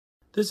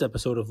This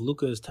episode of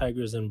Lucas,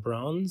 Tigers, and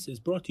Browns is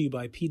brought to you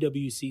by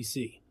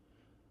PWCC.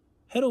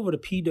 Head over to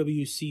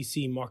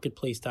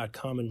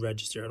pwccmarketplace.com and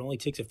register. It only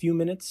takes a few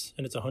minutes,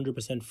 and it's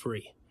 100%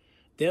 free.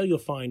 There you'll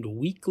find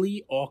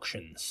weekly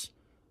auctions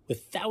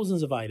with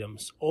thousands of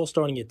items, all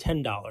starting at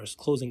 $10,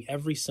 closing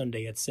every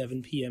Sunday at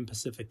 7 p.m.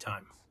 Pacific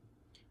Time.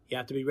 You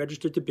have to be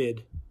registered to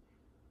bid.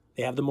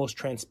 They have the most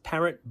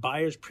transparent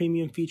buyer's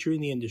premium feature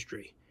in the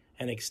industry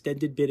and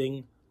extended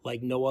bidding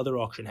like no other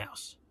auction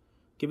house.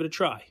 Give it a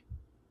try.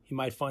 You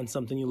might find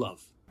something you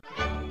love.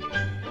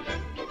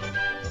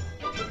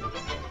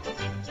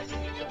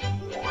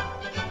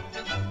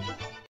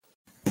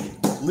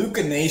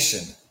 Luca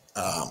Nation.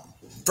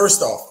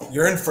 First off,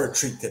 you're in for a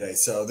treat today.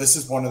 So this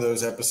is one of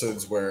those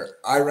episodes where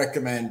I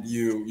recommend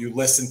you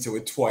listen to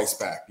it twice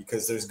back,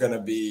 because there's going to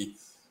be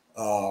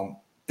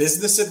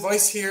business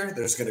advice here.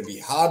 There's going to be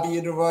hobby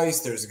advice.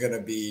 There's going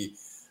to be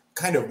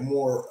kind of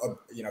more,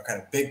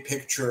 kind of big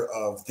picture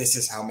of this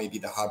is how maybe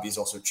the hobby's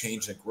also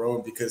changed and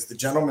grown, because the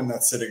gentleman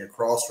that's sitting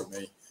across from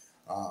me,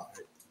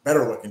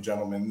 better looking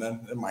gentleman than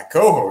my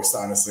co-host,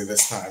 honestly,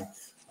 this time,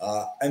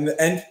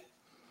 and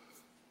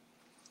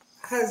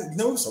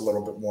knows a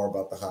little bit more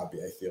about the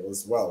hobby, I feel,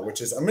 as well,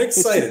 which is, I'm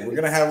excited. We're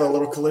going to have a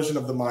little collision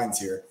of the minds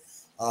here.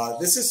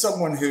 This is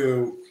someone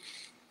who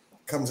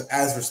comes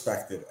as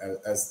respected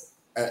as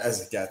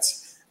it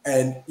gets.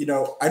 And,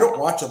 I don't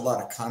watch a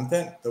lot of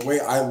content. The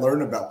way I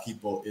learn about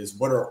people is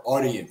what our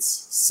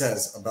audience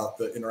says about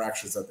the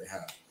interactions that they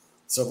have.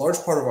 So a large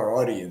part of our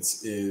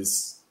audience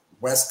is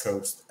West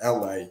Coast,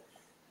 LA,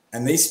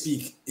 and they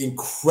speak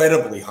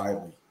incredibly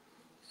highly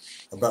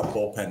about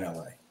Bullpen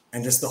LA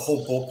and just the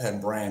whole Bullpen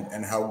brand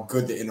and how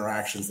good the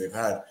interactions they've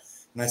had.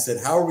 And I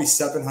said, how are we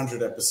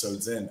 700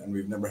 episodes in and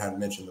we've never had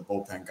Mitch and the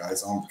Bullpen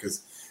guys on?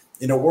 Because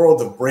in a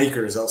world of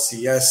breakers,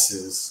 LCS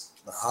is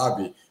the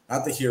hobby.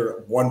 Not to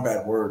hear one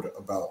bad word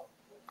about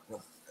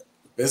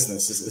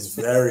business is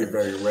very,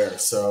 very rare.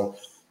 So,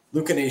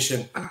 Luca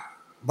Nation,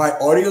 my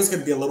audio is going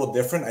to be a little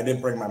different. I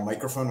didn't bring my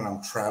microphone and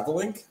I'm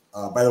traveling.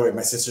 By the way,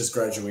 my sister's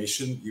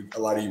graduation, a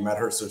lot of you met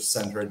her, so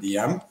send her a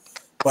DM.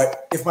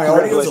 But if my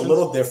audio is a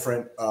little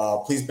different,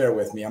 please bear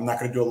with me. I'm not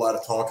going to do a lot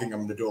of talking. I'm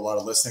going to do a lot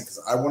of listening because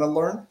I want to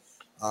learn.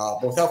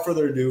 But without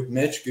further ado,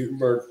 Mitch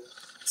Gutenberg,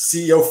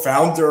 CEO,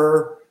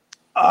 founder,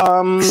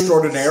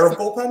 extraordinaire of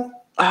Bullpen.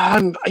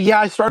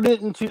 I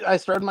started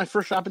my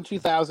first shop in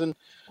 2000.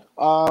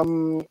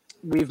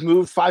 We've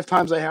moved 5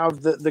 times. I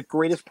have the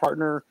greatest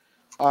partner,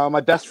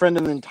 my best friend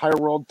in the entire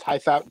world, Ty.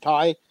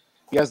 You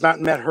guys not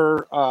met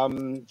her.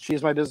 She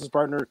is my business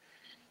partner.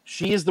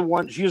 She is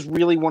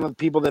really one of the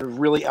people that have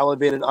really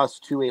elevated us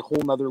to a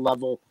whole nother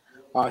level.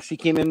 She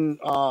came in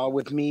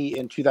with me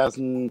in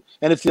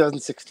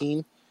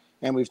 2016,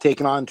 and we've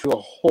taken on to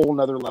a whole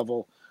nother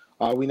level.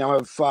 We now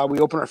have we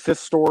open our 5th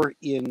store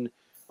in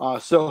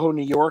Soho,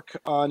 New York,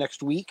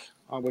 next week,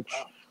 which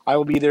I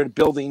will be there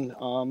building.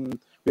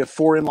 We have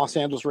 4 in Los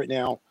Angeles right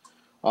now.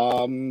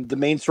 The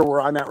main store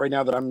where I'm at right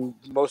now, that I'm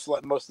most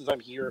of the time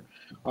here,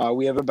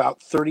 we have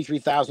about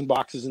 33,000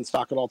 boxes in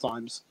stock at all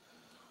times.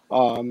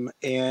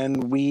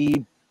 And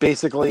we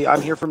basically,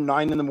 I'm here from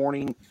 9 in the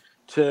morning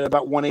to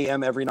about 1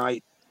 a.m. every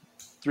night,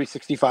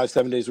 365,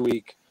 7 days a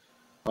week.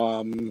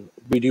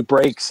 We do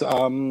breaks.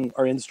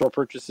 Our in-store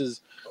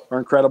purchases are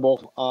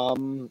incredible.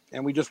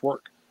 And we just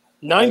work.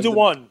 9 to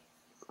 1.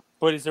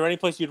 But is there any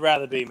place you'd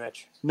rather be,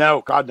 Mitch?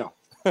 No, God, no.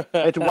 I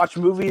have to watch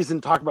movies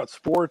and talk about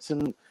sports,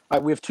 and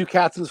we have 2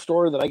 cats in the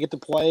store that I get to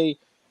play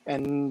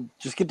and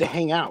just get to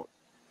hang out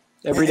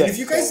every day. And if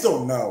you guys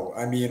don't know,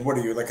 I mean, what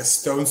are you, like a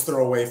stone's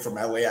throw away from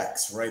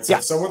LAX, right? So yeah,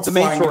 if someone's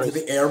flying into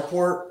the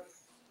airport,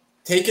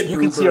 take an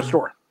Uber. You can see our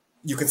store.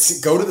 You can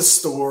go to the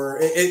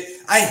store.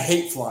 I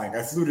hate flying.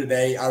 I flew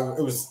today.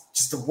 It was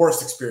just the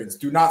worst experience.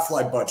 Do not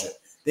fly budget.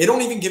 They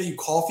don't even give you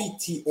coffee,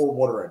 tea, or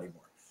water anymore.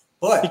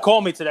 But he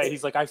called me today.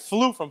 He's like, I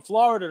flew from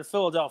Florida to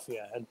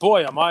Philadelphia, and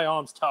boy, are my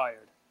arms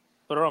tired.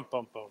 But the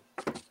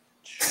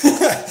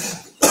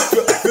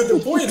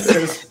point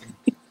is,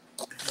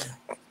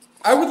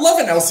 I would love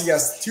an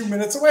LCS 2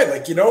 minutes away.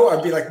 I'd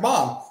be like,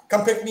 Mom,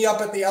 come pick me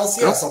up at the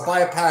LCS. I'll buy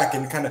a pack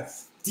and kind of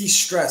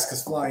de-stress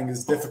because flying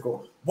is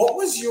difficult. What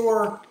was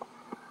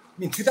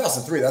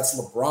 2003, that's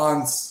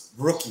LeBron's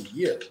rookie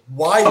year.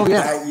 Why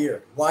that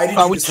year? Why did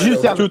you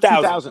decide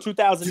 2000.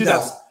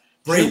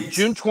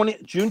 June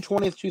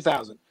 20th,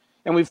 2000.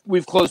 And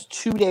we've closed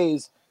 2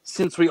 days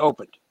since we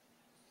opened.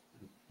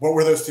 What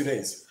were those 2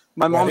 days?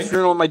 My mom's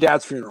funeral and my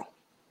dad's funeral.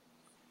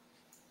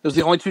 Those are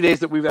the only 2 days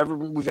that we've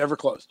ever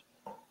closed.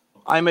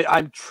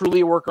 I'm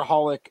truly a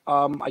workaholic.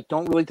 I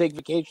don't really take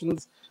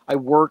vacations. I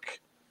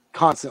work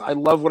constant. I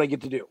love what I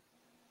get to do.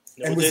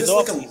 And was this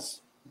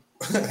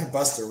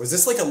Buster, was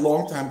this like a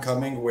long time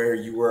coming where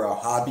you were a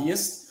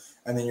hobbyist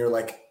and then you're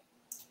like,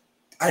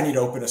 I need to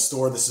open a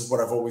store. This is what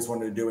I've always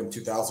wanted to do. In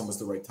 2000 was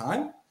the right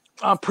time?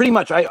 Pretty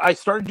much. I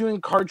started doing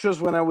card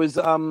shows when I was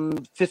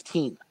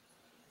 15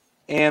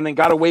 and then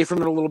got away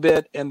from it a little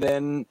bit. And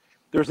then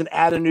there was an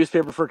ad in a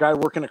newspaper for a guy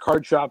working a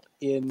card shop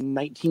in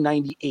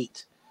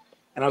 1998.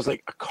 And I was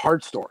like, a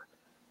card store?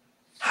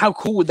 How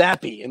cool would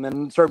that be? And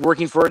then started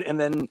working for it. And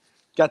then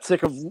got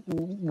sick of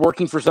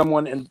working for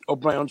someone and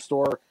opened my own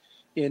store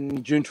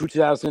in June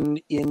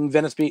 2000 in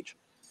Venice Beach,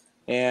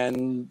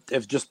 and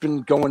have just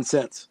been going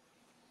since.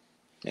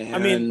 And I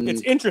mean,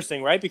 it's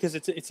interesting, right? Because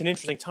it's an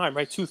interesting time,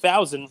 right?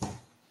 2000,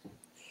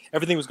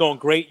 everything was going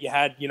great. You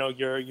had,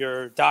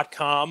 your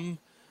 .com,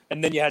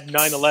 and then you had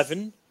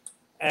 9/11,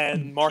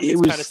 and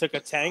markets kind of took a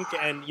tank.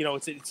 And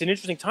it's an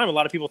interesting time. A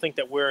lot of people think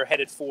that we're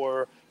headed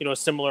for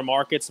similar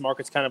markets.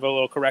 Markets kind of a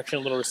little correction,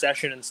 a little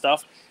recession and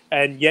stuff,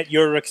 and yet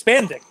you're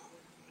expanding.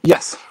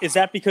 Yes. Is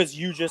that because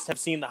you just have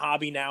seen the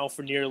hobby now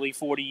for nearly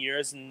 40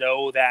 years and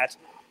know that,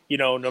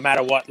 no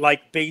matter what,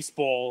 like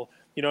baseball,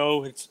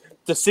 it's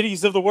the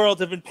cities of the world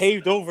have been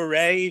paved over,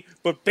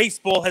 but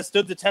baseball has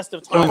stood the test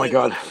of time. Oh, my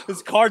God.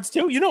 There's cards,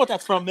 too. You know what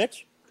that's from,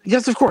 Mitch?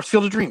 Yes, of course.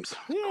 Field of Dreams.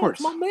 Yeah, of course.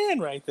 That's my man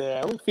right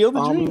there. Field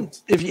of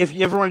Dreams. If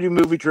you ever want to do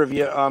movie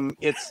trivia,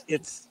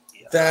 it's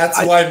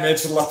That's why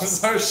Mitch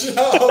loves our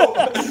show.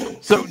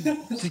 So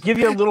to give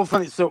you a little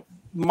funny, so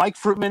Mike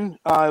Fruitman,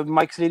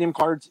 Mike Stadium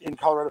Cards in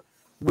Colorado,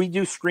 we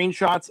do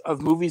screenshots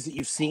of movies that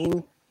you've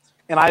seen,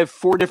 and I have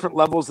 4 different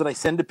levels that I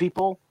send to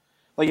people.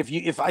 Like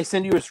if I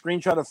send you a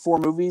screenshot of 4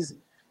 movies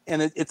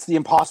and it's the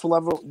impossible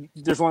level,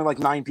 there's only like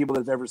 9 people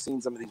that have ever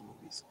seen some of these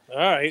movies. All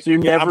right. So you're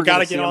never I've got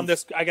to get them. on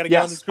this. I got to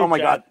get on this group Oh my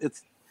chat. God.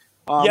 It's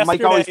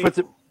Mike always puts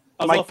it.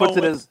 Mike puts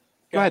it as.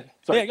 Go ahead.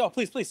 Sorry. Yeah, go.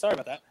 Please. Sorry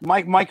about that.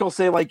 Mike will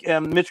say like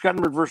Mitch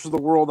Guttenberg versus the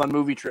world on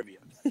movie trivia.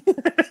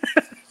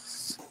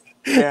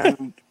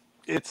 And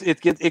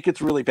it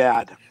gets really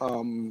bad.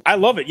 I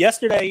love it.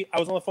 Yesterday, I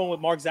was on the phone with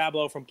Mark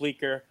Zablo from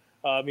Bleecker.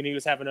 He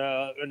was having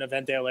an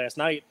event there last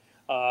night.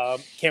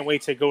 Can't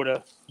wait to go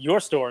to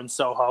your store in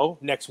Soho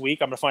next week.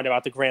 I'm going to find out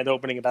about the grand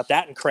opening about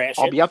that and crash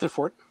it. I'll be out there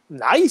for it.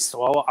 Nice.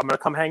 Well, I'm going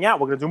to come hang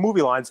out. We're going to do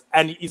movie lines.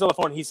 And he's on the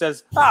phone. And he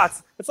says,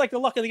 it's like the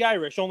luck of the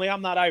Irish, only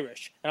I'm not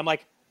Irish. And I'm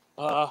like,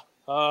 and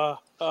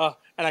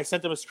I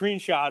sent him a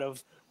screenshot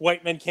of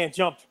White Men Can't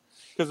Jump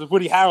because of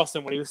Woody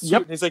Harrelson when he was shooting.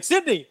 Yep. He's like,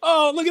 Sydney,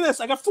 look at this.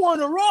 I got 4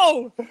 in a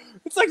row.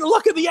 It's like the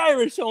luck of the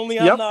Irish, only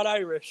I'm not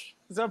Irish.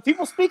 So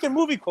people speak in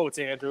movie quotes,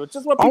 Andrew. It's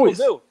just what people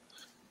do.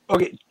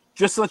 Okay,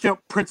 just to let you know,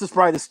 Princess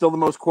Bride is still the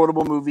most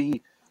quotable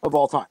movie of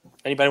all time.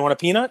 Anybody want a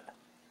peanut?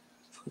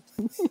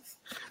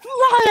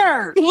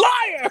 Liar!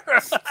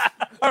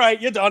 All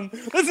right, you're done.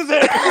 This is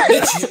it.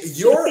 Mitch,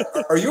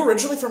 are you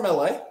originally from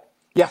LA?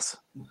 Yes.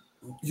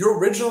 You're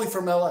originally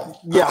from LA.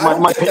 Yeah, I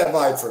don't get that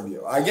vibe from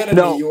you. I get a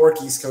New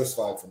York East Coast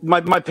vibe from you.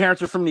 My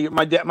parents are from New York.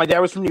 My dad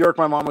was from New York.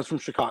 My mom was from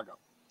Chicago,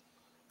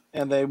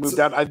 and they moved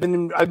out. I've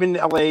been in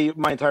LA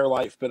my entire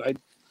life, but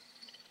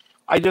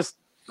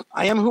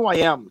I am who I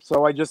am.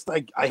 So I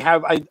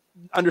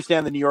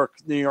understand the New York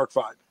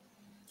vibe,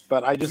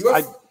 but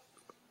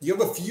you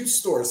have a few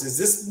stores. Is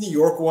this New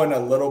York one a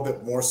little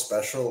bit more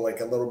special, like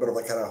a little bit of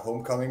like kind of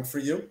homecoming for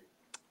you?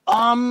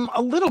 A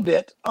little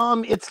bit.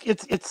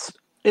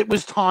 It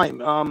was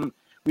time.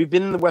 We've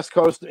been in the West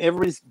Coast.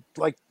 Everybody's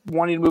like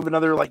wanting to move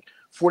another like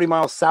 40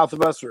 miles south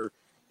of us,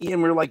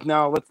 and we're like,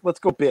 no, let's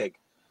go big.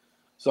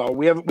 So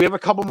we have a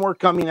couple more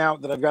coming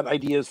out that I've got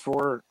ideas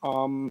for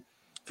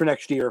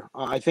next year.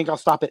 I think I'll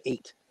stop at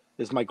 8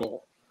 is my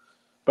goal.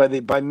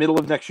 By middle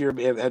of next year,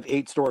 we have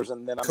 8 stores,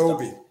 and then I'm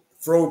done.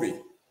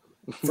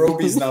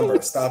 Froby's number.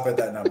 Stop at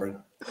that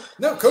number.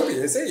 No, Kobe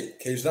is 8.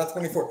 Cage not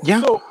 24.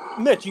 Yeah. So,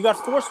 Mitch, you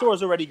got 4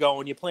 stores already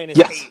going. You're playing as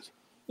 8.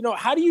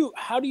 How do you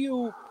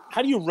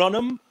run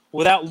them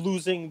without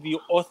losing the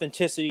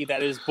authenticity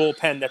that is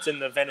Bullpen that's in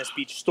the Venice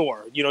Beach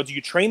store? Do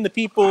you train the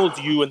people?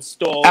 Do you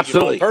install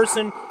your own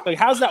person? Like,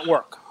 how's that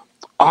work?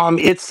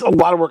 It's a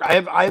lot of work.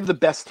 I have the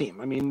best team.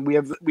 I mean, we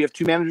have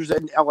 2 managers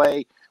in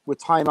LA with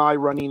Ty and I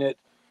running it,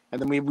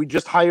 and then we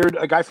just hired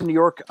a guy from New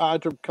York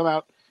to come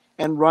out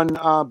and run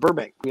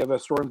Burbank. We have a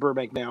store in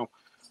Burbank now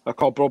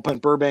called Bullpen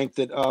Burbank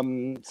that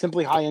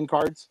simply high-end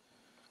cards.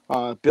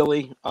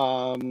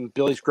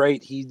 Billy's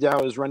great. He now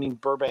is running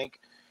Burbank.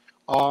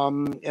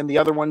 And the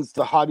other ones,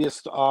 the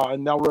hobbyists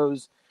and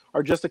Melrose,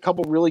 are just a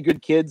couple really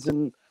good kids,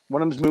 and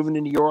one of them's moving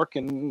to New York,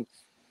 and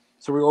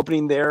so we're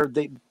opening there.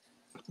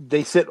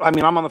 They sit, I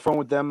mean, I'm on the phone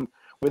with them,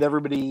 with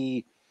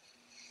everybody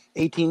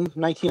 18,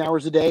 19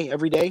 hours a day,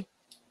 every day,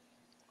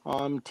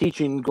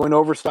 teaching, going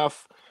over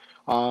stuff,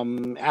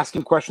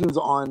 asking questions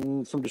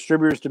from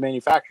distributors to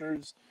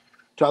manufacturers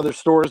to other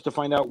stores to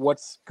find out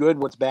what's good,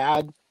 what's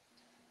bad.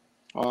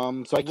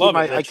 So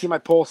I keep my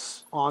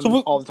pulse on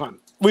all the time.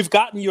 We've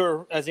gotten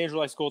your, as Andrew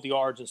likes to call it, the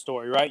origin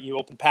story, right? You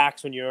opened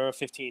packs when you're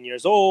 15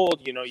 years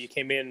old. You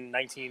came in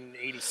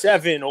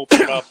 1987,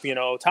 opened up,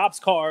 Topps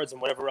cards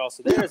and whatever else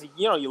it is.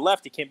 You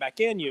left, you came back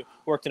in, you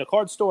worked in a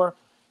card store.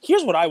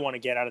 Here's what I want to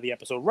get out of the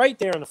episode right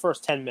there in the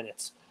first 10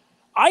 minutes.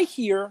 I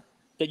hear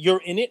that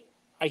you're in it.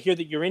 I hear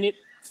that you're in it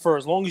for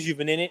as long as you've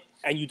been in it,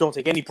 and you don't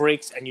take any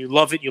breaks, and you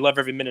love it. You love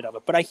every minute of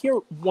it. But I hear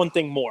one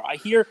thing more. I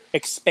hear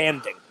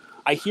expanding.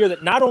 I hear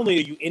that not only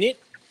are you in it,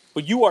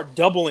 but you are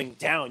doubling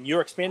down.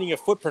 You're expanding your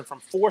footprint from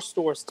 4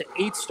 stores to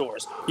 8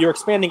 stores. You're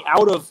expanding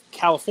out of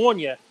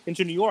California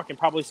into New York and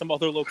probably some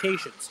other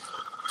locations.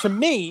 To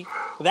me,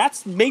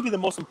 that's maybe the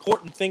most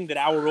important thing that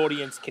our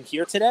audience can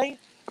hear today,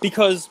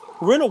 because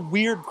we're in a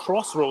weird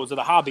crossroads of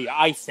the hobby,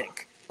 I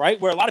think. right?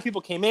 Where a lot of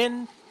people came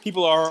in,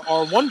 people are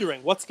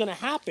wondering what's going to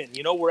happen.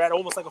 You know, we're at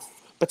almost like a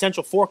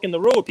potential fork in the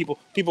road.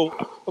 People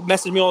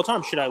message me all the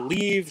time. Should I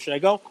leave? Should I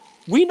go?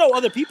 We know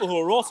other people who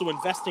are also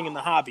investing in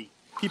the hobby.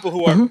 People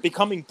who are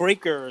becoming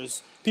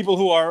breakers. People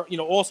who are, you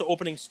know, also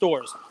opening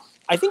stores.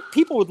 I think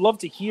people would love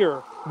to hear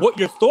what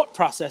your thought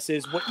process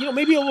is. What, you know,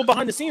 maybe a little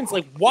behind the scenes.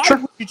 Like, why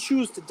would you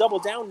choose to double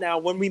down now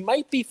when we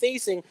might be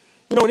facing,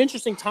 you know, an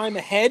interesting time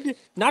ahead,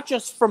 not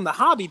just from the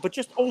hobby, but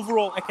just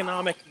overall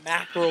economic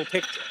macro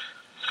picture?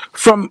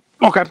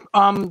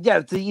 Yeah,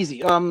 it's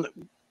easy.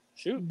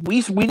 Shoot.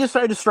 We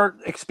decided to start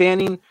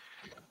expanding.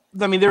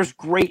 I mean, there's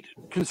great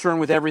concern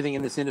with everything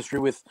in this industry,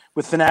 with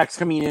Fanatics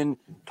coming in,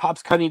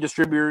 Topps cutting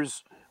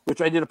distributors,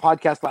 which I did a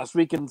podcast last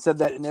week and said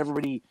that, and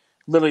everybody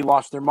literally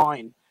lost their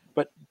mind.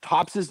 But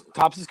Topps is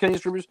cutting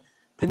distributors.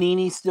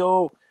 Panini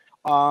still,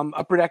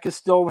 Upper Deck is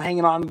still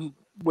hanging on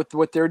with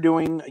what they're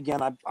doing.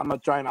 Again, I'm a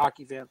giant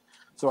hockey fan,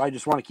 so I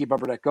just want to keep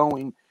Upper Deck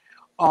going.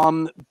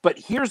 But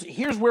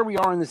here's where we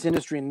are in this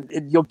industry,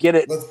 and you'll get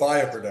it. Let's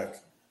buy Upper Deck.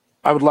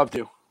 I would love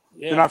to.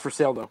 Yeah. They're not for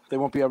sale though. They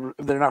won't be ever.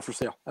 They're not for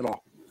sale at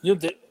all. You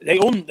know, they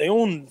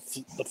own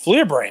the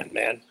Fleer brand,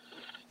 man.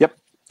 Yep,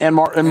 and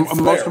most of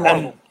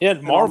Marvel.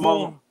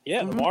 Marvel.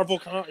 The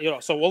Marvel. You know,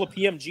 so all the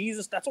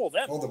PMGs, that's all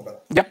them. Hold them.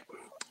 Yep.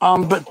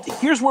 But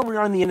here's where we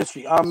are in the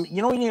industry.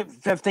 You know, when you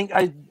think,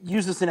 I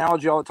use this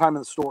analogy all the time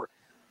in the store.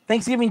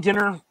 Thanksgiving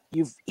dinner,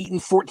 you've eaten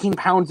 14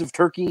 pounds of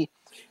turkey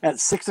at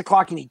 6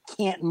 o'clock and you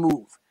can't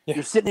move. Yeah.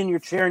 You're sitting in your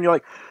chair and you're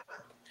like,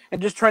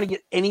 and just trying to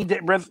get any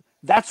breath.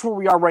 That's where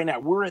we are right now.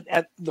 We're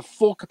at the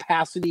full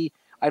capacity.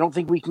 I don't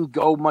think we can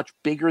go much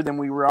bigger than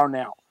we are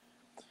now.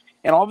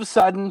 And all of a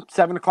sudden,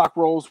 7 o'clock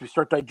rolls, we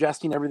start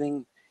digesting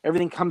everything.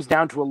 Everything comes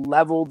down to a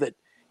level that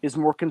is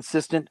more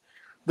consistent.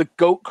 The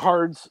GOAT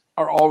cards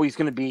are always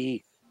going to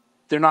be,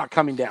 they're not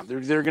coming down. They're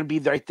going to be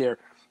right there.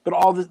 But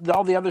all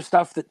the other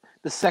stuff, that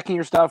the second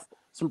year stuff,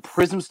 some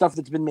Prism stuff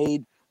that's been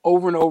made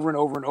over and over and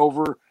over and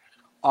over,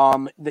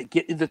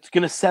 that's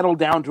going to settle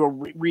down to a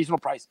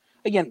reasonable price.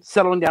 Again,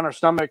 settling down our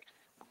stomach.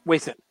 Wait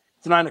a second,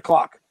 it's 9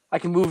 o'clock. I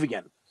can move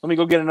again. Let me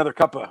go get another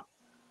cup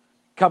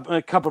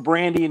of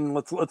brandy and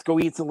let's go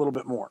eat a little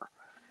bit more.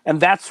 And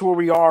that's where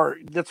we are.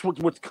 That's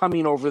what's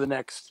coming over the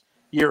next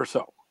year or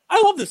so.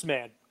 I love this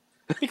man.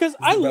 Because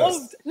I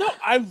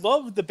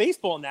love the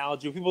baseball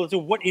analogy. People say,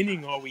 what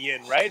inning are we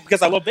in, right?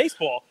 Because I love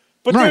baseball.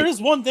 But there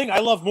is one thing I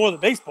love more than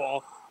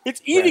baseball.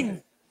 It's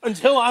eating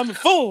until I'm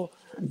full,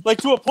 like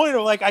to a point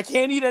of like I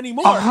can't eat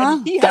anymore.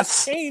 And he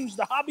has changed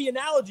the hobby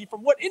analogy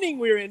from what inning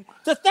we're in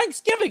to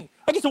Thanksgiving.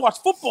 I get to watch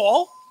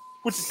football,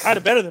 which is kind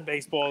of better than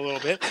baseball a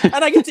little bit,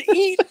 and I get to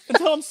eat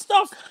until I'm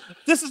stuffed.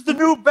 This is the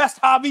new best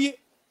hobby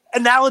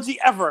analogy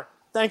ever.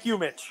 Thank you,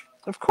 Mitch.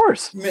 Of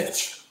course.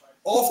 Mitch.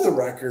 Off the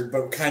record,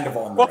 but kind of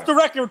on the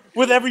record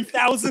with every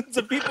thousands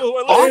of people who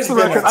are listening. Off the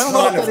record, I don't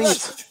know what that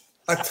is.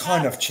 A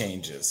ton of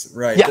changes,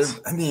 right? Yes.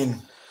 I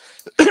mean,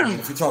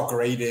 if we talk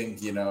grading,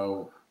 you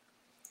know,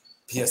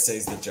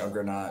 PSA's the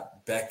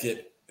juggernaut.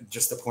 Beckett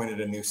just appointed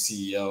a new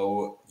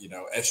CEO. You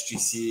know,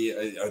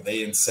 SGC, are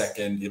they in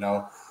second? You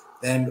know,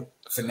 then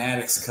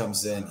Fanatics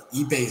comes in.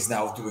 eBay's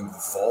now doing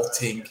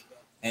vaulting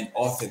and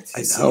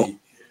authenticity.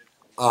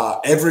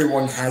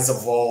 Everyone has a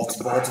vault.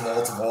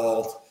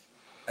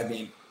 I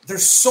mean,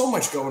 there's so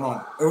much going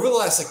on over the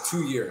last like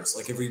 2 years.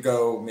 Like if we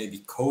go maybe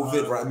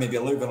COVID, right? Maybe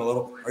a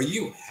little. Are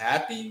you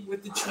happy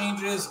with the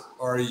changes?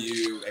 Are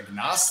you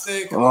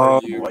agnostic?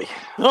 Boy.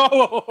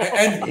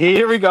 And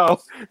here we go.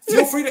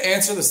 Feel free to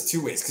answer this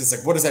two ways, because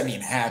like, what does that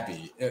mean?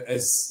 Happy?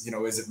 As you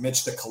know, is it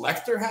Mitch the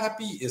collector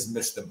happy? Is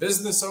Mitch the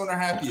business owner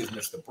happy? Is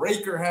Mitch the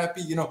breaker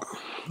happy? You know,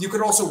 you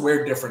could also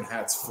wear different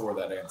hats for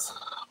that answer.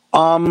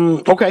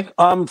 Okay.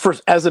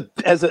 First, as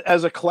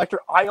a collector,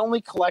 my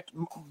only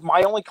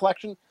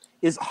collection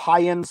is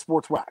high-end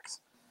sports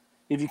wax.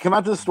 If you come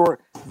out to the store,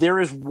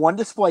 there is one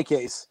display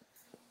case.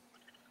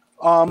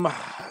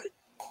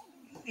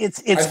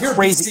 It's I hear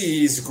crazy.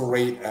 BC is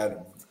great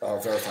at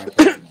verifying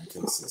Pokemon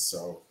cases,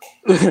 so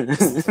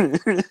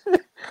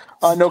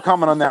no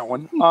comment on that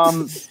one.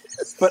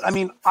 But I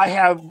mean,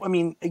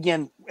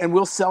 again, and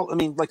we'll sell. I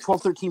mean, like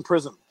 1213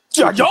 Prism,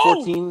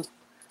 14,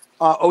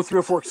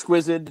 0304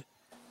 Exquisite,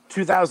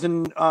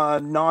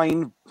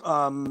 2009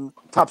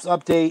 Topps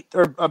update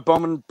or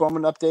Bowman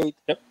update.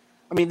 Yep.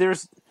 I mean,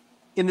 there's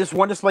in this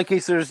one display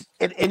case, there's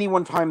at any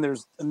one time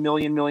there's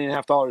 $1.5 million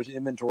in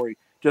inventory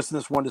just in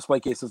this one display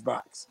case of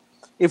box.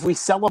 If we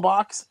sell a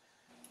box,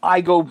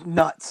 I go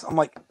nuts. I'm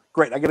like,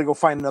 great, I got to go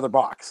find another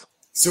box.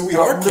 So we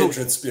are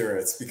kindred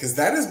spirits, because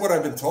that is what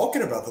I've been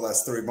talking about the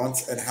last 3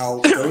 months, and how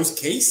those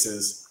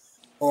cases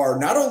are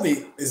not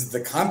only is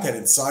the content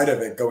inside of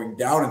it going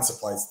down in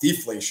supply, it's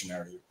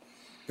deflationary,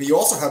 but you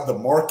also have the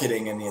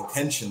marketing and the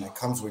attention that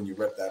comes when you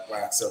rip that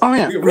wax. So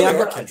we really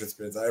are kindred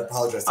spirits. I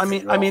apologize.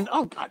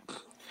 Oh God,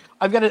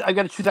 I've got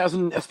a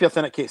 2000 SP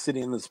Authentic case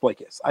sitting in the display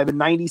case. I have a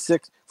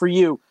 96 for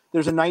you.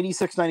 There's a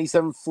 96,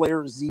 97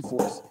 Flair Z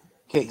Force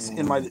case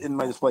in my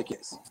display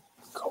case.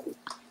 Cool.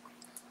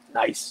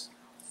 Nice.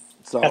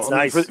 So that's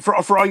nice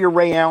for all your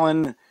Ray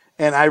Allen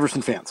and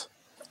Iverson fans.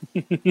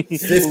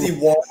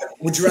 51.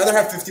 Would you rather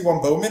have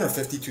 51 Bowman or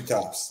 52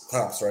 tops?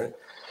 Tops, right?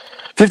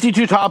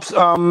 52 tops.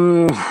 I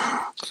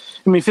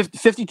mean,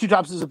 52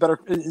 tops is but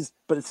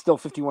it's still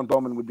 51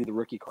 Bowman would be the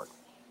rookie card.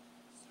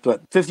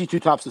 But 52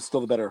 tops is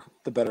still the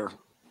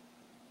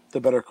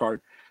better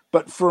card.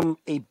 But from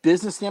a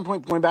business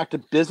standpoint, going back to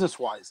business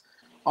wise,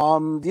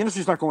 the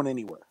industry's not going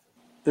anywhere.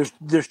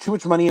 There's too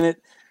much money in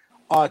it.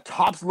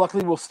 Tops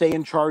luckily will stay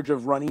in charge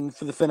of running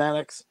for the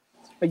Fanatics.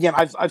 Again,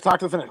 I've talked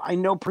to the Fanatics. I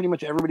know pretty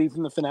much everybody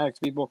from the Fanatics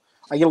people.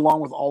 I get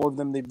along with all of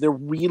them. They're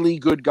really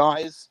good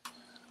guys.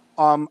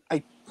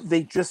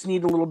 They just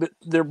need a little bit.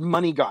 They're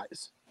money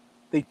guys.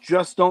 They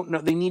just don't know.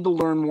 They need to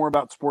learn more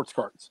about sports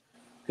cards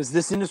because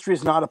this industry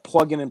is not a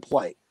plug in and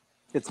play.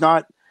 It's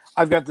not.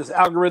 I've got this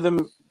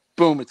algorithm.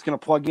 Boom! It's going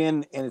to plug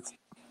in, and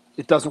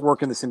it doesn't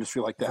work in this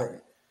industry like that.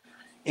 Right.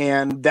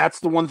 And that's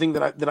the one thing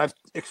that I've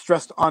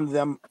stressed on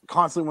them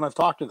constantly when I've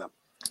talked to them.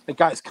 Like,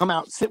 guys, come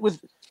sit.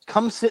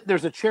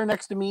 There's a chair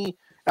next to me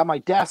at my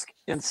desk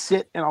and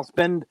sit, and I'll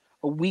spend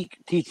a week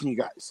teaching you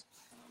guys.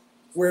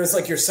 Whereas,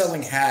 like, you're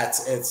selling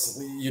hats, it's,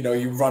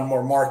 you run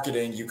more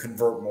marketing, you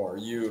convert more.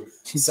 You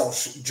sell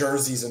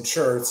jerseys and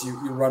shirts, you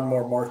run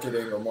more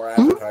marketing or more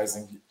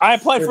advertising. I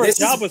applied for a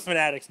job with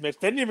Fanatics, Mitch.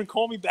 They didn't even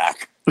call me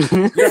back.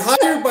 You're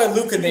hired by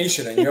Luca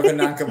Nation, and you have a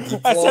non-compete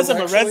I clause, sent them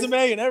a actually.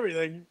 resume and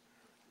everything.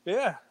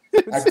 Yeah.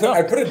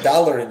 I put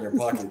 $1 in your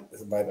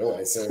pocket, by the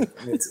way, so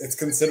it's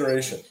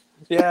consideration.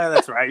 Yeah,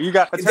 that's right. You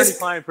got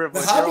attorney-client The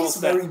privilege. hobby is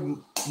very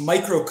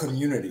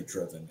micro-community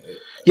driven.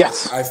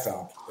 Yes. I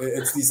found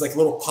it's these like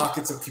little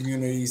pockets of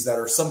communities that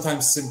are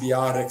sometimes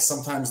symbiotic,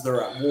 sometimes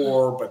they're at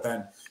war, but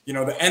then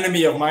the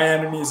enemy of my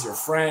enemy is your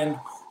friend,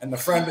 and the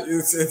friend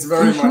it's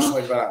very much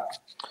like that.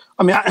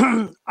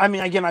 I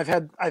mean, again,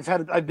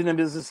 I've been in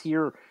business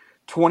here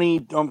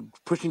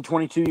pushing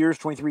 22 years,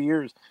 23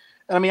 years.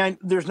 And I mean,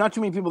 there's not too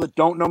many people that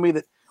don't know me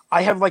that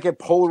I have like a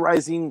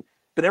polarizing,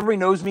 but everybody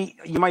knows me.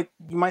 You might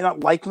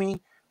not like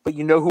me, but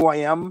you know who I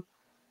am.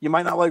 You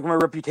might not like my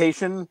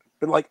reputation,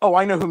 but like, oh,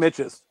 I know who Mitch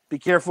is. Be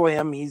careful of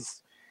him.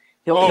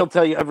 He'll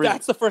tell you everything.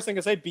 That's the first thing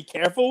I say. Be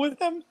careful with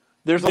him.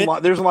 There's a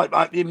lot.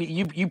 I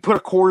mean, you put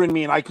a cord in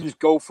me and I can just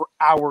go for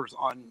hours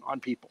on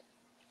people.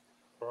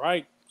 All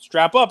right.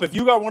 Strap up. If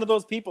you got one of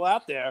those people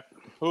out there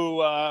who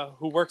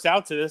works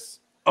out to this.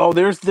 Oh,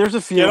 there's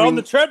a few. Get on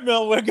the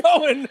treadmill. We're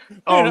going.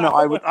 Oh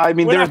no, I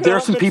mean,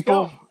 there's some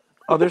people. Go.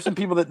 Oh, there's some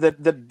people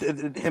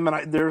that him and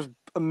I. There's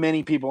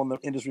many people in the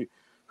industry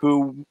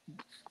who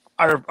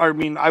are. I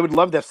mean, I would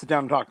love to sit down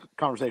and talk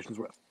conversations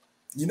with.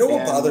 You know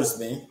what bothers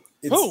me?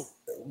 Who?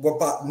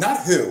 Not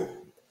who.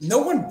 No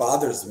one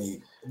bothers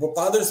me. What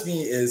bothers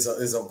me is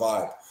a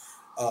vibe.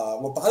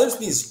 What bothers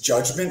me is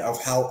judgment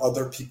of how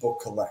other people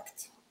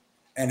collect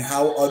and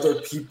how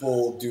other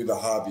people do the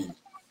hobby.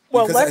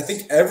 Because I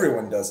think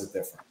everyone does it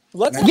different.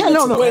 Let's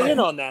weigh in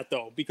on that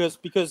though, because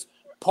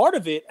part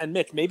of it, and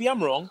Mitch, maybe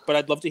I'm wrong, but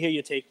I'd love to hear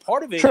your take.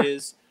 Part of it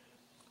is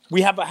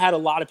we have had a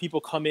lot of people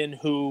come in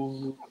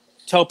who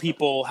tell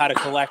people how to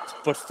collect,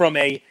 but from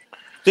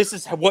this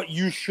is what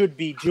you should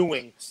be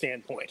doing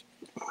standpoint.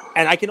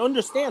 And I can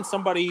understand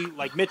somebody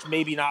like Mitch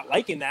maybe not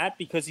liking that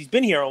because he's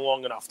been here a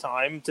long enough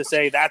time to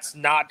say that's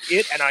not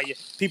it, and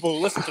people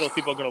who listen to those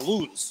people are going to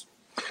lose,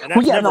 and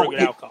that's never a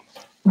good outcome.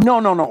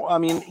 No. I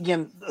mean,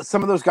 again,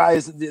 some of those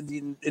guys,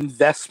 the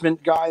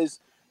investment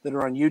guys that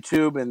are on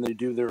YouTube and they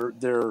do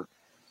their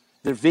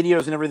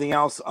videos and everything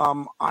else.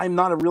 I'm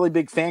not a really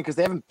big fan because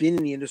they haven't been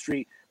in the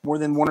industry more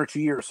than 1 or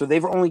 2 years, so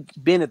they've only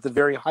been at the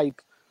very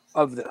hype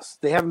of this.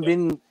 They haven't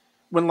been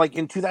when, like,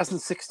 in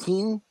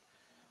 2016,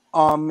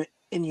 and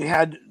you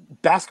had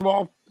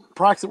basketball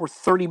products that were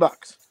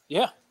 $30.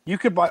 Yeah, you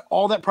could buy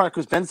all that product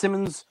because Ben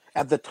Simmons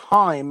at the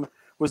time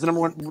was the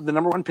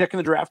number one pick in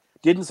the draft.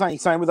 Didn't sign. He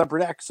signed with Upper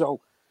Deck, so.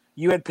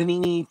 You had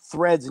Panini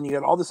threads, and you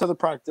had all this other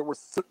product that were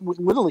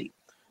literally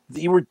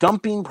you were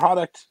dumping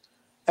product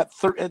at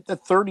 $30 to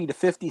 $50,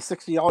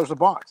 $60 a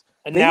box.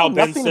 And now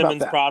Ben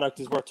Simmons' product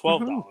is worth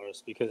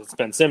 $12 because it's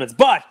Ben Simmons.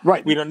 But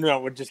we don't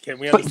know. We're just kidding.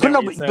 We understand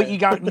but you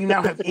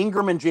now have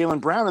Ingram and Jaylen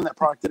Brown in that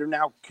product that are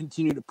now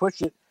continuing to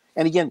push it.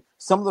 And again,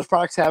 some of those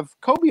products have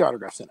Kobe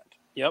autographs in it.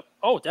 Yep.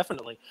 Oh,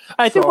 definitely.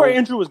 I think where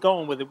Andrew was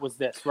going with it was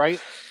this, right?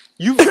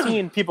 You've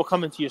seen people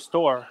come into your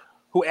store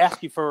who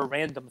ask you for a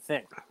random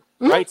thing.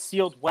 Right,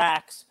 sealed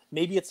wax.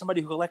 Maybe it's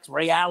somebody who collects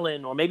Ray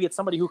Allen, or maybe it's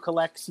somebody who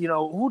collects,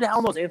 who the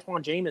hell knows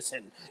Antoine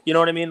Jameson? You know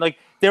what I mean? Like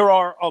there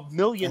are a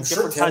million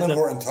different kinds of. Taylor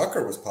Horton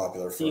Tucker was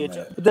popular for a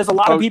minute. But there's a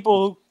lot of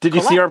people who did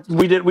you collect. See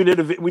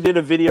our? We did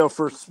a video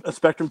for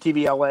Spectrum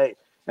TV LA,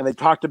 and they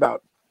talked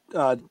about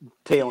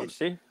Taylor.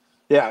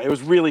 Yeah, it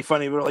was really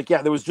funny. We were like,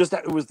 there was just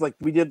that. It was like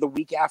we did the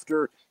week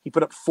after he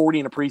put up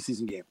 40 in a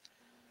preseason game,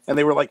 and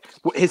they were like,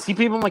 "Is he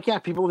people?" I'm like, "Yeah,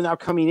 people are now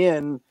coming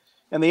in."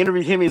 And they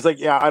interviewed him. He's like,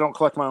 "Yeah, I don't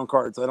collect my own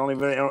cards. I don't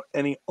even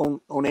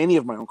own any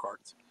of my own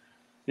cards."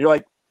 You're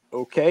like,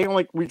 "Okay." I'm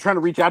like, we're trying to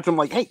reach out to him,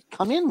 like, "Hey,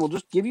 come in. We'll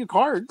just give you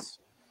cards."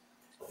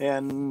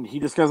 And he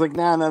just goes like,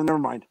 "Nah, never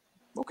mind."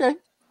 Okay.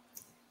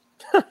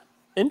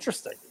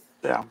 Interesting.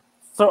 Yeah.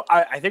 So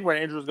I think where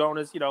Andrew's going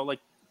is,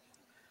 like,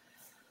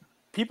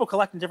 people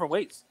collect in different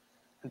ways.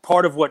 And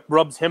part of what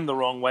rubs him the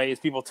wrong way is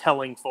people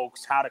telling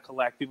folks how to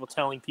collect, people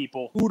telling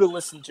people who to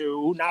listen to,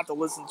 who not to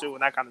listen to,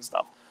 and that kind of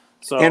stuff.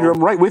 So, Andrew,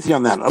 I'm right with you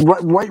on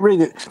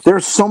that.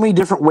 There's so many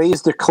different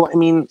ways to collect. I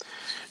mean,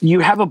 you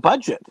have a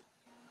budget.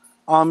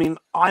 I mean,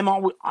 I'm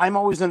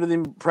always under the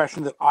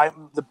impression that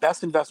the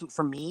best investment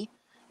for me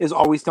is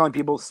always telling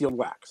people sealed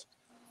wax.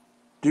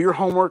 Do your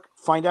homework,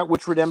 find out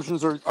which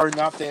redemptions are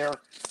not there,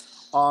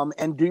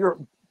 and do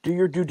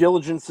your due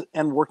diligence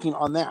and working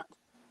on that.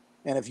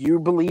 And if you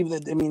believe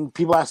that, I mean,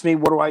 people ask me,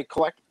 what do I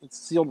collect? It's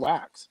sealed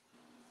wax.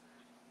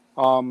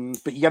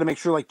 But you got to make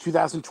sure, like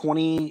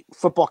 2020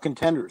 football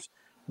contenders,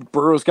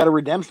 Burrow's got a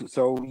redemption,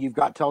 so you've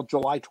got till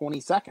July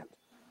 22nd,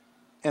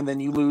 and then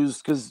you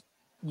lose because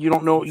you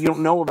don't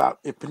know about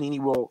if Panini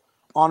will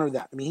honor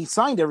that. I mean, he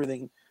signed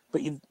everything,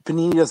 but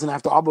Panini doesn't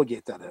have to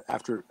obligate that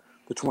after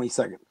the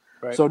 22nd.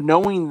 Right. So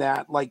knowing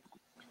that, like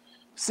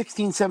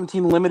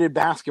 16-17 limited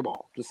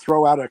basketball, to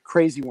throw out a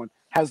crazy one,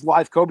 has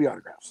live Kobe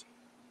autographs.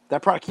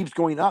 That product keeps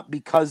going up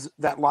because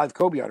that live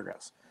Kobe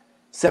autographs.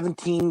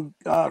 17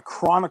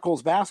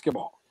 Chronicles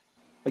basketball,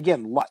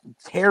 again,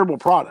 terrible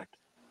product.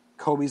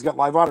 Kobe's got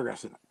live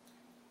autographs in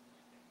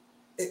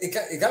it.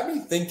 It got me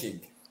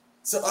thinking.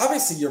 So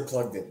obviously you're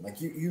plugged in.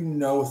 Like you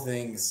know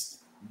things.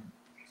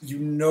 You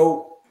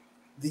know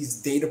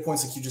these data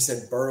points, like you just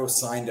said, Burrow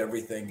signed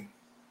everything.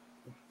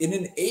 In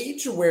an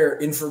age where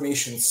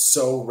information's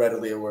so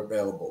readily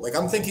available, like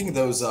I'm thinking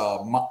those,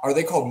 are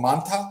they called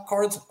Manta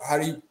cards? How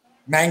do you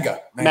manga?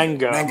 Mm-hmm.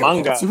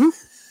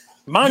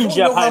 You don't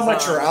know how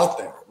much are out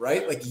there,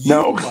 right? Like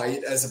you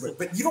might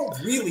but you don't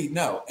really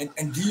know.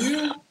 And do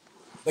you,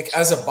 like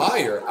as a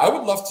buyer, I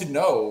would love to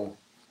know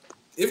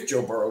if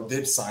Joe Burrow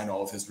did sign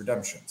all of his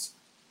redemptions.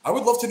 I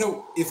would love to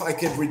know if I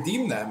could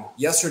redeem them,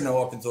 yes or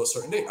no, up until a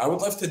certain date. I would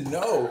love to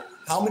know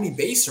how many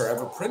base are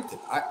ever printed.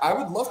 I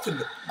would love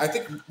to. I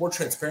think more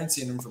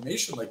transparency and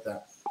information like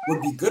that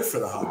would be good for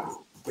the hobby.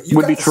 But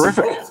would be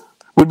terrific.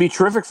 Would be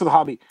terrific for the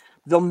hobby.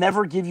 They'll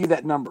never give you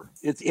that number.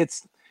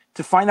 It's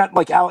to find out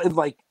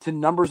like to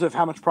numbers of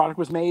how much product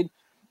was made.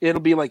 It'll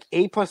be like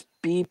A plus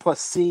B plus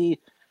C,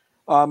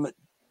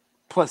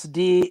 plus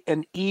D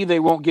and E. They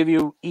won't give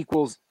you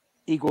equals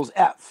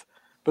F.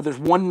 But there's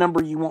one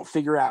number you won't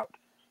figure out.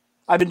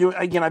 I've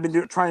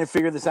been trying to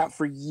figure this out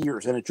for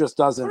years, and it just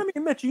doesn't. I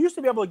mean, Mitch, you used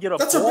to be able to get a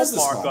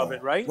ballpark of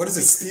it, right? What is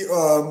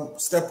it?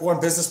 Step 1,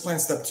 business plan.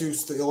 Step 2,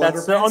 steel underpants.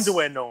 That's the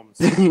underwear gnomes.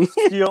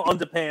 Steel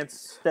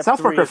underpants. Step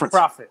South 3 Park is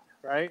profit,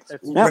 right?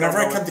 Whenever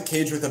I come to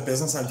Cage with a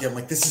business idea, I'm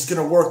like, this is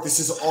going to work. This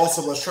is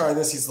awesome. Let's try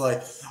this. He's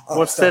like,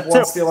 what's step step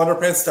 1, 2? steel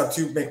underpants. Step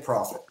 2, make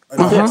profit.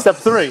 Yeah, step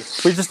 3.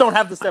 We just don't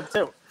have the step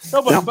 2.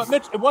 No, but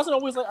Mitch, it wasn't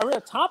always like, I mean,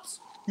 Topps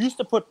used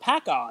to put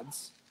pack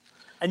odds.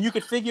 And you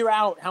could figure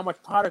out how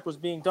much product was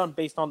being done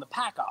based on the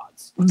pack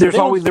odds. There's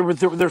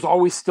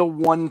always still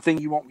one thing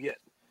you won't get.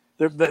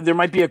 There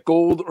might be a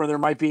gold, or there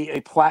might be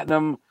a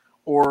platinum,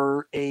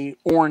 or a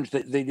orange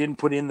that they didn't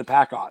put in the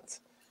pack odds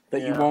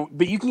that you won't.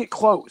 But you can get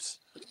close.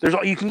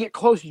 You can get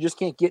close. You just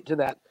can't get to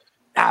that.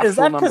 Is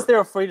that because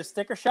they're afraid of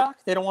sticker shock?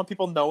 They don't want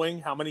people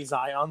knowing how many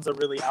Zions are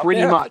really out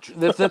Pretty there? much.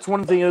 That's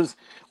one thing is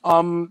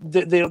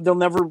they'll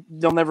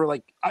never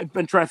like. I've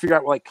been trying to figure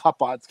out like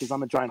cup odds because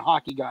I'm a giant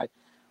hockey guy.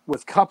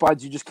 With cup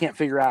odds, you just can't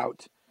figure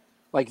out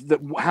like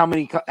how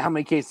many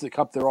cases of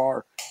cup there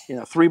are in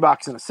a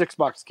 3-box and a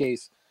 6-box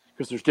case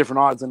because there's different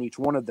odds on each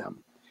one of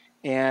them,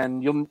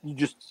 and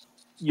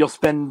you'll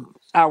spend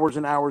hours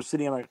and hours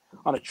sitting on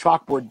a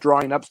chalkboard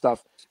drawing up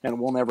stuff, and it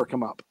will never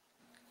come up.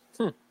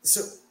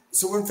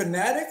 So when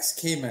Fanatics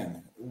came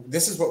in,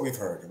 this is what we've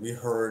heard. We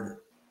heard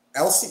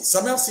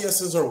some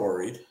LCSs are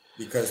worried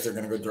because they're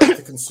going to go direct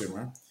to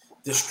consumer.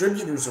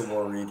 Distributors are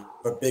worried,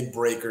 but big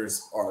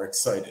breakers are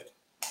excited.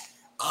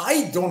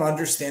 I don't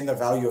understand the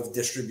value of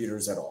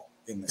distributors at all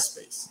in this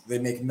space. They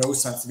make no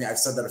sense to me. I've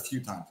said that a few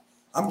times.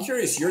 I'm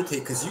curious your take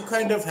because you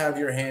kind of have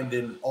your hand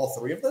in all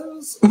 3 of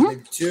those. Mm-hmm.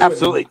 Maybe 2.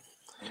 Absolutely.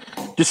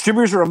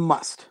 Distributors are a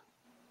must.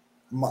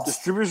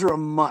 Distributors are a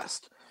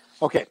must.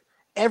 Okay.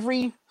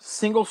 Every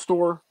single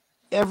store,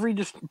 every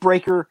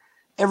breaker,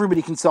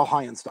 everybody can sell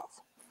high-end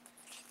stuff.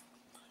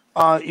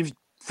 If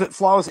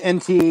Flawless,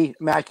 NT,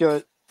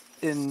 Immaculate,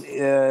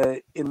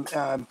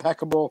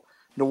 Impeccable,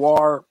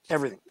 Noir,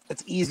 everything.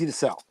 It's easy to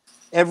sell.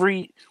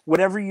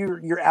 Whatever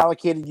you're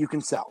allocated, you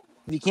can sell.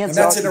 You can't. And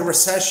sell that's in a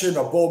recession,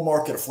 a bull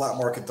market, a flat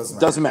market doesn't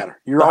matter. Doesn't matter.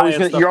 You're always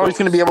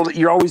going to be able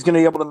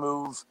to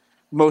move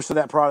most of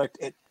that product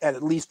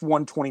at least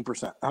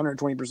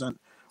 120%,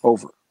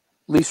 over. At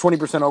least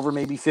 20% over,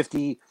 maybe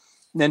 50.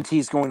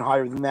 NT's going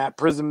higher than that.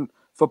 Prism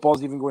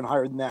football's even going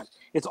higher than that.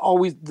 It's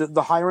always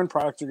the higher end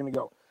products are going to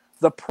go.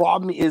 The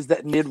problem is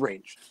that mid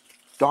range,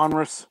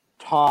 Donruss,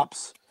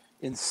 Topps,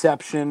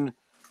 Inception.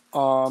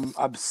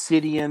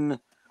 Obsidian,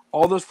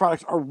 all those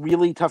products are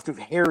really tough to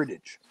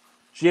Heritage,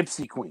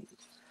 Gypsy Queen.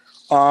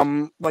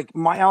 Like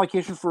my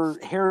allocation for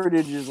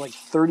Heritage is like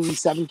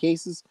 38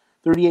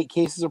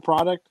 cases of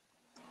product.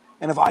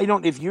 And if I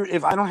don't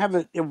have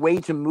a way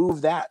to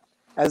move that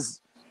as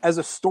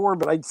a store,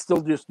 but I'd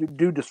still just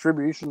do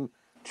distribution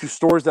to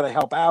stores that I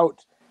help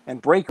out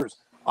and breakers,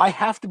 I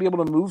have to be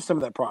able to move some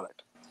of that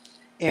product.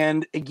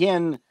 And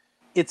again,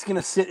 it's going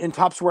to sit in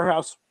Topps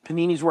warehouse,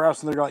 Panini's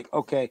warehouse, and they're like,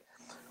 okay.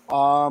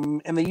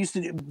 And they used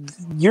to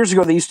years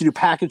ago, they used to do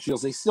package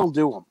deals. They still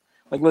do them.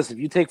 Like, listen,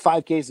 if you take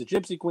 5 cases of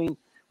Gypsy Queen,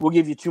 we'll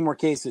give you 2 more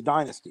cases of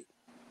Dynasty.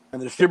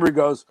 And the distributor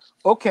goes,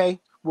 okay,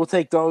 we'll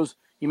take those.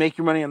 You make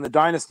your money on the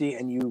Dynasty,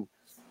 and you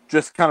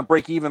just kind of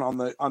break even on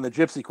the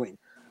Gypsy Queen.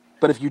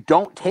 But if you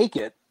don't take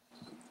it,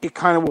 it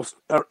kind of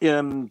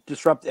will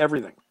disrupt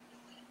everything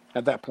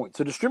at that point.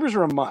 So distributors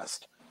are a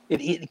must.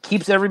 It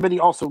keeps everybody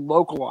also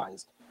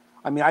localized.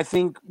 I mean, I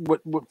think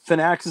what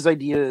Fanatics'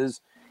 idea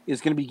is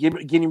going to be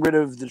getting rid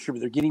of the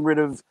distributor. They're getting rid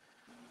of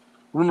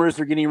rumors.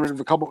 They're getting rid of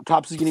a couple.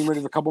 Topps is getting rid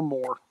of a couple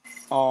more.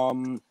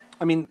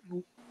 I mean,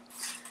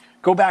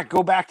 go back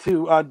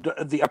to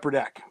the Upper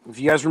Deck. If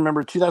you guys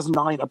remember,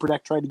 2009, Upper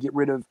Deck tried to get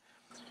rid of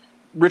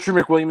Richard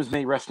McWilliams.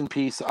 May rest in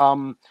peace.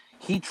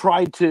 He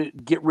tried to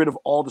get rid of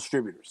all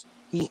distributors.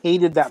 He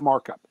hated that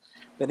markup,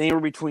 that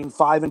anywhere between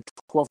 5 and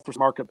 12%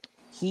 markup.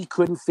 He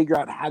couldn't figure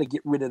out how to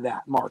get rid of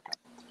that markup.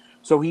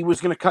 So he was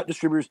going to cut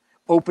distributors,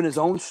 open his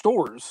own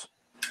stores,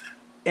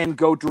 and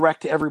go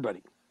direct to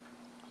everybody.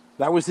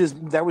 That was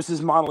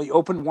his model. He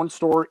opened one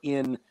store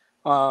in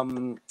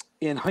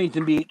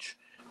Huntington Beach.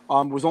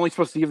 Was only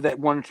supposed to give that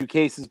 1 or 2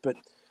 cases, but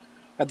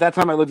at that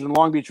time I lived in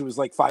Long Beach. It was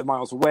like 5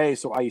 miles away,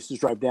 so I used to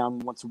drive down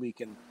once a week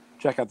and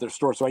check out their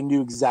store. So I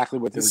knew exactly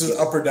what they were doing. This is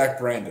Upper Deck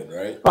branded,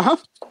 right?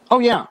 Oh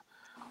yeah.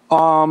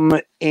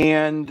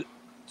 And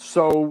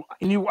so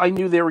I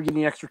knew they were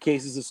getting extra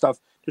cases of stuff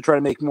to try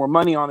to make more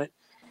money on it.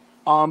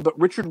 But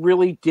Richard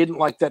really didn't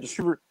like that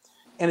distributor,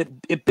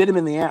 and it bit him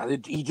in the ass.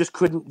 He just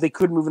couldn't. They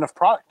couldn't move enough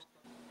product.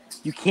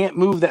 You can't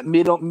move that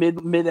mid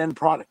end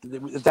product.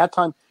 At that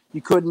time,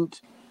 you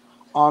couldn't,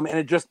 and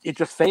it just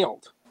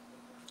failed.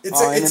 It's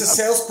a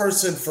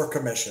salesperson for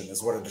commission,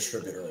 is what a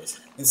distributor is.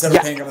 Instead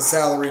of paying them a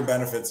salary and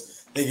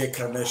benefits, they get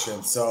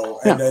commission. So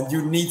then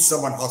you need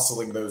someone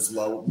hustling those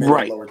lower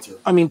tier.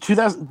 I mean,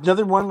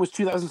 another one was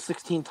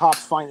 2016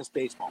 Topps Finest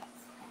Baseball.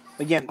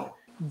 Again,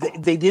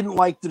 they didn't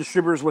like the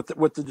distributors what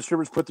the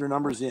distributors put their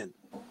numbers in,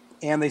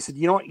 and they said,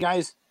 you know what,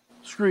 guys,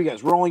 screw you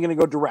guys. We're only going to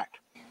go direct.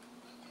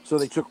 So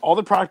they took all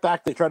the product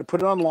back. They tried to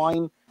put it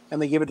online,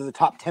 and they gave it to the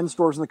top 10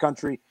 stores in the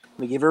country.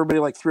 And they gave everybody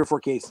like 3 or 4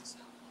 cases,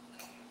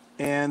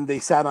 and they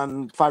sat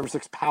on 5 or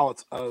 6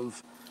 pallets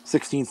of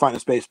 16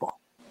 Finest Baseball.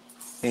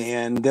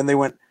 And then they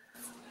went,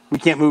 we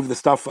can't move the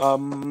stuff.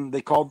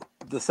 They called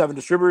the 7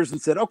 distributors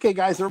and said, okay,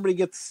 guys, everybody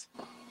gets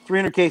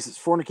 300 cases,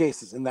 400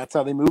 cases, and that's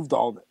how they moved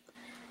all of it.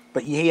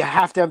 But you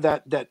have to have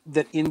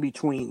that in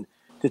between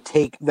to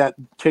take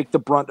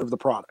the brunt of the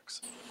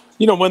products.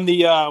 You know, when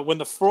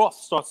the froth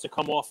starts to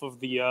come off of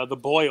the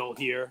boil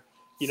here,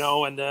 you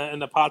know, and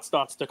the pot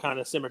starts to kind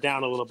of simmer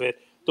down a little bit,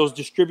 those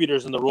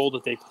distributors and the role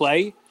that they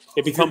play,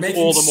 it becomes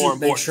all the more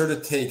important. Make sure to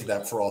take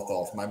that froth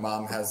off. My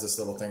mom has this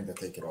little thing to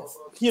take it off.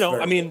 You know,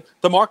 I mean,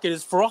 the market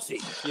is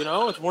frothy. You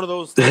know, it's one of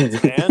those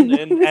things, man.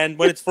 and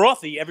when it's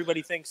frothy,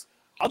 everybody thinks,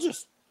 I'll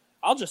just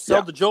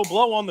sell the Joe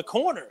Blow on the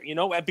corner, you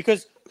know,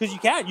 because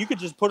you could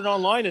just put it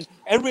online and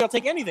everybody will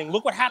take anything.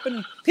 Look what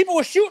happened. People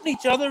were shooting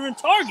each other in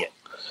Target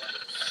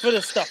for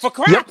this stuff, for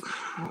crap.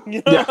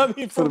 You know what I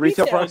mean? For the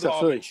retail products,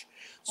 absolutely.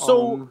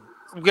 So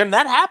when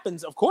that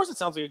happens, of course, it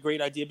sounds like a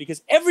great idea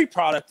because every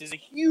product is a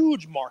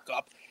huge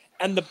markup.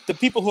 And the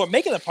people who are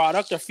making the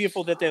product are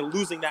fearful that they're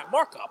losing that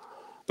markup.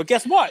 But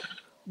guess what?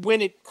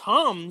 When it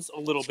comes a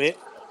little bit,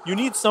 you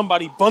need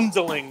somebody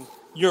bundling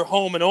your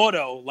home and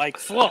auto like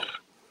Flo.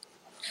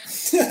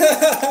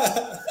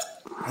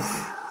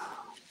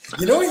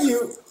 You know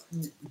what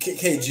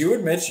Cage, you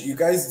and Mitch, you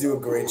guys do a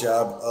great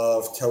job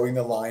of towing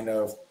the line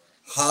of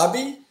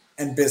hobby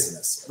and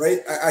business,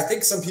 right? I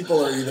think some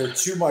people are either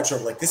too much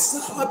of like, this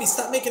is a hobby,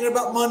 stop making it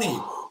about money.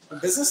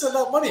 Business is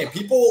about money, and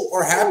people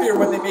are happier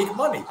when they make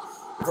money.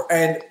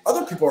 And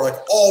other people are like,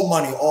 all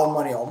money, all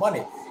money, all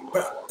money.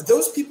 But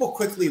those people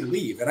quickly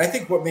leave. And I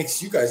think what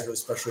makes you guys really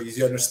special is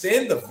you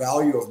understand the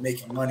value of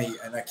making money,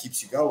 and that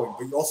keeps you going.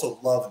 But you also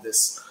love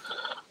this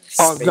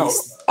space. No,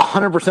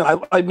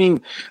 100%. I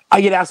mean,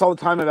 I get asked all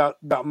the time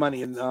about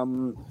money.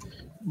 And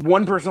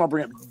one person I'll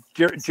bring up,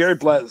 Jared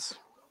Blez,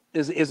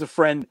 is a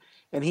friend.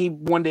 And he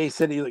one day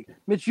said, he's like,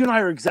 Mitch, you and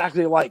I are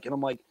exactly alike. And I'm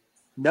like,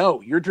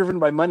 no, you're driven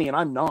by money and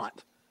I'm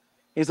not.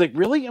 He's like,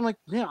 really? I'm like,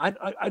 yeah,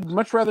 I'd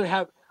much rather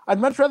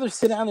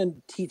sit down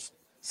and teach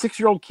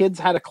 6-year-old kids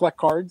how to collect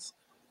cards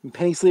and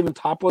penny sleeve and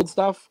top load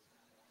stuff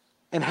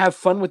and have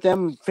fun with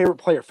them, favorite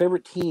player,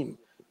 favorite team,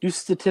 do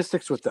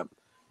statistics with them,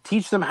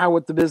 teach them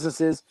what the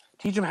business is,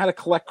 teach them how to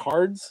collect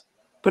cards,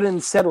 put it in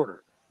set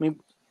order. I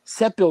mean,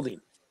 set building.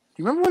 Do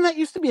you remember when that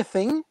used to be a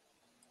thing?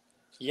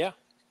 Yeah.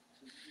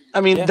 I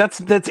mean, that's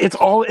it's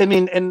all, I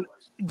mean, and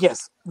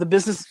yes, the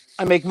business,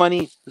 I make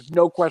money. There's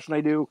no question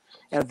I do.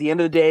 And at the end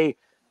of the day,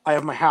 I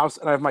have my house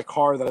and I have my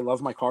car that I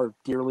love my car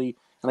dearly.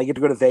 And I get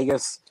to go to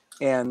Vegas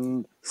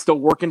and still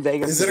work in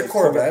Vegas. Is it a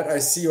Corvette? I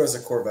see you as a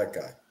Corvette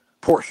guy.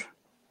 Porsche.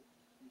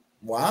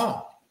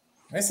 Wow.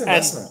 Nice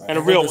investment. And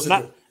a real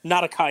one,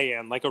 not a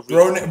Cayenne, like a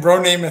real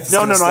bro name it.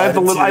 No, I have the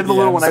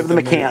little one. I have the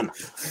McCann.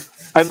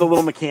 I have the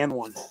little McCann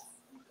one.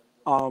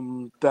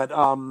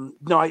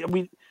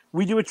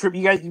 We do a trip.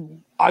 You guys,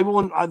 I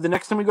will. The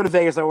next time we go to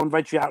Vegas, I will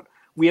invite you out.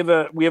 We have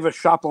a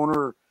shop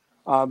owner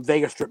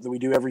Vegas trip that we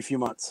do every few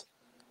months.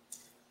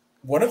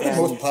 One of the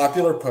most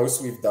popular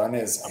posts we've done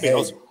is, be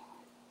awesome.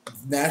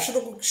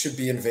 National should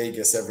be in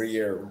Vegas every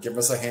year. Give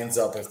us a hands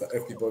up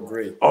if people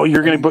agree. Oh,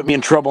 you're going to put me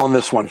in trouble on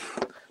this one.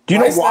 Do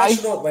you know why?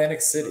 National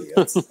Atlantic City.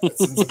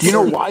 Do you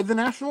know why the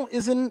National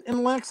is in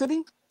Atlantic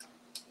City?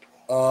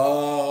 I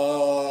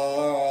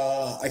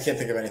can't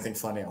think of anything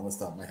funny on the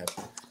top of my head.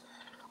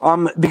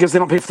 Because they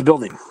don't pay for the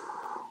building.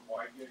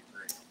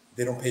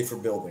 They don't pay for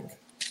building.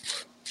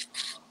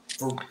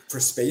 For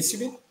space, you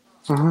mean?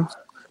 Mm-hmm.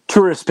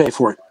 Tourists pay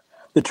for it.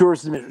 The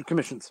tourist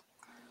commissions.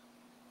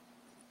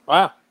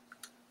 Wow.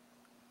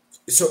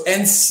 So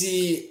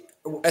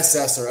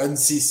NCSS or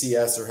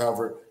NCCS or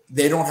however,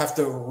 they don't have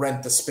to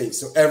rent the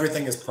space. So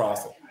everything is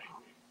profit.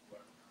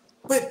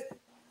 But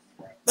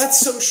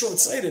that's so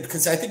short-sighted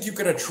because I think you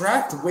could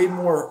attract way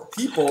more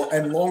people,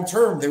 and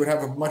long-term they would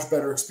have a much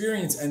better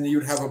experience, and you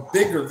would have a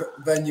bigger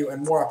venue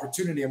and more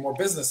opportunity and more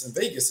business in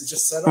Vegas. It's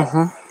just set up.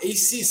 Mm-hmm.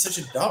 AC is such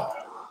a dump.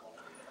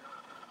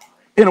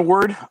 In a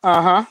word,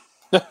 I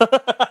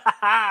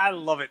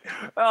love it.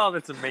 Oh,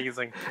 that's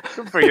amazing.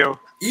 Good for you.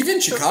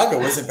 Even Chicago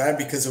wasn't bad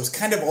because it was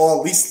kind of all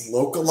at least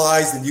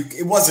localized, and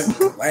it wasn't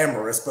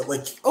glamorous, but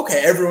like,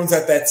 okay, everyone's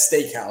at that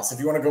steakhouse. If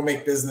you want to go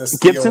make business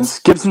deals,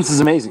 Gibson's is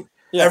amazing.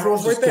 Yeah,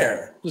 everyone's right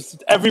there.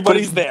 Just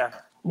everybody's there.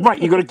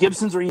 Right, you go to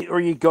Gibson's or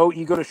you go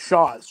to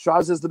Shaw's.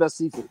 Shaw's is the best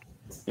seafood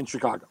in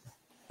Chicago.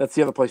 That's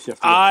the other place you have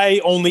to go.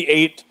 I only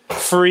ate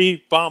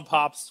free bomb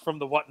pops from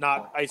the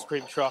Whatnot ice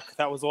cream truck.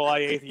 That was all I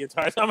ate the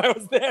entire time I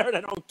was there, and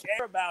I don't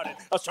care about it.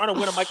 I was trying to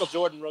win a Michael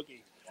Jordan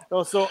rookie.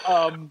 No, so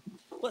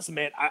listen,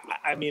 man.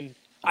 I mean,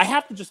 I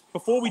have to just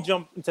before we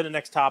jump into the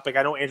next topic.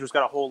 I know Andrew's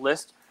got a whole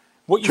list.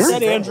 What you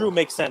said, Andrew,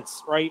 makes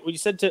sense, right? What you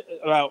said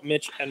about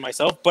Mitch and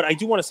myself, but I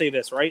do want to say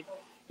this, right?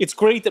 It's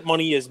great that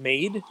money is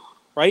made,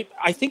 right?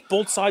 I think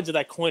both sides of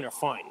that coin are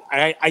fine.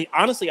 I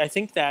honestly, I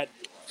think that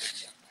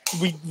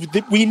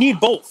we need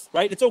both,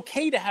 right? It's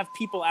okay to have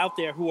people out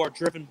there who are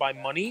driven by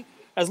money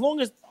as long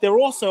as they're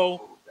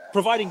also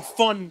providing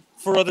fun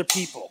for other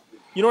people.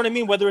 You know what I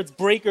mean? Whether it's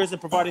breakers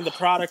and providing the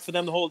product for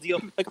them, the whole deal.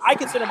 Like, I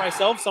consider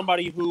myself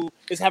somebody who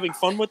is having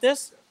fun with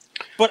this,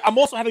 but I'm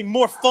also having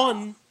more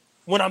fun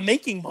when I'm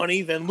making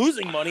money than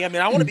losing money. I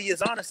mean, I want to be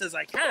as honest as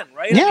I can,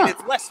 right? Yeah. I mean,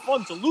 it's less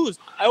fun to lose.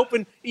 I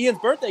opened Ian's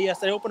birthday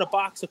yesterday. I opened a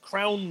box of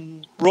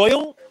Crown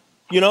Royal.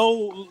 You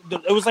know,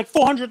 it was like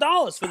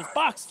 $400 for this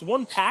box. It's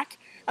one pack.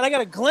 And I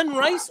got a Glen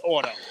Rice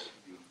auto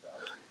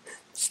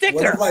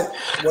sticker.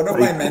 One of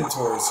my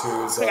mentors,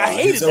 who's I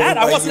hated that.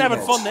 I wasn't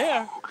having fun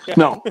there. Yeah.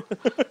 No.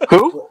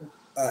 Who?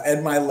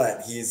 Ed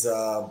Milet. He's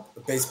a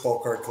baseball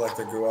card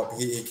collector. Grew up.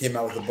 He came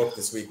out with a book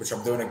this week, which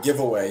I'm doing a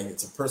giveaway.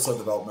 It's a personal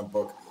development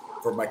book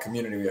for my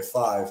community. We have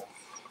 5.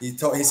 He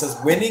says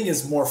winning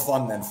is more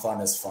fun than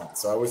fun is fun.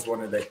 So I always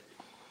wanted to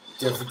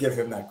give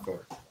him that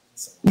quote.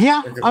 So,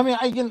 yeah, I mean,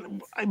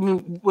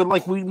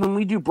 when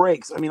we do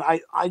breaks, I mean,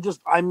 I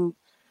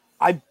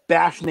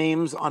bash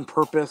names on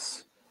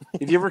purpose.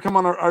 If you ever come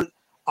on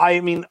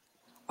I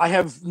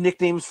have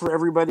nicknames for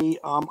everybody.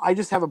 I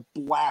just have a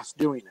blast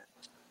doing it.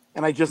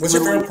 And I just what's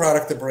your favorite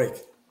product to break?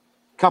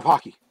 Cup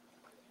hockey.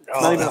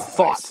 Not even a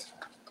thought. Nice.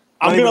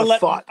 I'm gonna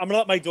let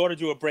my daughter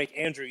do a break.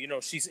 Andrew, you know,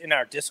 she's in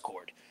our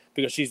Discord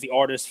because she's the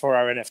artist for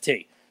our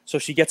NFT. So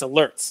she gets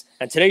alerts.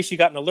 And today she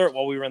got an alert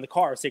while we were in the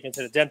car. I was taking her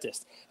to the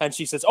dentist. And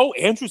she says, oh,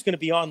 Andrew's going to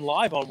be on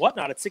live on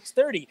Whatnot at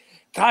 6:30.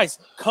 Guys,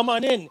 come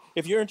on in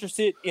if you're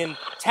interested in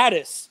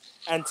Tatis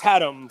and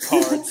Tatum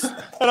cards.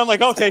 And I'm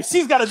like, okay,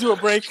 she's got to do a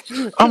break.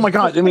 Oh, my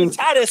God. I mean,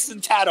 Tatis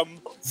and Tatum.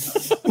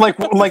 like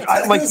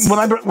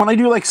when I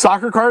do like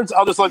soccer cards,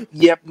 I'll just like,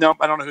 yep, nope,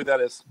 I don't know who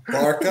that is.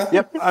 Barca?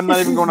 Yep, I'm not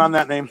even going on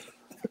that name.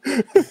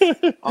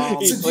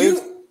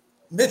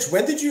 Mitch,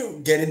 when did you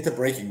get into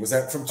breaking? Was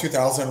that from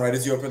 2000, right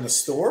as you opened the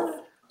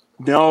store?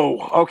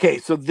 No. Okay,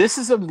 so this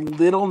is a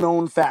little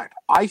known fact.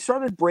 I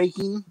started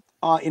breaking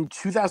in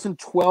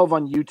 2012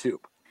 on YouTube.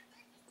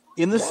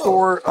 In the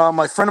store,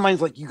 my friend of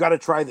mine's like, you got to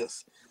try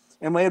this.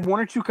 And I had 1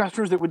 or 2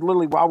 customers that would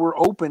literally, while we're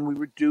open, we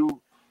would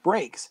do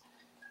breaks.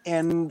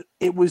 And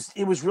it was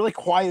really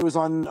quiet. It was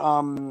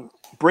on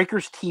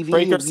Breakers TV.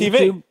 Breakers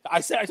TV.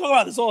 I talk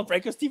about this all at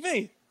Breakers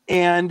TV.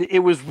 And it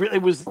was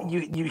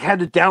you had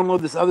to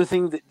download this other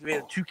thing that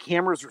had 2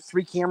 cameras or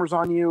 3 cameras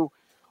on you.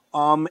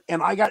 I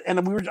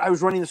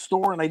was running the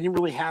store and I didn't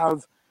really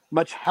have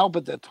much help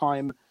at that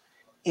time.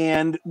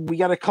 And we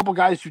got a couple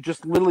guys who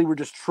just literally were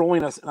just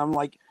trolling us. And I was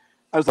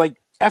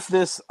like, F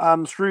this,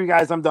 screw you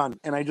guys, I'm done.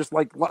 And I just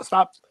like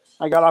stopped.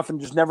 I got off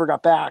and just never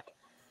got back.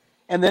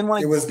 And then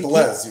when it was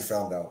Blaise, you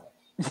found out.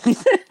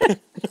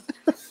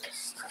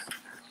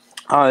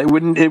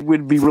 It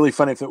would be really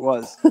funny if it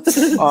was.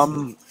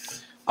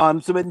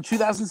 So in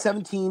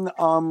 2017,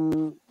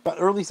 about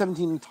early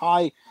 17,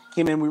 Ty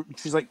came in.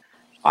 She's like,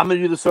 I'm gonna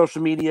do the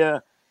social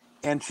media,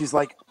 and she's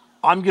like,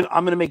 I'm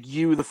gonna make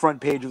you the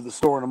front page of the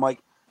store. And I'm like,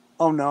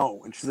 oh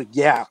no. And she's like,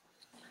 yeah.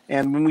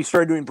 And when we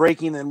started doing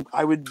breaking, then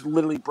I would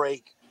literally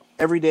break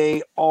every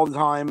day, all the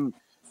time,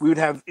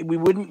 we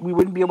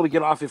wouldn't be able to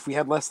get off if we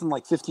had less than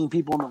like 15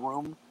 people in the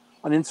room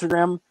on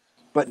Instagram.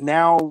 But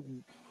now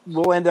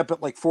we'll end up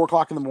at like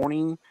 4:00 in the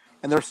morning,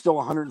 and there's still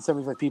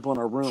 175 people in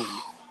our room.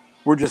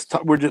 We just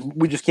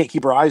can't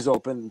keep our eyes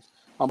open.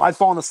 I'd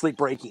fallen asleep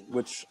breaking,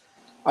 which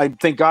I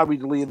thank God we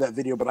deleted that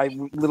video. But I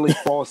literally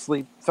fell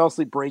asleep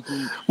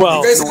breaking.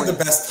 Well, you guys have the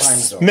best time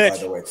zone, Mitch, by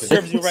the way.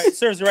 serves you right.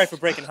 Serves you right for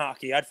breaking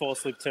hockey. I'd fall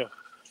asleep too.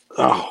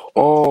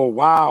 Oh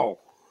wow.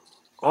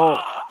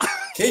 Oh,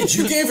 Cage,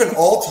 you gave an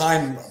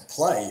all-time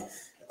play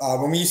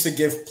when we used to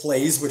give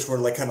plays, which were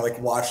like kind of like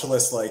watch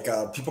lists, like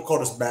people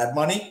called us Mad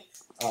Money.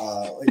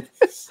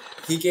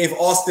 He gave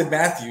Austin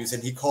Matthews,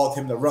 and he called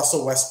him the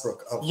Russell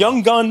Westbrook of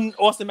Young gun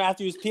Austin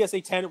Matthews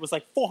PSA 10. It was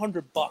like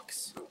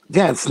 $400.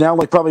 yeah, it's now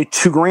like probably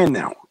 $2,000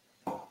 now.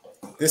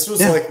 This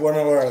was like one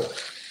of our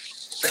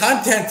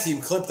content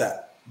team clip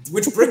that,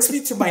 which brings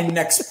me to my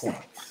next point.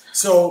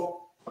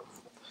 So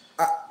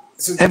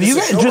have you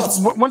guys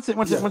just once it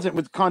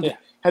with content? Yeah.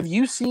 Have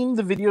you seen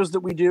the videos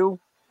that we do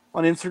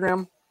on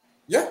Instagram?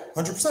 Yeah,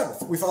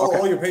 100%. We follow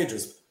all your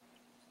pages.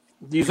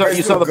 You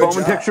saw the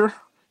Bowman picture?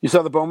 You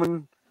saw the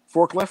Bowman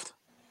forklift?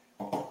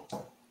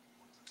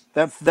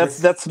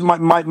 That's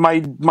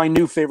my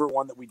new favorite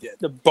one that we did.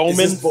 The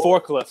Bowman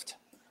forklift.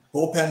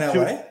 Bullpen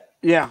LA?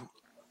 Yeah.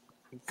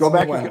 Go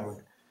back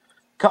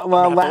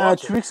and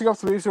 2 weeks ago,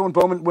 3 weeks ago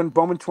when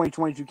Bowman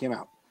 2022 came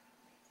out.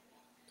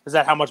 Is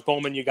that how much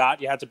Bowman you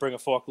got? You had to bring a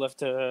forklift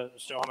to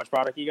show how much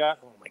product you got?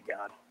 Oh my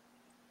God.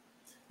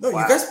 No,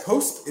 wow. You guys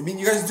post. I mean,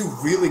 you guys do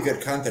really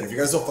good content. If you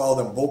guys don't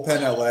follow them,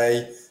 Bullpen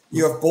LA,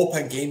 you have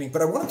Bullpen Gaming.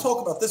 But I want to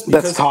talk about this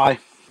because that's Ty.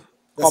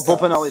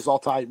 Bullpen LA is all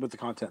tied with the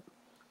content.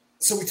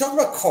 So we talk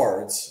about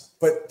cards,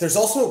 but there's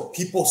also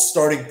people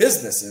starting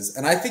businesses,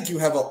 and I think you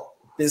have a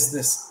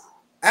business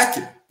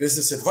acumen,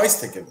 business advice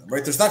to give them.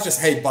 Right? There's not just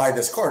hey, buy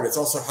this card. It's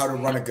also how to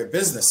run a good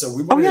business. So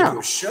we wanted to do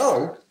a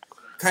show.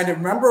 Kind of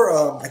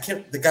remember,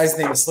 the guy's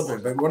name is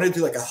slipping, but we wanted to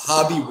do like a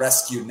hobby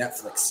rescue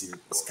Netflix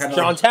series. Kind of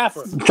John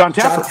Taffer. John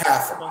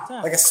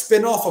Taffer. Like a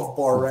spin-off of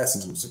Bar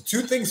Rescue. So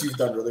two things you've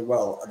done really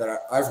well that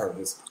I've heard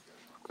is,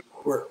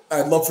 where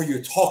I'd love for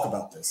you to talk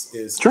about this,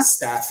 is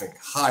staffing,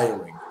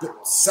 hiring,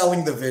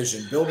 selling the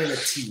vision, building a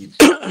team.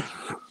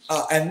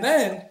 And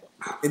then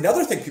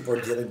another thing people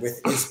are dealing with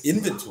is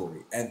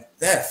inventory and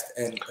theft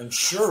and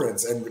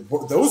insurance and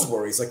those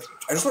worries. Like,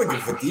 I just want to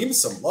give Vadim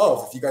some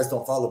love. If you guys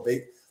don't follow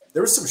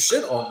there was some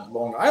shit on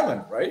Long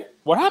Island, right?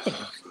 What happened?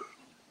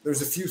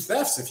 There's a few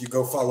thefts if you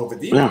go follow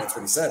Vadim. Yeah. That's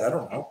what he said. I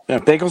don't know. Yeah,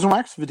 Bagels and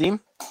Wax, Vadim.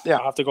 Yeah,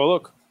 I'll have to go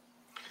look.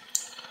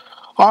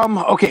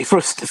 Okay,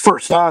 first,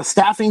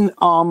 staffing.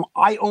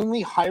 I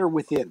only hire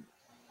within.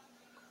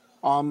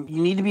 You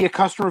need to be a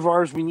customer of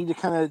ours. We need to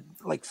kind of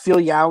like fill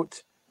you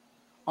out.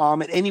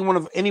 At any one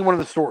of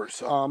the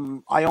stores.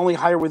 I only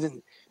hire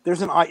within.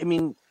 I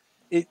mean,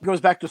 it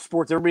goes back to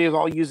sports. Everybody has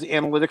all used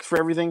analytics for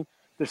everything.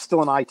 There's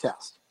still an eye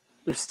test.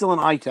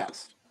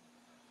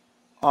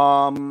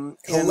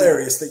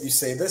 Hilarious that you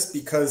say this,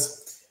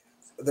 because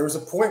there was a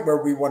point where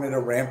we wanted to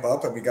ramp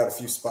up and we got a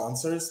few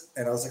sponsors,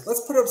 and I was like,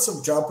 let's put up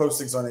some job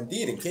postings on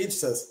Indeed. And Cage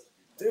says,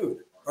 dude,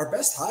 our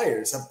best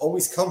hires have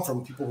always come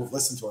from people who've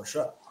listened to our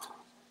show.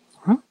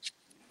 Hmm?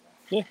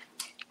 Yeah,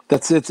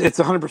 it's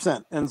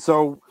 100%. And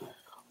so,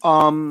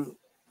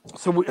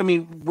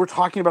 we're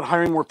talking about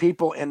hiring more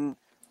people, and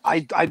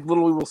I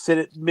literally will sit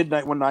at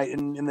midnight one night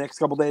in the next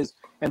couple of days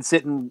and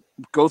sit and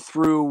go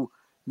through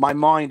my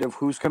mind of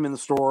who's come in the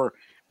store,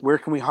 where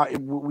can we hire?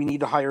 We need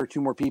to hire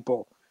 2 more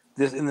people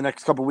in the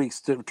next couple of weeks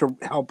to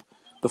help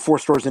the 4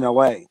 stores in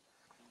LA.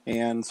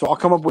 And so I'll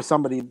come up with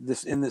somebody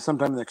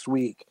sometime next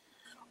week.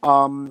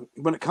 When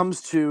it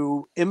comes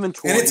to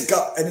inventory, and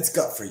it's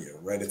gut for you,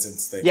 right? It's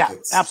instinct. Yeah,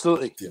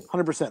 absolutely,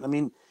 100%. I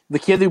mean, the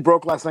kid who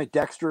broke last night,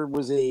 Dexter,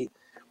 was a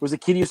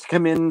kid who used to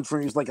come in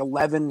from he was like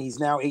 11. He's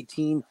now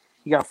 18.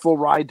 He got a full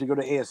ride to go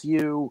to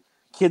ASU.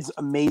 Kid's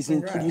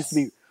amazing. Congrats. Kid used to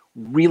be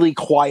really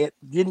quiet.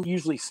 Didn't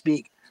usually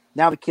speak.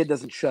 Now the kid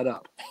doesn't shut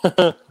up.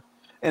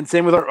 And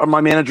same with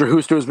my manager,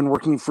 Husto, has been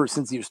working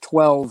since he was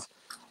 12.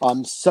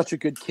 Such a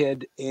good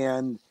kid.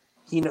 And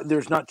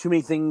there's not too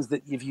many things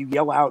that if you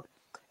yell out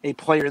a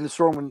player in the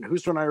store, when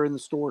Husto and I are in the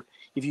store,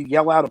 if you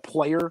yell out a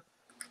player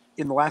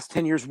in the last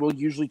 10 years, we'll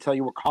usually tell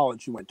you what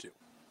college you went to.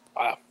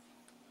 Wow.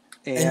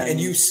 And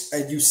you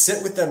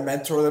sit with them,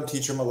 mentor them,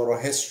 teach them a little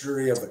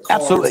history of the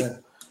cards. Absolutely.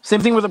 Same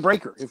thing with a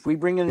breaker. If we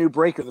bring in a new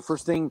breaker, the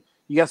first thing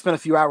you got to spend a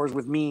few hours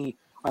with me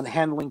on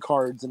handling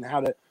cards and how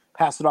to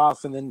pass it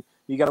off, and then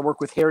you got to work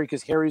with Harry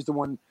because Harry's the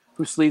one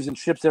who sleeves and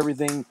ships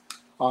everything.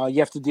 You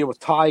have to deal with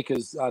Ty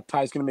because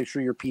Ty's going to make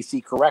sure your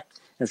PC correct,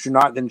 and if you're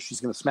not, then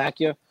she's going to smack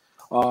you.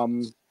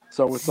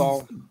 So it's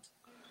all.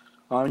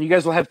 You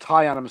guys will have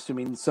Ty on, I'm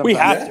assuming. We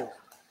have to.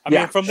 I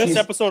mean, from this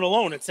episode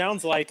alone, it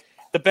sounds like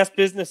the best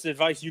business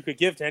advice you could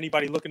give to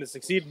anybody looking to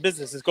succeed in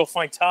business is go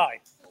find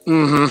Ty.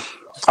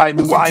 Mm-hmm.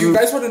 Do you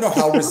guys want to know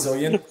how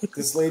resilient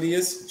this lady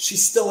is?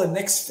 She's still a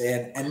Knicks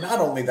fan, and not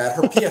only that,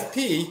 her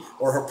PFP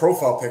or her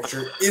profile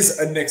picture is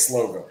a Knicks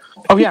logo.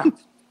 Oh yeah.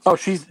 Oh,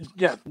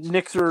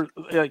 Knicks are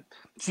like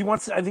she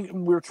wants. I think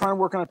we were trying to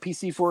work on a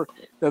PC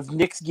of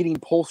Knicks getting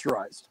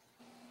posterized.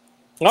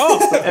 Oh,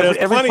 there's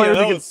Every plenty player of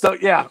that those. gets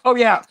stuck. Yeah. Oh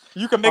yeah.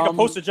 You can make a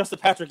poster just to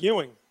Patrick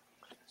Ewing.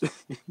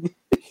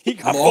 He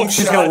got Long posted shot.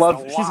 She's gonna a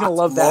love. She's lot. gonna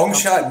love that. Long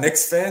shot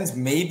Knicks fans,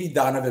 maybe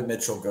Donovan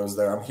Mitchell goes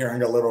there. I'm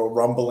hearing a little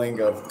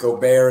rumbling of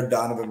Gobert and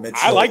Donovan Mitchell.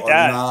 I like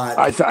that. Not.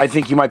 I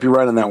think you might be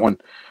right on that one.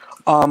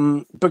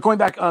 But going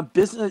back,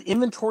 business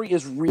inventory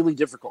is really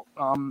difficult.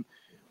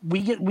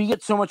 We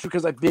get so much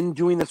because I've been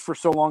doing this for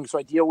so long. So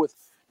I deal with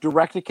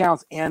direct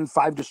accounts and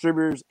 5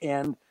 distributors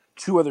and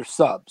 2 other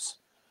subs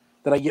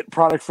that I get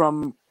product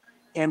from,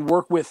 and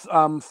work with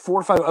 4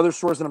 or 5 other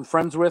stores that I'm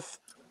friends with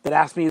that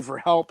ask me for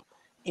help,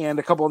 and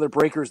a couple other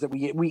breakers that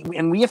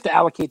we have to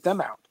allocate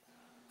them out.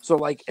 So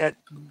like at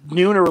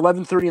noon or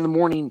 11:30 in the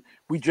morning,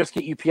 we just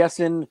get UPS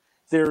in.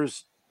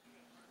 There's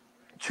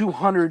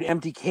 200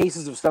 empty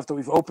cases of stuff that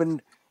we've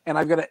opened, and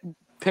I've got to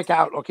pick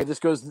out, okay, this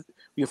goes,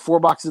 we have 4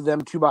 boxes of them,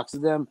 2 boxes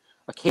of them,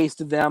 a case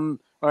to them.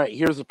 All right,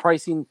 here's the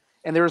pricing.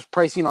 And there's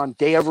pricing on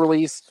day of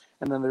release,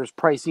 and then there's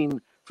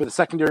pricing for the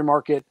secondary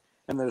market,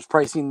 and there's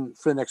pricing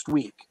for the next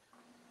week.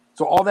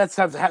 So all that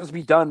stuff has to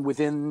be done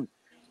within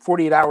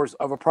 48 hours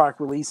of a product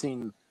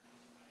releasing.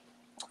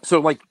 So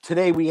like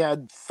today we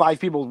had 5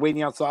 people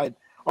waiting outside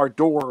our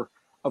door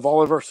of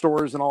all of our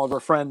stores and all of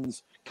our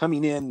friends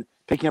coming in,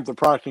 picking up the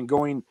product and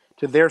going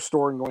to their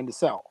store and going to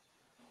sell.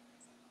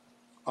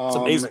 It's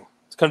amazing.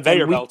 It's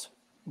conveyor belt.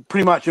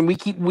 Pretty much. And we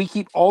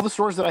keep all the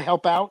stores that I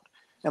help out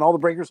and all the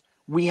breakers.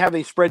 We have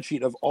a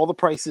spreadsheet of all the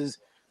prices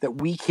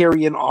that we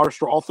carry in our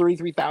store, all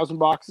 33,000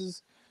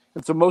 boxes.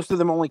 And so most of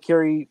them only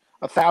carry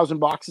 1,000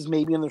 boxes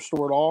maybe in their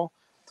store at all.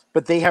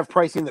 But they have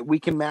pricing that we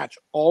can match.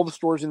 All the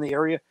stores in the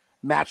area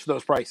match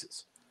those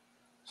prices.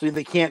 So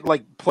they can't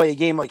like play a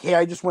game like, hey,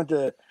 I just went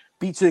to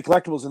Beach City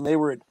Collectibles and they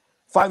were at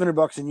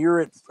 $500 and you're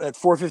at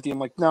 $450. I'm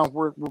like, no,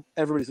 we're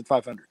everybody's at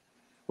 500.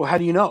 Well, how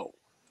do you know?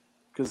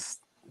 Because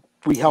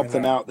we help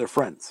them out. They're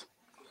friends.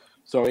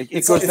 So it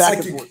goes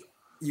back and forth.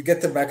 You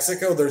get to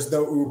Mexico, there's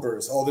no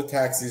Ubers. All the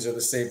taxis are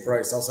the same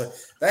price. Also,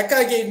 that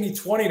guy gave me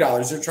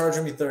 $20. You're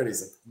charging me $30.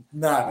 He's like,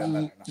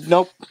 no.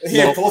 Nope.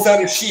 He pulls out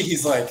his sheet.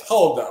 He's like,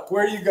 hold up.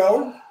 Where are you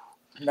going?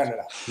 No.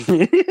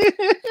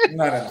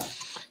 No.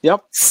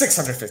 Yep.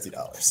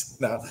 $650.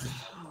 No.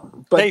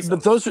 But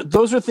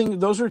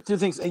those are 2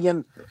 things.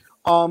 Again,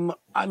 I'm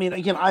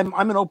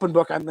an open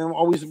book. I'm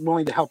always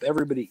willing to help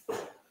everybody.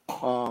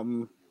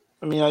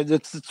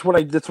 That's what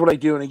I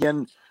do. And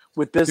again,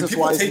 with business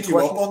wise, do people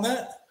take you up on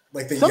that?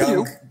 Like the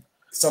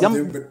some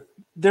do, do, but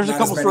there's a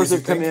couple stores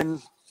that come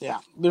in. Yeah,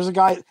 there's a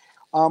guy,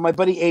 my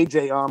buddy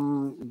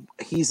AJ.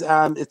 He's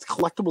it's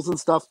collectibles and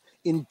stuff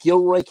in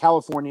Gilroy,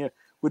 California,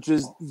 which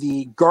is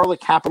the garlic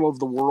capital of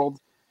the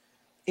world.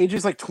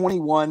 AJ's like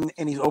 21,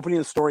 and he's opening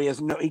a store.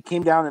 He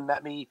came down and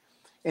met me,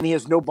 and he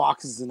has no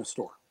boxes in a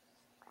store,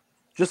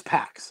 just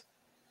packs.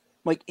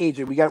 I'm like,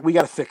 AJ, we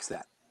got to fix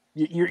that.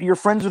 You're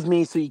friends with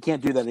me, so you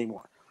can't do that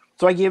anymore.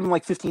 So I gave him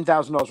like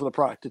 $15,000 worth of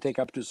product to take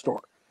up to his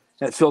store,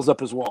 and it fills up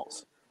his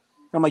walls.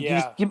 I'm like,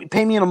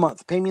 pay me in a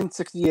month, pay me in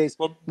 60 days.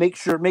 Well, make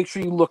sure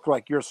you look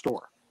like your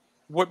store.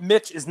 What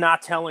Mitch is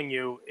not telling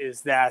you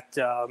is that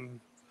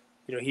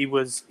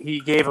he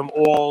gave him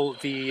all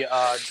the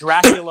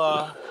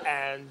Dracula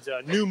and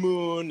New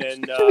Moon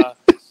and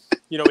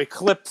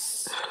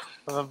Eclipse,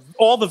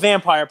 all the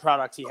vampire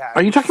products he has.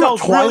 Are you talking about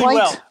Twilight? Really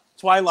well.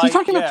 Twilight. He's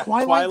talking about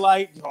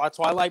Twilight?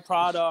 Twilight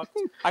product.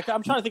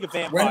 I'm trying to think of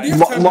vampire.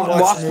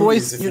 Lost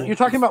Boys. You're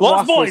talking about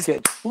Lost Boys.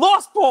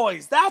 Lost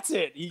Boys. That's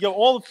it. You go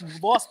all the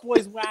Lost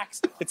Boys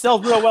wax. It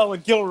sells real well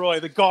in Gilroy,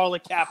 the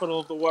garlic capital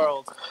of the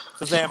world.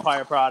 The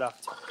vampire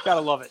product.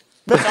 Gotta love it.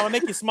 Mitch, I'm gonna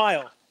make you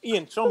smile.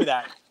 Ian, show me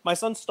that. My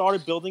son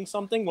started building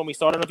something when we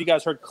started. I don't know if you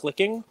guys heard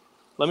clicking.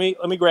 Let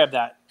me grab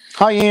that.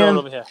 Hi, Ian. Throw it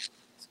over here.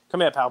 Come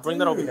here, pal. Bring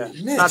that over here.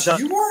 Mitch,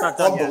 you are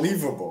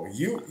unbelievable.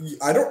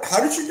 How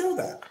did you know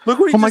that? Look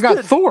what he my God,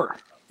 did. Thor.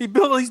 He's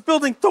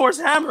building Thor's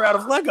hammer out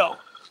of Lego.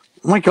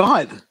 Oh my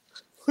God.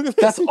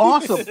 That's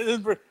awesome.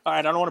 All right,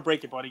 I don't want to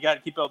break it, buddy. You got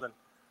to keep building.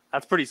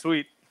 That's pretty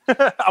sweet.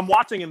 I'm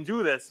watching him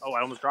do this. Oh,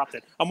 I almost dropped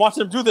it. I'm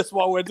watching him do this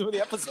while we're doing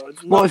the episode.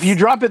 Well, if you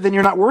drop it, then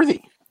you're not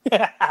worthy.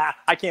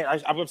 I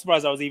can't. I'm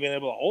surprised I was even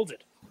able to hold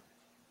it.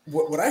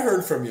 What I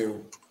heard from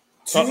you,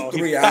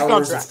 3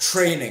 hours of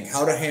training,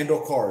 how to handle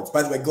cards.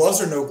 By the way,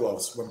 gloves or no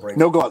gloves when breaking?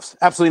 No gloves.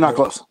 Absolutely not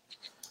gloves.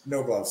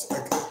 No gloves.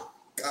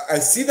 I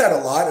see that a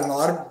lot, and a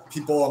lot of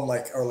people are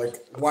like,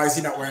 why is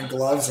he not wearing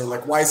gloves? Or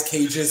like, why is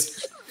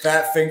Cage's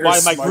fat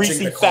fingers smudging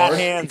greasy the fat card?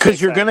 hands?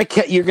 Because you're gonna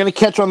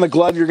catch on the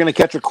glove. You're gonna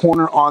catch a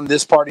corner on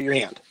this part of your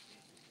hand.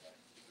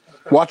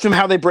 Watch them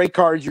how they break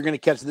cards. You're gonna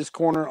catch this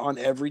corner on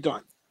every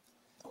time.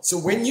 So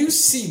when you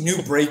see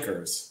new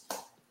breakers,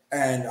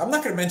 and I'm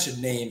not going to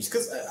mention names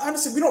because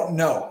honestly, we don't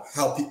know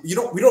how people.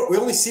 We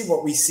only see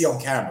what we see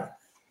on camera.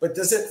 But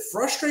does it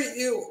frustrate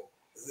you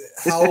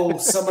how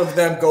some of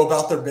them go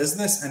about their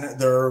business and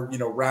their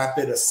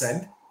rapid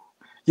ascent?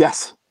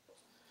 Yes.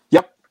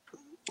 Yep.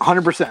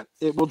 100%.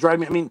 It will drive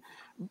me. I mean,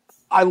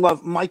 I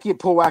love Mikey at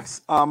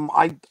Pullwax.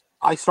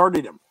 I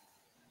started him.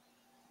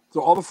 So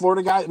all the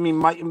Florida guys. I mean,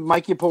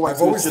 Mikey at Pullwax.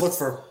 I've always looked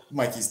for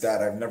Mikey's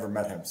dad. I've never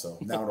met him, so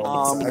now it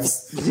all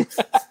makes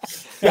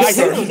sense. Yeah, I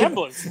see the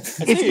resemblance.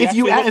 If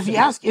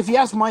you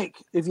ask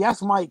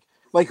Mike,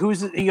 like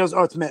who's it? He goes,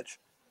 oh, it's Mitch.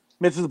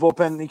 Mitch is the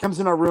bullpen. And he comes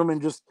in our room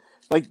and just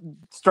like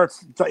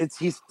starts.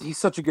 He's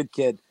such a good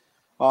kid.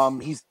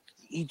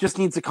 He just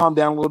needs to calm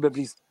down a little bit. But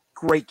he's a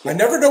great kid. I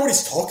never know what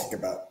he's talking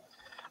about.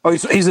 Oh,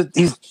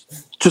 he's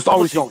just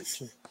always going.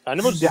 I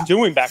never was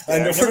doing back I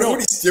there. never know what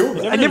he's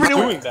doing. I never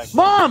knew.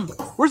 Mom,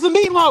 where's the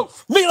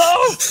meatloaf?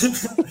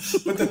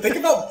 Meatloaf. But the thing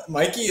about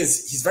Mikey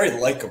is he's very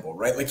likable,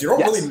 right? Like you don't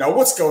really know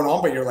what's going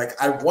on, but you're like,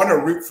 I want to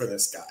root for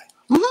this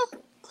guy. Mm-hmm.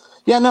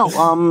 Yeah,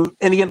 no.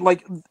 And again,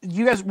 like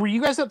were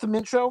you guys at the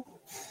Mint show?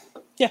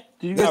 Yeah.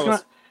 Did you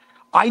guys?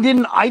 I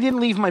didn't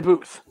leave my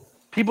booth.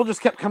 People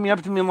just kept coming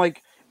up to me and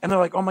they're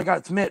like, "Oh my God,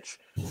 it's Mitch.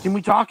 Can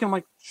we talk?" And I'm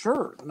like,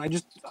 "Sure." And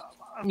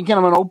again,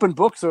 I'm an open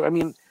book, so I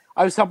mean,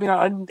 I was helping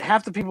out.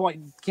 Half the people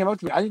came up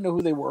to me. I didn't know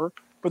who they were,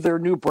 but they're a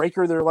new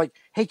breaker. They're like,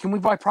 "Hey, can we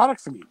buy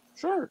products from you?"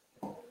 Sure.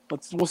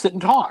 We'll sit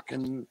and talk.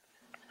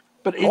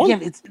 But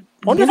again, it's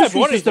wonder if I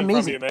bought just anything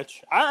amazing. from you,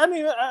 Mitch. I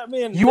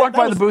mean, You walked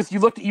by the booth. You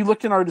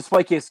looked in our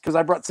display case because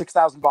I brought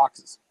 6,000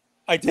 boxes.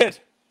 I did.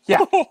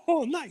 Yeah.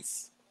 Oh,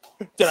 nice.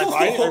 Did I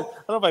buy it? I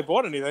don't know if I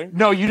bought anything.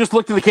 No, you just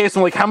looked at the case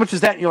and like, how much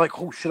is that? And you're like,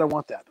 oh shit, I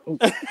want that. Oh.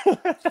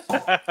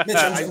 Mitch,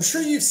 I'm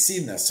sure you've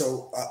seen this.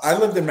 So I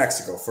lived in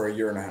Mexico for a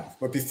year and a half,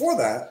 but before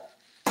that,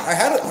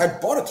 I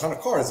bought a ton of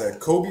cars. I had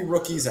Kobe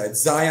rookies. I had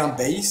Zion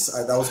base.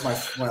 That was my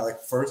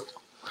first.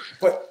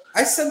 But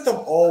I sent them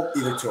all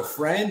either to a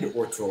friend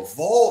or to a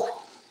vault,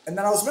 and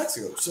then I was in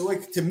Mexico. So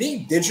like to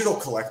me, digital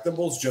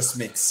collectibles just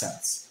make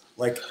sense.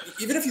 Like,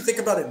 even if you think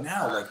about it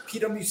now, like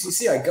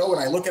PWCC, I go and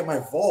I look at my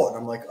vault and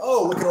I'm like,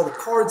 oh, look at all the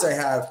cards I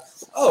have.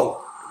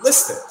 Oh,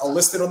 list it. I'll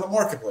list it on the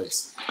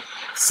marketplace.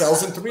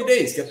 Sells in 3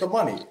 days. Get the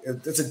money.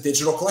 It's a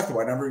digital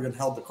collectible. I never even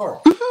held the card.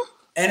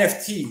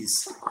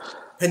 NFTs,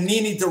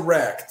 Panini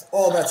Direct,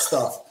 all that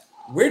stuff.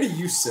 Where do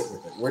you sit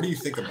with it? Where do you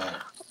think about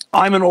it?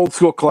 I'm an old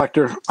school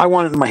collector. I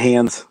want it in my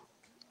hands.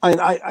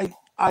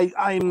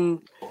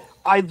 I'm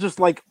just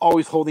like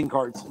always holding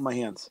cards in my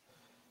hands.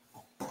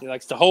 He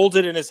likes to hold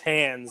it in his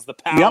hands, the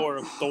power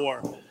of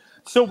Thor.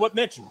 So what,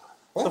 Mitch,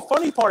 the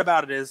funny part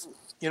about it is,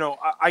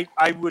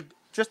 I would,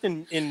 just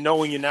in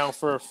knowing you now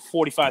for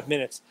 45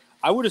 minutes,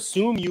 I would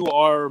assume you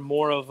are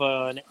more of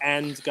an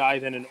and guy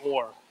than an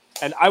or.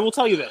 And I will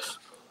tell you this.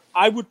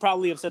 I would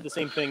probably have said the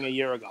same thing a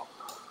year ago.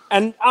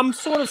 And I'm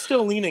sort of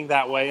still leaning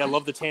that way. I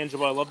love the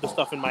tangible. I love the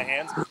stuff in my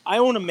hands. I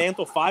own a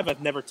Mantle 5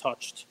 I've never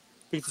touched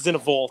because it's in a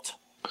vault.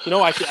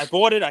 I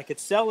bought it. I could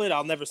sell it.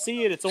 I'll never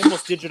see it. It's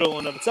almost digital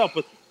in of itself.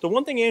 But the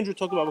one thing Andrew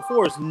talked about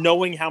before is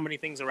knowing how many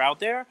things are out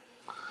there.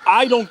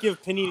 I don't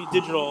give Panini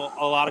Digital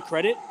a lot of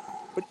credit,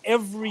 but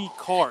every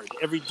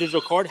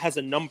digital card has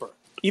a number,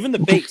 even the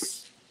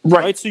base.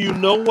 Right. So you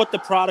know what the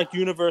product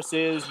universe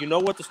is. You know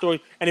what the story.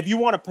 And if you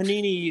want a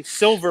Panini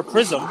Silver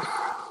Prism,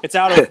 it's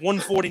out of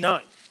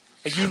 149.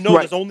 Like,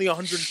 there's only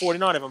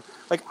 149 of them.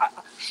 Like,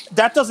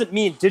 that doesn't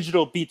mean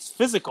digital beats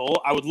physical.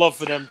 I would love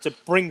for them to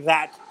bring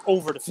that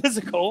over to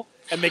physical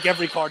and make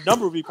every card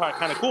number would be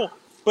kind of cool.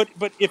 But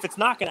if it's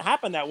not going to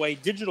happen that way,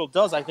 digital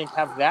does, I think,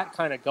 have that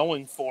kind of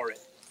going for it.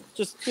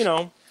 Just,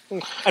 and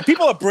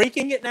people are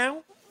breaking it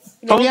now.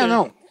 For me,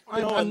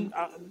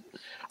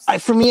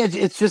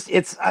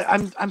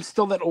 I'm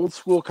still that old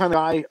school kind of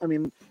guy. I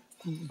mean,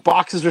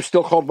 boxes are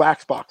still called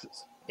wax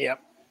boxes. Yep.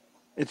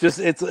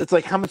 It's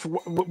like, how much,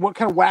 what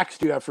kind of wax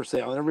do you have for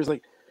sale? And everybody's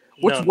like,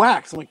 what's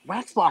wax? I'm like,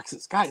 wax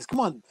boxes, guys, come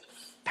on.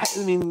 I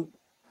mean,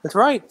 that's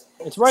right.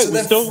 It's right. So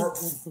then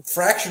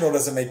fractional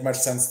doesn't make much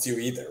sense to you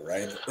either,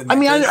 right?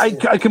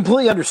 I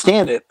completely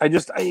understand it.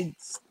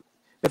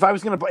 If I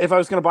was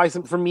gonna buy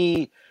something for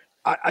me,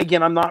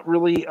 I'm not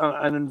really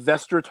an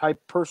investor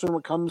type person when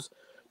it comes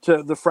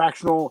to the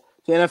fractional,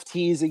 to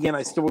NFTs. Again,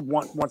 I still would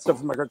want stuff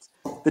in my cards.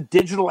 The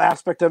digital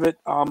aspect of it,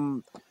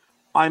 I'm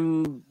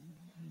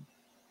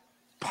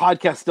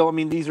podcast still. I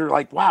mean, these are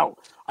like, wow,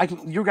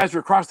 you guys are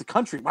across the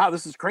country. Wow,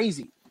 this is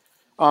crazy.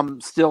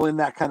 Still in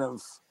that kind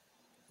of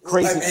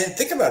crazy. And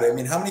think about it. I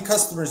mean, how many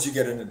customers you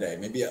get in a day?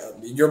 Maybe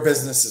your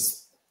business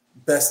is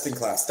best in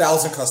class,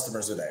 1,000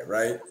 customers a day,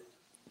 right?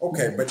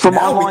 Okay, but from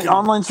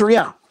online, so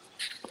yeah.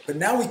 But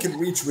now we can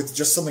reach with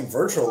just something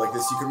virtual like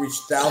this. You can reach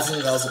thousands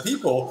and thousands of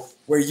people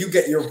where you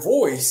get your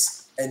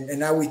voice, and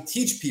now we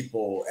teach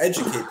people,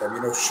 educate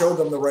them, show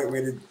them the right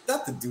way to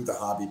not to do the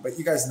hobby, but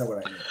you guys know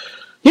what I mean.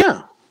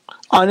 Yeah.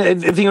 I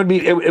think it would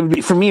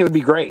be for me. It would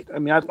be great. I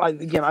mean,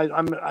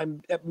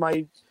 I'm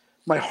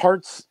my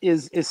heart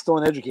is still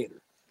an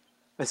educator.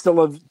 I still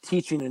love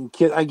teaching and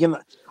kids. Again,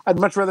 I'd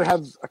much rather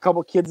have a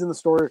couple kids in the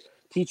store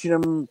teaching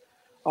them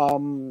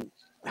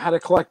how to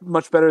collect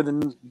much better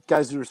than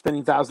guys who are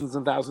spending thousands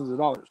and thousands of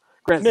dollars.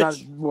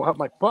 Granted, will help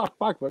my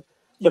pocketbook.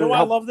 You know why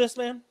I love this,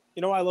 man?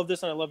 You know why I love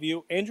this and I love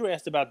you? Andrew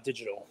asked about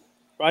digital,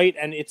 right?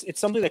 And it's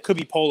something that could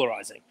be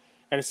polarizing.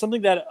 And it's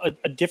something that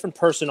a different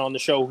person on the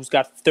show who's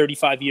got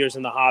 35 years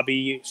in the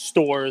hobby,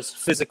 stores,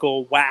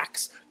 physical,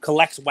 wax,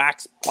 collects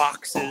wax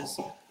boxes,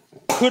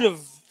 could have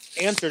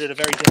answered it a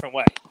very different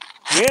way.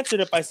 You answered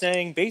it by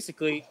saying,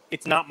 basically,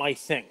 it's not my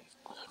thing.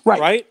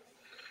 Right?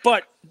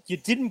 But you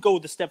didn't go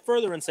the step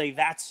further and say,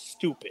 that's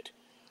stupid.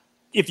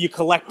 if you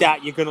collect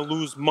that, you're going to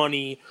lose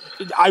money.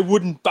 I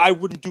wouldn't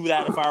do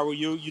that if I were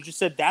you. You just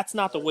said that's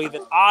not the way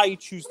that I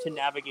choose to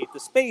navigate the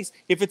space.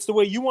 If it's the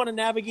way you want to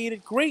navigate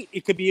it, great.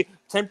 It could be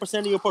 10%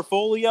 of your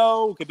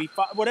portfolio. It could be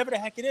whatever the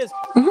heck it is.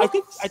 I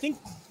think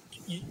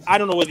I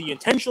don't know whether you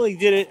intentionally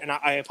did it, and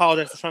I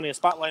apologize for shining a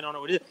spotlight on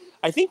it.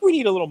 I think we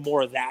need a little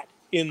more of that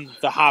in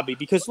the hobby,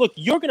 because look,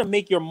 you're going to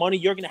make your money,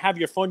 you're going to have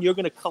your fun, you're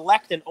going to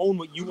collect and own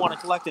what you want to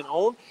collect and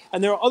own,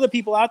 and there are other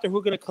people out there who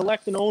are going to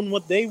collect and own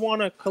what they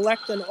want to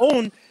collect and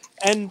own,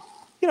 and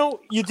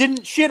you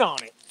didn't shit on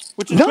it,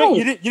 which is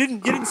great. You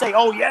didn't say,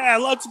 oh yeah,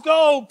 let's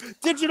go,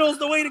 digital's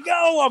the way to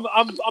go,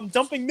 I'm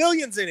dumping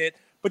millions in it,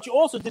 but you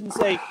also didn't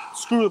say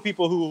screw the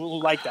people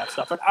who like that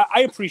stuff, and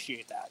I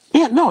appreciate that.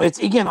 Yeah, no, it's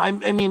again, I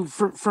mean,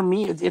 for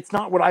me, it's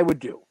not what I would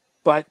do,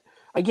 but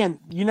again,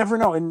 you never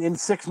know. In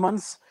 6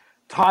 months,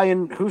 Ty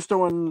and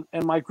Justo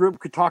and my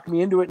group could talk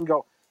me into it and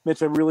go,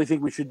 Mitch, I really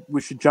think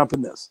we should jump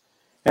in this.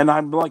 And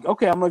I'm like,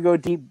 okay, I'm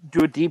going to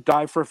do a deep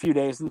dive for a few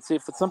days and see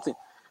if it's something.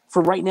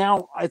 For right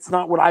now, it's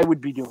not what I would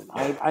be doing.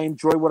 I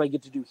enjoy what I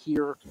get to do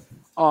here.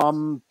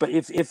 But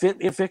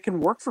if it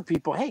can work for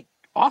people, hey,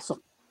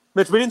 awesome.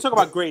 Mitch, we didn't talk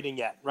about grading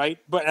yet, right?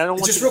 But I don't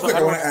want just real quick.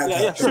 I want to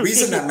add the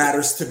reason that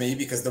matters to me,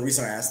 because the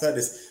reason I asked that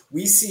is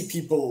we see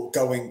people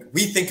going.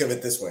 We think of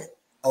it this way: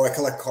 oh, I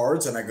collect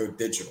cards and I go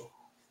digital.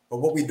 But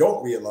what we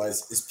don't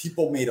realize is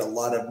people made a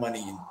lot of money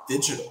in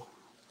digital.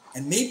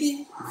 And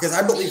maybe because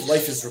I believe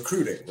life is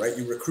recruiting, right?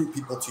 You recruit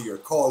people to your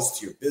cause,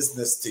 to your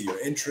business, to your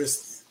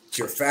interests, to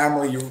your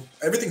family.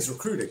 Everything's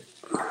recruiting.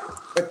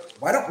 But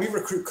why don't we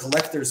recruit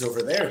collectors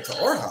over there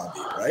to our hobby,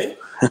 right?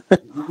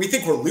 We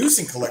think we're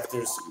losing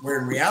collectors, where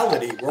in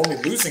reality, we're only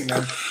losing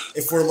them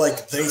if we're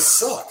like, they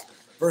suck.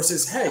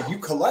 Versus, hey, you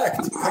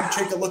collect. Come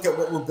take a look at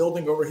what we're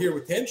building over here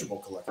with Tangible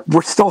Collector.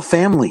 We're still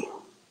family.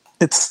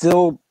 It's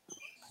still...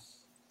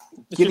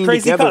 It's your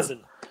crazy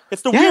cousin.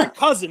 It's the weird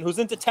cousin who's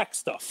into tech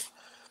stuff.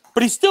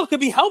 But he still could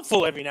be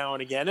helpful every now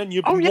and again, and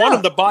you want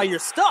him to buy your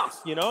stuff,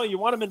 you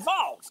want him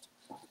involved.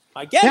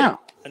 I get it.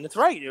 And it's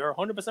right. You're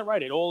 100%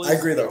 right. It all is. I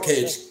agree, though.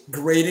 Cage,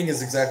 grading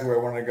is exactly where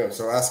I want to go,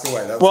 so ask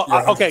away.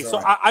 Okay, so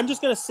I'm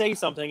just going to say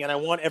something, and I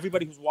want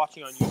everybody who's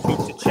watching on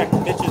YouTube to check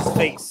Mitch's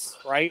face,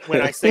 right,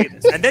 when I say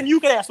this. And then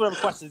you can ask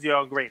whatever questions you have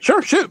on grading.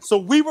 Sure, shoot. So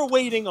we were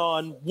waiting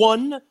on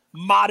one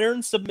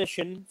modern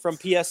submission from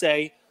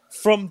PSA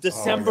from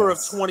December of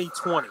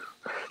 2020.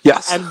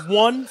 Yes. And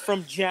one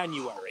from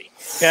January.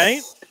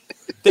 Okay?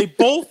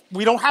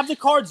 We don't have the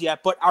cards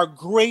yet, but our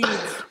grades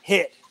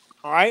hit.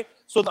 All right?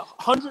 So the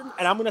 100,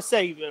 and I'm going to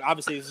say,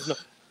 obviously,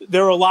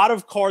 there are a lot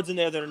of cards in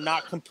there that are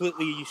not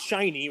completely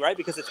shiny, right?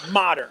 Because it's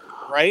modern,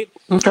 right?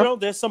 Okay.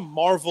 There's some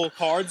Marvel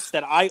cards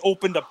that I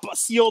opened a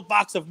sealed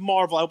box of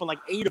Marvel. I opened like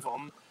 8 of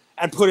them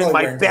and put in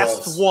my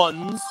best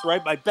ones,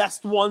 right? My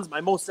best ones, my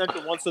most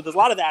central ones. So there's a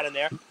lot of that in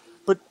there.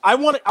 But I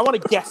want to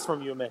guess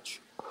from you,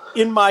 Mitch.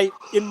 In my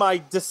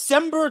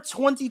December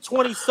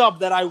 2020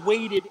 sub that I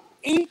waited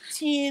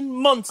 18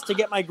 months to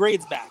get my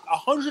grades back,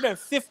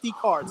 150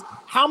 cards.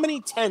 How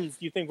many 10s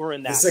do you think were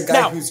in that? This is a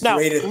guy who's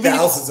graded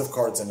thousands of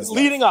cards in his life.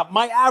 Leading up,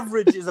 my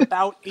average is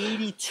about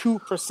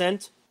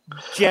 82%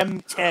 Gem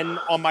 10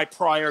 on my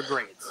prior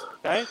grades.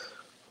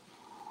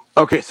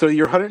 Okay, so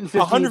you're 150.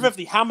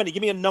 150. How many?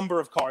 Give me a number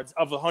of cards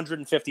of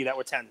 150 that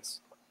were 10s.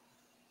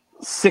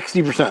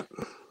 60%.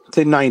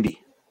 Say 90.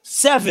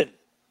 7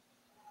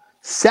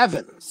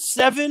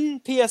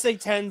 PSA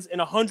 10s in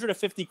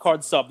 150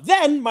 card sub.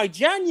 Then my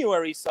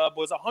January sub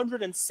was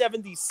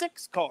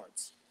 176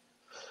 cards.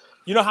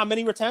 You know how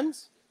many were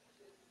 10s?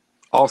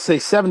 I'll say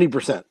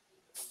 70%.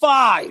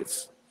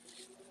 5.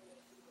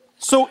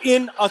 So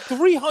in a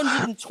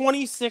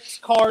 326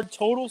 card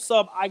total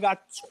sub, I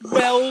got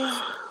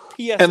 12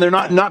 PSA. And they're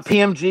not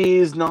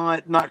PMGs,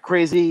 not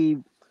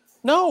crazy.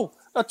 No.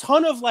 A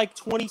ton of like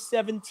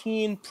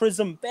 2017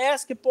 Prism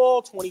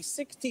basketball,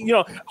 2016,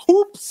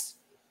 hoops,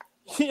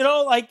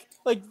 like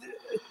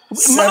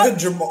 7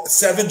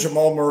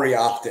 Jamal Murray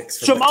optics.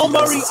 Jamal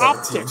Murray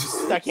optics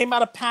that came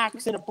out of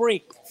packs in a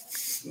break.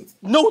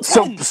 No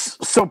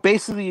 10s. So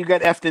basically, you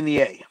got F'd in the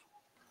A.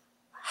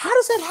 How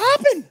does that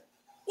happen?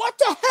 What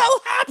the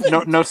hell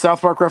happened? No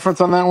South Park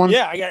reference on that one.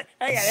 Yeah, I got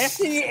F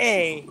in the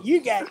A.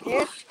 You got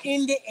F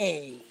in the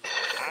A.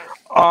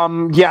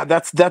 Yeah,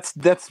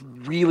 that's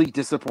really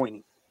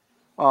disappointing.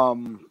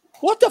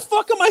 What the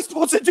fuck am I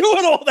supposed to do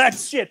with all that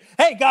shit?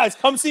 Hey guys,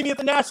 come see me at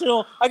the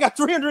National. I got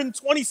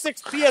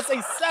 326 PSA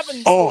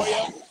 7s for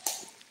you.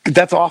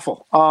 That's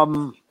awful.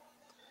 I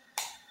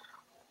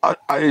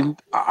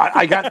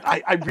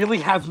really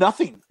have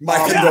nothing. My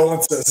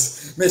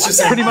condolences. Mitch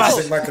is pretty much.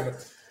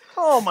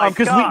 Oh my god!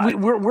 Because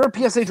we're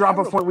a PSA drop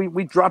off point.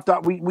 We dropped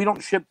out. We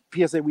don't ship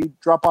PSA. We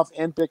drop off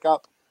and pick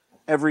up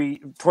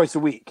twice a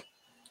week.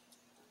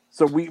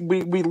 So we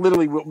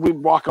literally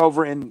walk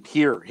over and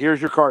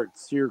here's your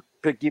cards. Here,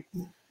 pick you.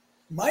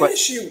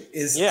 Issue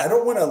is I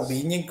don't want a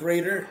lenient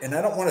grader and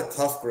I don't want a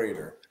tough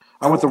grader.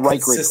 I want the right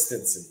grader.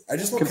 Consistency. I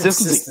just want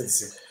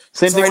consistency.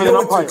 Same thing with an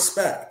umpire.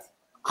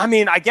 I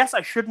mean, I guess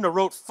I shouldn't have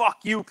wrote "fuck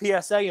you"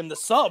 PSA in the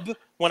sub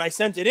when I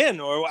sent it in,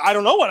 or I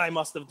don't know what I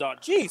must have done.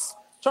 Jeez.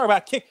 Talk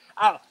about kick.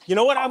 You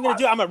know what I'm going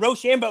to do? I'm going to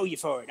Rochambeau you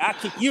for it. I'll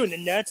kick you in the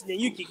nuts, and then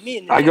you kick me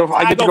in the I nuts.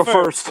 get to go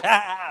first.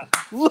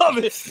 Love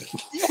it.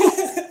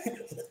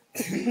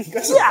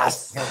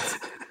 Yes.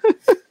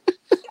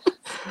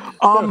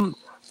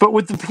 But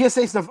with the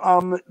PSA stuff,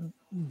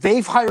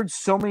 they've hired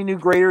so many new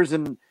graders,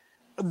 and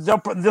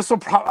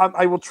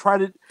I will try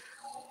to.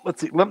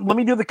 Let's see. Let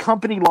me do the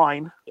company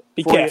line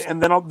Be for you, careful.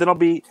 and then I'll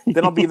be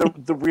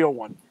the real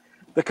one.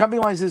 The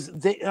company lines is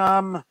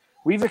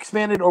we've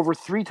expanded over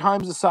 3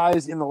 times the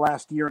size in the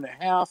last year and a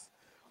half.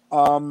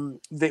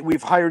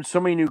 We've hired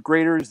so many new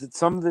graders that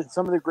some of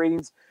the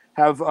gradings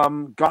have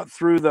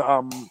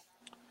gone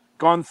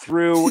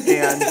through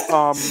and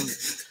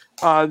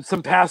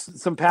some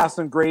passed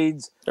on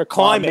grades. They're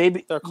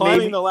climbing. They're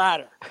climbing the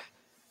ladder.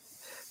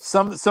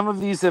 Some of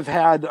these have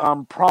had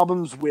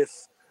problems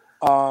with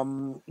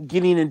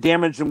getting in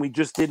damage, and we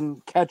just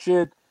didn't catch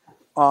it.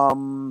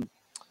 But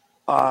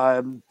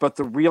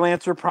the real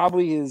answer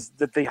probably is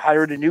that they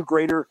hired a new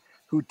grader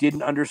who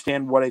didn't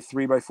understand what a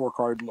 3x4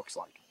 card looks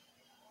like.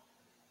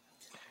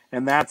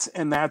 And that's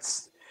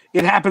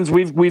it happens.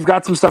 We've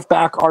got some stuff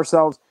back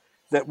ourselves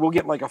that we'll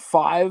get like a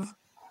 5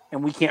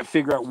 and we can't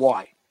figure out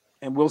why.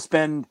 And we'll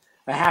spend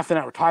a half an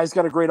hour. Ty's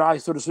got a great eye,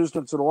 so does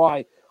Susan, so do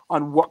I,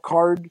 on what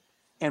card,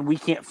 and we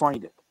can't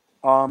find it.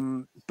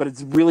 But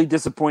it's really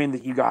disappointing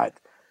that you got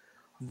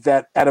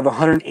that out of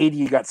 180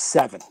 you got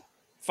 7.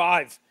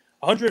 5.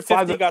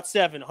 150 got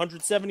 7.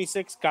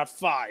 176 got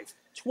 5.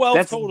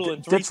 12 total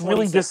in 326. That's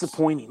really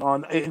disappointing.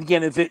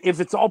 Again, if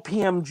it's all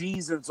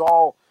PMGs and it's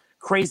all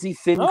crazy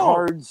thin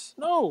cards,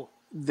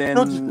 then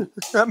I mean,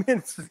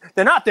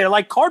 they're not. They're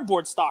like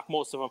cardboard stock,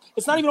 most of them.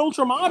 It's not even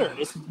ultra modern.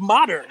 It's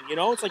modern.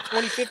 It's like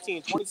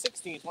 2015,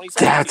 2016,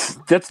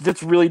 2017.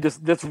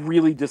 That's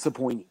really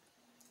disappointing.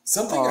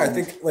 Something I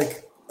think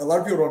like a lot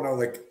of people don't know,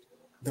 like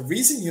the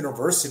reason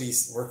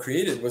universities were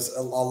created was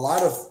a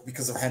lot of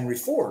because of Henry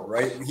Ford,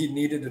 right? He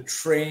needed to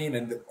train,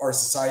 and our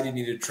society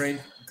needed to train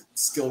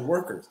skilled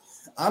workers.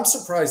 I'm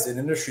surprised an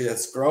industry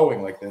that's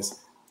growing like this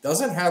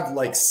doesn't have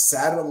like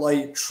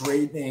satellite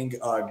training,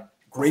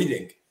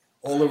 grading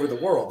all over the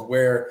world,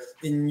 where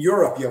in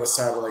Europe you have a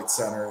satellite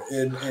center,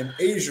 in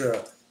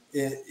Asia,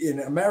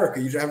 in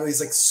America, you have these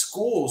like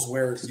schools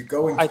where you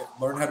go and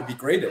learn how to be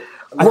graded.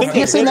 I think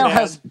PSA now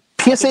has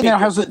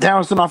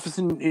an office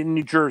in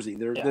New Jersey.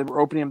 They're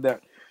opening them there.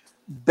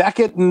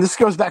 Beckett, and this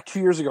goes back 2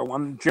 years ago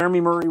when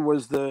Jeremy Murray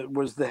was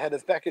the head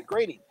of Beckett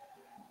Grading.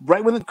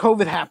 Right when the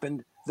COVID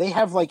happened, they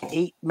have like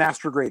 8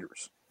 master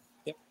graders.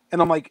 Yep.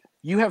 And I'm like,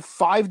 you have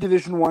 5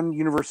 Division I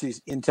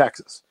universities in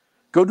Texas.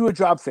 Go do a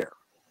job fair.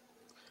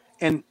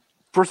 And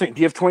first thing,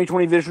 do you have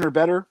 20/20 vision or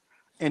better?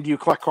 And do you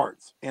collect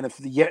cards? And if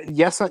the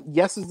yes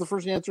is the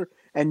first answer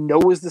and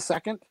no is the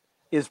second,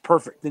 is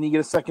perfect. Then you get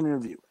a second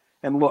interview.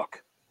 And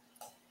look.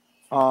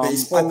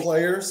 Baseball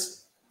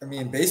players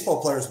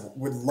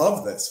would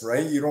love this,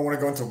 right? You don't want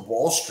to go into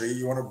Wall Street.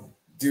 You want to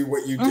do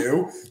what you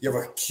do. You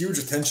have a huge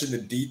attention to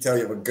detail.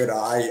 You have a good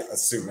eye,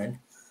 assuming.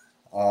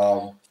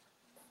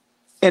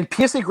 And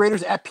PSA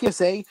graders at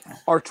PSA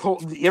are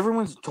told,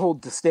 everyone's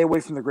told to stay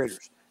away from the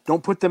graders.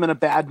 Don't put them in a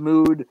bad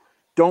mood.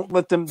 Don't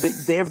let them,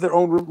 they have their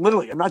own room.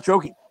 Literally, I'm not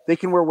joking. They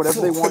can wear whatever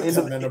they want. Put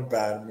them in a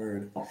bad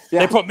mood.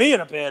 Yeah. They put me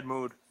in a bad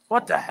mood.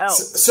 What the hell?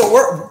 So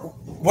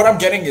what I'm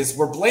getting is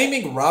we're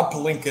blaming Rob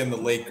Pelinka and the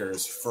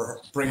Lakers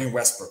for bringing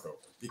Westbrook over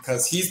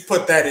because he's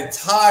put that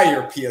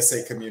entire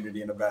PSA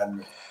community in a bad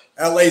mood.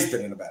 LA's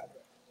been in a bad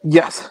mood.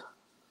 Yes.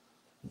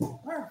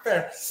 All right,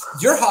 fair.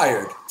 You're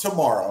hired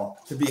tomorrow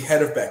to be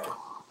head of Beckett.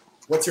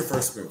 What's your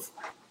first move?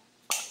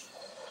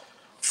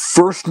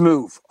 First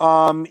move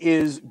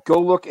is go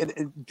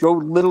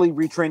literally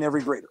retrain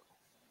every grader.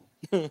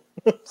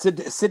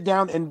 sit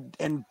down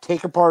and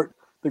take apart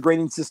the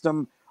grading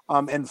system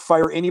and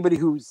fire anybody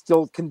who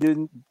still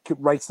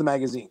writes the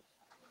magazine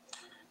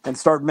and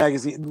start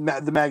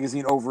the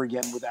magazine over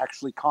again with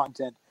actually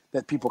content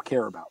that people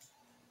care about.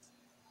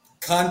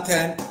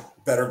 Content,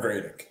 better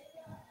grading.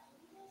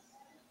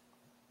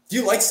 Do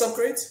you like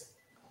subgrades?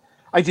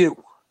 I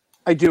do.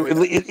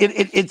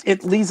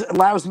 It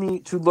allows me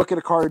to look at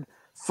a card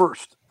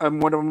first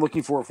and what I'm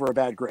looking for a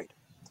bad grade.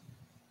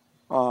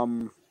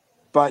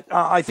 But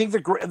I think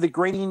the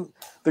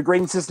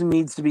grading system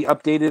needs to be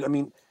updated. I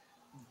mean,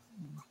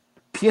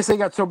 PSA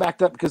got so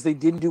backed up because they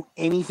didn't do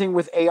anything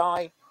with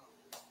AI,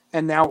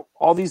 and now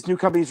all these new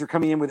companies are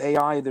coming in with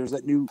AI. There's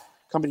that new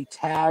company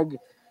Tag.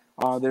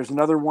 There's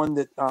another one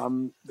that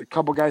a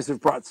couple guys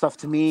have brought stuff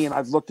to me, and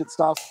I've looked at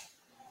stuff,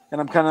 and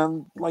I'm kind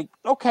of like,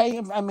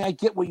 okay, I mean, I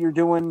get what you're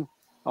doing,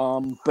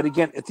 but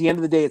again, at the end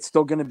of the day, it's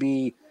still going to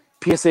be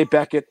PSA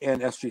Beckett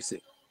and SGC.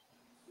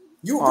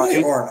 You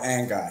really are an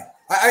AND guy.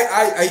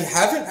 I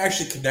haven't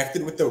actually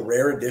connected with the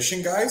Rare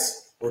Edition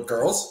guys or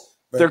girls.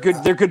 But they're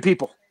good. They're good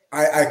people.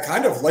 I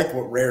kind of like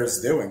what Rare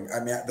is doing. I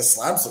mean, the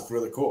slabs look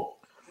really cool.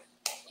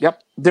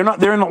 Yep,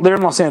 they're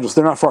in Los Angeles.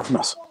 They're not far from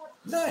us.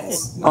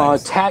 Nice.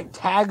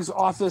 Tag's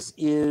office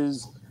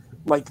is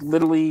like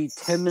literally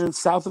 10 minutes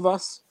south of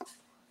us.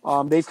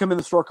 They've come in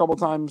the store a couple of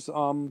times.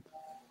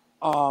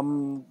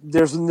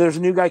 There's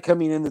a new guy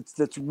coming in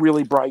that's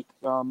really bright.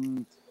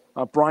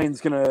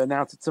 Brian's going to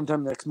announce it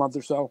sometime next month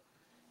or so.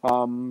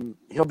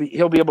 He'll be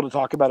able to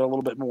talk about it a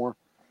little bit more.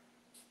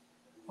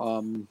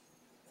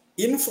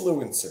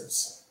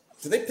 Influencers,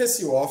 do they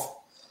piss you off?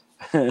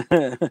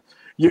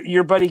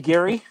 Your buddy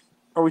Gary,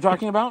 are we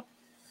talking about?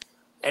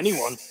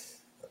 Anyone?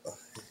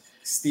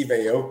 Steve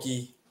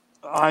Aoki.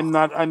 I'm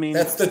not. I mean,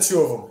 that's the two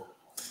of them.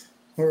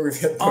 Where we've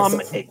hit both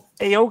of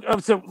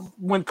them. So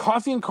when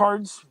Coffee and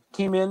Cards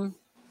came in,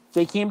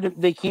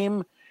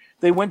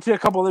 they went to a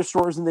couple other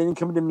stores and they didn't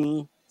come to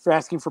me for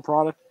asking for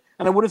product.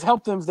 And I would have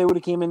helped them if they would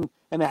have came in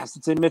and asked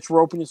and said, Mitch,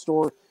 we're opening a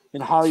store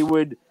in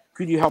Hollywood.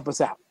 Could you help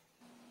us out?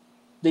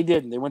 They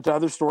didn't. They went to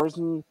other stores,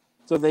 and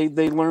so they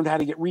learned how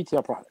to get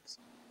retail products,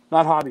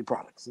 not hobby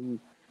products. And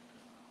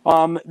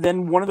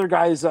then one of their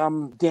guys,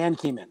 Dan,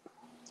 came in.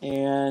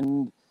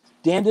 And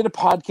Dan did a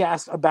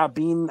podcast about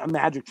being a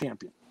Magic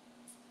champion.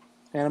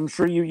 And I'm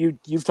sure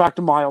you've talked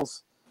to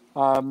Miles.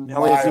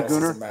 Miles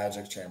is a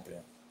Magic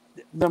champion.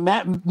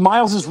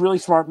 Miles is really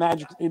smart.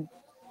 Magic,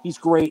 he's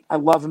great. I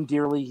love him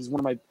dearly. He's one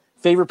of my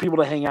favorite people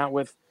to hang out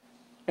with.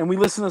 And we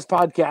listened to this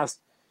podcast,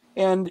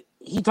 and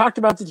he talked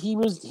about that he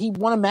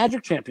won a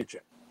Magic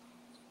championship.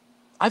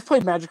 I've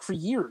played Magic for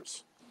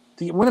years.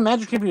 To win a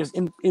Magic championship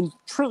is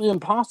truly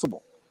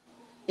impossible.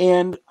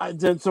 And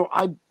so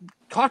I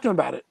talked to him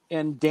about it,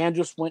 and Dan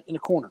just went in a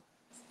corner.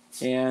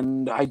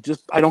 And I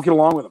don't get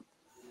along with him.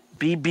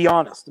 Be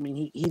honest. I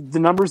mean, he the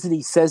numbers that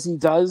he says he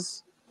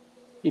does.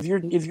 If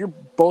you're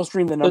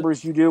bolstering the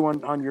numbers you do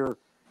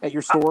at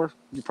your store,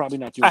 you're probably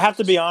not doing. I have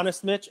to be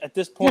honest, Mitch. At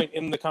this point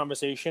in the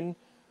conversation,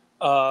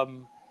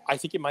 I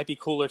think it might be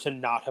cooler to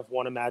not have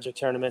won a Magic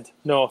tournament.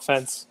 No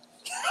offense.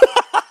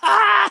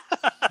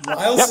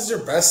 Miles is your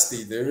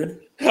bestie,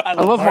 dude. I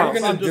love Miles. How are you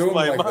going to do him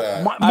like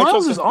that?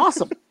 Miles is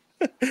awesome.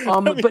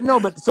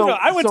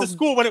 I went to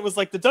school when it was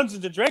like the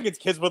Dungeons and Dragons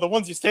kids were the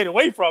ones you stayed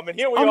away from, and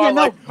here we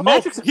are.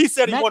 He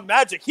said he won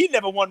Magic. He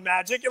never won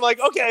Magic. You're like,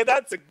 okay,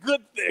 that's a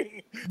good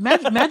thing.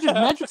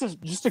 Magic's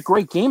just a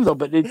great game, though.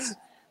 But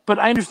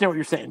I understand what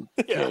you're saying.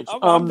 Yeah,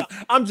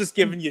 I'm just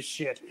giving you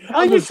shit.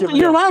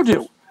 You're allowed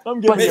to. I'm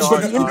giving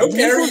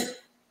you.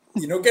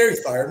 You know, Gary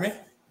fired me.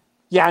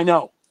 Yeah, I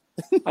know.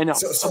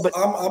 So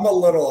I'm a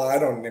little. I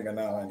don't even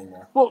know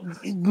anymore. Well,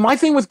 my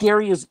thing with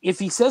Gary is if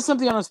he says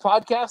something on his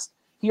podcast.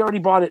 He already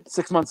bought it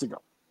 6 months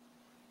ago.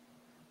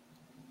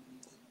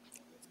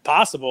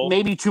 Possible.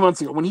 Maybe 2 months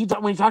ago. When he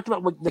talked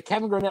about the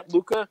Kevin Garnett,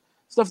 Luka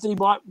stuff that he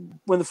bought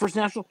when the first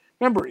National.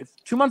 Remember,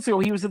 2 months ago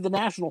he was at the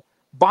National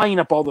buying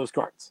up all those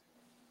cards.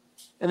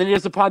 And then he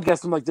has the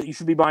podcast and like that you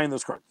should be buying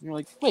those cards. And you're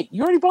like, wait,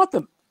 you already bought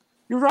them.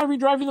 You're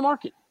driving the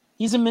market.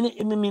 He's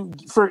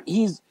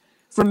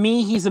for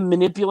me, he's a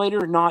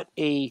manipulator, not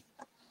an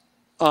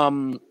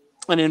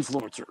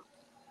influencer.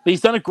 But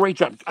he's done a great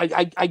job.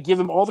 I give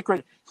him all the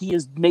credit. He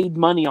has made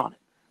money on it.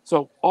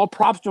 So all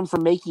props to him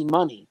for making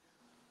money.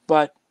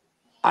 But,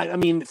 I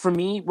mean, for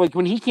me, like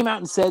when he came out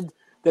and said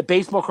that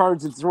baseball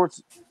cards and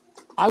sports,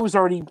 I was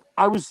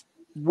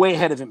way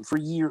ahead of him for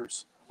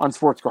years on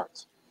sports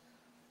cards.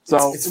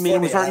 So, it's funny.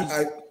 It was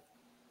already...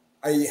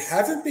 I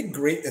haven't been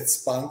great at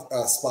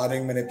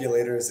spotting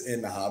manipulators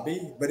in the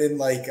hobby, but in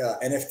like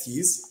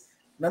NFTs,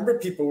 remember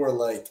people were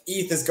like,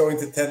 ETH is going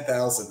to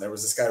 10,000. There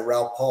was this guy,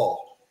 Ralph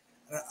Paul.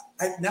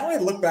 Now I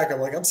look back, I'm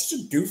like, I'm such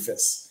a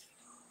doofus.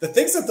 The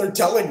things that they're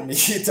telling me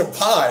to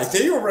buy,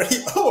 they already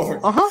own.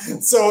 Uh-huh.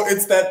 So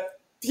it's that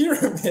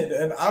pyramid,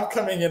 and I'm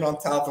coming in on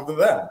top of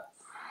them.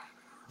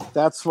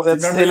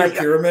 Remember your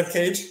pyramid,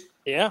 Cage?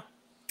 Yeah.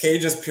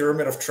 Cage's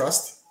pyramid of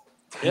trust?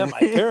 Yeah, my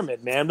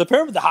pyramid, man.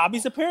 The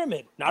hobby's a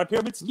pyramid, not a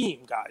pyramid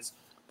scheme, guys.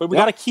 But we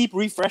got to keep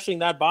refreshing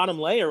that bottom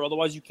layer,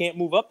 otherwise you can't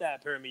move up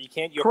that pyramid.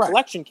 Your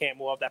collection can't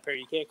move up that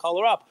pyramid. You can't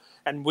color up.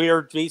 And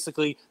we're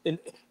basically in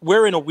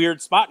a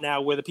weird spot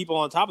now where the people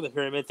on top of the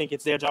pyramid think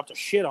it's their job to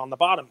shit on the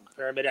bottom of the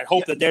pyramid and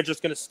hope that they're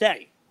just going to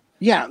stay.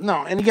 Yeah,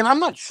 no. And again, I'm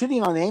not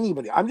shitting on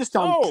anybody. I'm just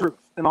telling the truth.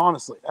 And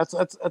honestly,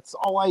 that's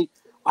all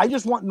I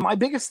just want. My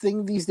biggest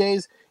thing these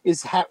days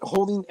is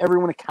holding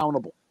everyone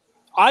accountable.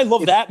 I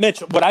love that, Mitch.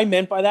 What I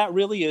meant by that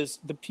really is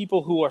the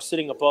people who are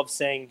sitting above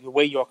saying the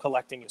way you're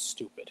collecting is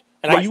stupid.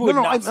 And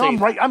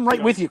I'm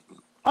right with you.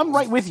 I'm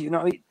right with you.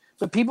 No,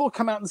 the people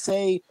come out and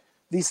say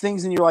these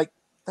things, and you're like,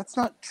 that's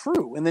not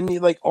true. And then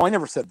you're like, oh, I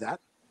never said that.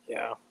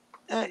 Yeah.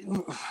 But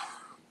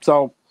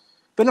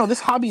no,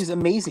 this hobby is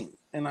amazing,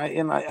 and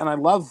I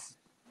love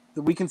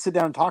that we can sit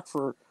down and talk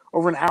for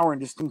over an hour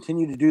and just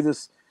continue to do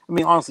this. I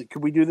mean, honestly,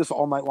 could we do this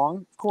all night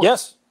long? Of course.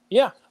 Yes.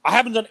 Yeah. I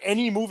haven't done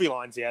any movie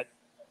lines yet.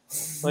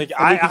 Like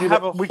I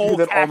have a whole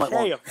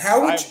cachet of.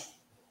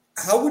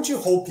 How would you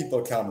hold people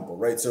accountable,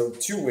 right? So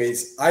 2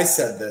 ways. I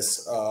said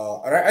this,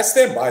 and I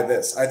stand by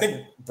this. I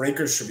think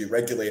breakers should be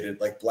regulated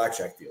like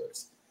blackjack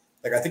dealers.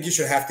 Like, I think you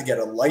should have to get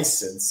a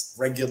license,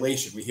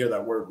 regulation. We hear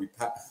that word.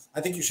 I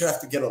think you should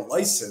have to get a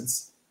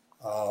license.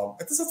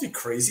 It doesn't have to be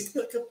crazy. It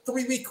could be like a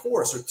 3-week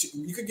course, or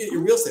you could get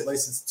your real estate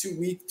license 2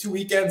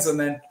 weekends, and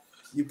then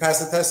you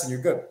pass the test and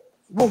you're good.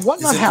 Well,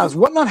 Whatnot has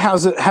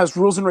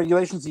rules and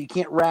regulations that you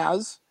can't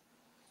razz,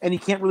 and you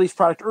can't release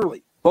product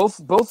early.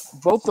 Both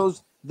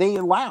those they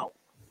allow.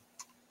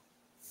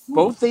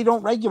 Both they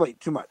don't regulate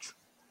too much.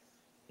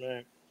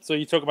 Right. So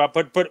you talk about,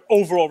 but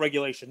overall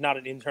regulation, not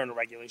an internal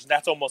regulation.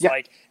 That's almost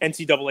like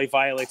NCAA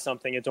violates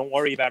something and don't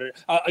worry about it.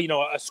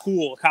 A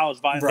school, a college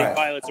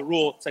violates a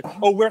rule. It's like,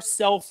 oh, we're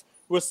self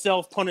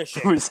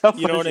punishing.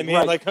 You know what I mean?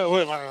 Right. Like,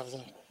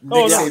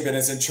 Nick Saban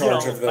is in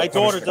charge of the. My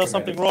daughter does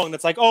something wrong.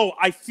 That's like, oh,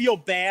 I feel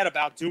bad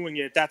about doing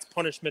it. That's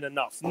punishment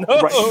enough.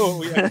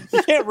 No,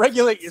 you can't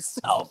regulate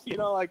yourself.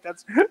 Like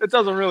it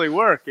doesn't really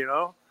work.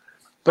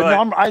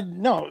 But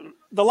no,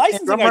 the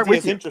licensing idea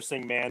is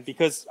interesting, man,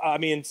 because,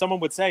 someone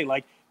would say,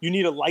 like, you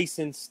need a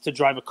license to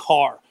drive a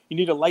car. You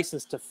need a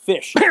license to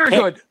fish. Very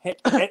good.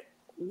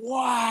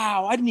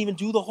 Wow, I didn't even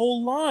do the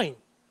whole line.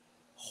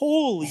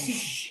 Holy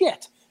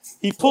shit.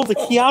 He pulled the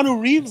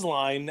Keanu Reeves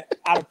line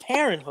out of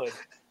Parenthood.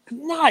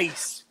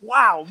 Nice.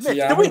 Wow.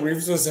 Keanu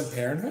Reeves was in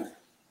Parenthood?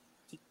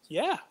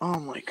 Yeah. Oh,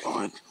 my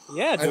God.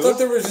 Yeah, dude. I thought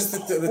there were just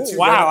the two.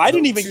 Wow, I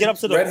didn't even get up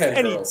to the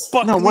any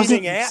butt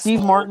wasn't ass.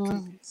 Steve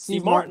Martin.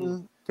 Steve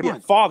Martin. Yeah,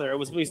 father.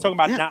 He's talking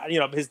about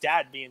not, his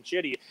dad being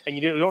shitty, and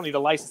you don't need a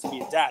license to be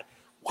a dad.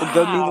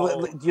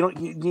 Wow.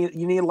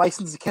 You need a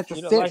license to catch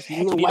a fish.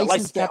 You need a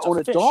license to own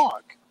a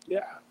dog.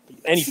 Yeah.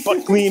 Any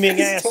butt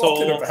gleaming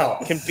asshole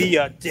can be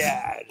a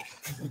dad.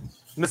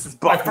 Mrs.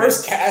 Buckman. My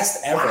first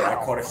cast ever, I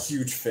caught a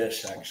huge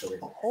fish, actually.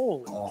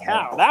 Holy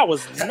cow. That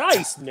was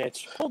nice,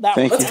 Mitch. Hold that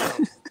Thank one you.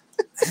 down.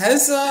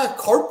 Has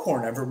card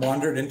porn ever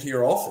wandered into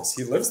your office?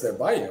 He lives there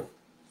by you.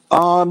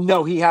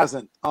 No, he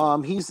hasn't.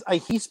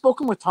 He's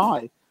spoken with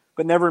Ty,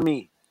 but never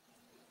me.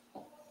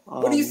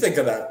 What do you think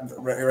of that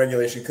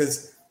regulation?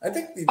 Because I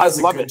think he does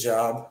a good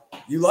job.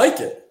 You like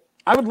it?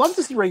 I would love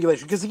to see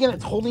regulation because, again,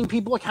 it's holding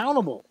people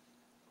accountable.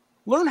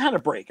 Learn how to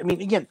break.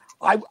 Again,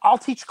 I'll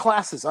teach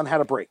classes on how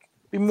to break.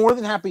 Be more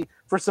than happy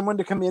for someone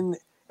to come in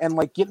and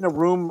get in a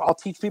room. I'll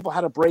teach people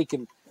how to break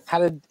and how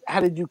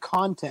to do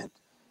content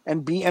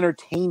and be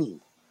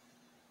entertaining.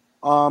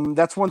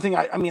 That's one thing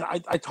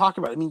I talk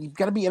about. You've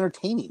got to be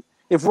entertaining.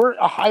 If we're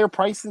a higher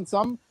price than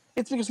some,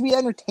 it's because we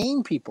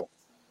entertain people.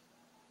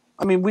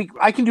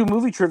 I can do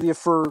movie trivia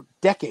for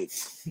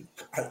decades.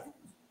 I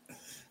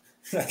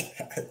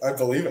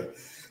believe it.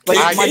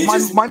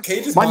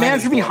 My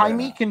manager behind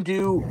me can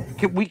do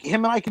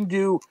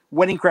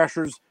Wedding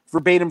Crashers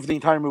verbatim for the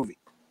entire movie.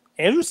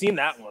 Andrew's seen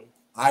that one.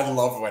 I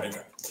love Wedding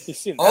Crashers. He's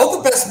seen that all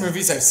the best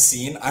movies I've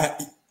seen. I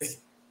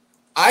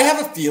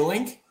have a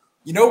feeling.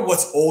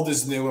 What's old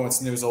is new and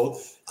what's new is old.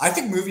 I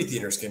think movie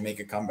theaters can make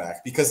a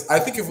comeback because I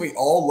think if we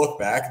all look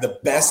back, the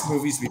best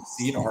movies we've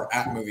seen are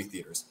at movie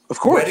theaters. Of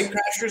course. Wedding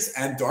Crashers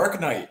and Dark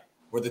Knight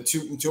were the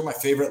two of my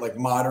favorite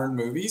modern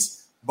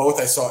movies.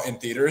 Both I saw in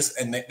theaters,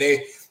 and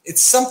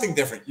it's something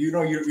different.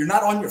 You're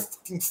not on your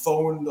fucking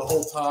phone the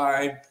whole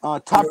time.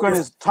 Top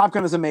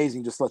Gun is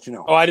amazing. Just to let you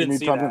know. Oh, I didn't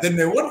see that. The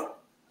new one.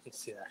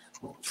 See that.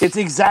 It's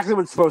exactly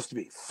what it's supposed to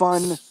be.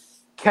 Fun,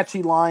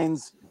 catchy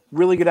lines,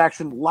 really good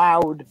action,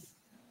 loud.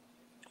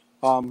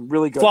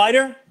 Really good.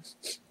 Slider,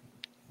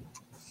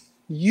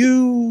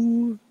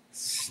 you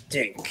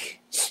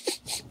stink.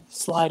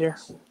 Slider,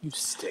 you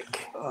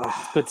stink.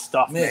 Good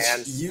stuff, Mitch,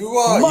 man.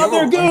 You have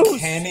an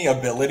uncanny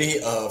ability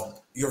of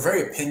you're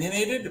very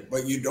opinionated,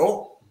 but you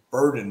don't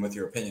burden with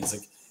your opinions.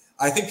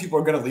 I think people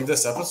are going to leave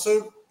this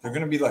episode. They're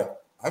going to be like,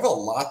 I have a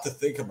lot to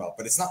think about,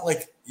 but it's not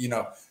like,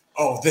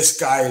 oh, this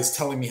guy is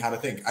telling me how to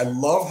think. I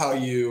love how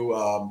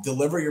you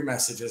deliver your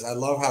messages. I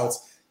love how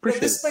it's,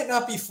 this might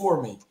not be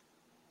for me.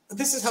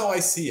 This is how I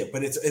see it,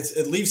 but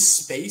it leaves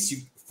space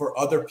for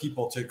other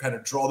people to kind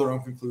of draw their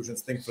own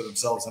conclusions, think for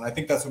themselves, and I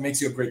think that's what makes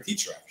you a great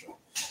teacher. Actually,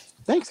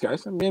 thanks,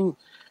 guys. I'm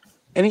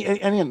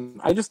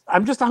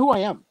just not who I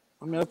am.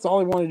 That's all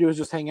I want to do is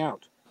just hang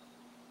out.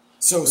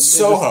 So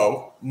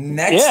Soho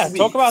next week.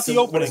 Talk about the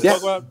opening. Yeah.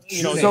 Talk about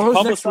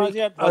Soho's next week.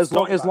 Yet. As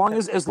long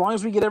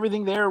as we get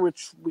everything there,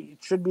 which we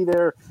should be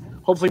there,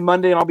 hopefully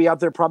Monday, and I'll be out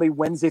there probably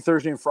Wednesday,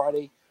 Thursday, and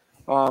Friday.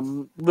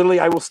 Literally,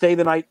 I will stay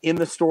the night in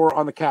the store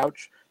on the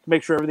couch to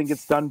make sure everything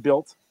gets done,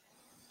 built.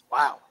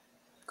 Wow.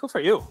 Good for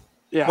you.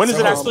 Yeah. When is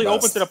it actually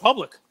open to the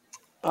public?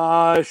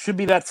 Should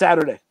be that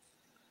Saturday.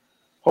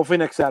 Hopefully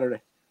next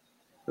Saturday.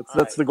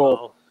 That's the goal.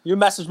 Well, you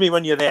message me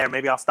when you're there.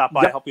 Maybe I'll stop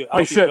by. Help you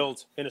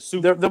build in a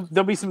suit.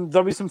 There'll be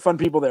some fun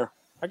people there.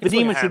 The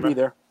Demon should be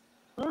there.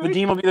 Right. The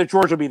Demon will be there.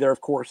 George will be there,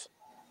 of course.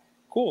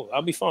 Cool.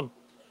 That'll be fun.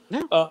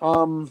 Yeah.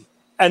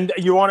 And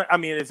you want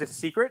to? Is it a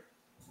secret?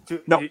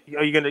 No.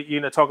 Are you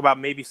gonna talk about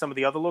maybe some of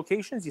the other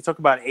locations? You talk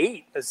about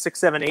 6,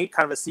 7, 8,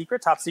 kind of a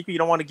secret, top secret. You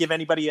don't want to give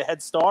anybody a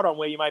head start on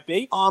where you might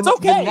be. It's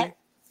okay.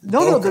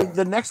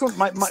 The next one,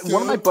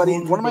 one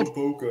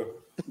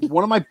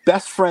of my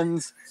best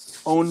friends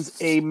owns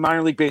a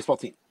minor league baseball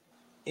team,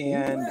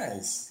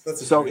 and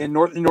so in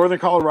northern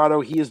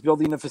Colorado, he is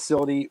building a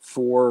facility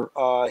for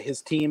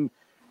his team.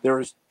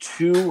 There's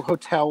 2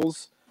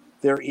 hotels.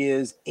 There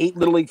is 8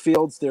 little league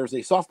fields. There's a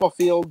softball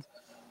field.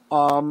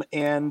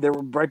 And there,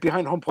 right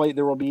behind home plate,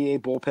 there will be a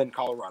bullpen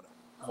Colorado.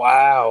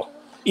 Wow.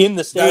 In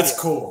the stadium. That's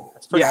cool.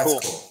 That's pretty cool.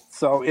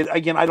 So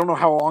again, I don't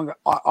know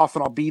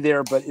often I'll be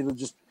there, but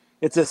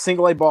it's a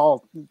single A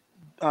ball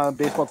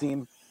baseball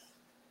team.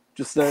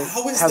 Just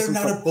How is have there some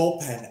not fun. a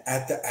bullpen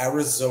at the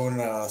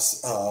Arizona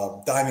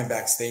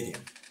Diamondback Stadium?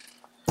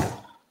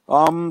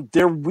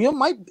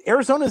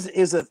 Arizona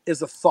is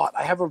a thought.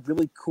 I have a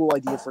really cool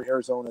idea for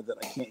Arizona that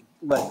I can't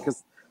let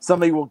because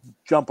somebody will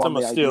jump on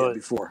Someone the steal idea it.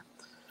 before.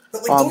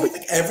 But don't you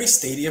think every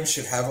stadium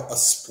should have a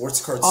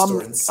sports card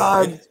store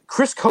inside?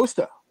 Chris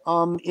Costa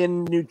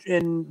in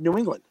New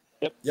England.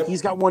 Yep.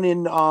 He's got one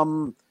in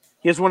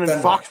he has one in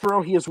Fenway.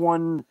 Foxborough. He has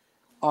one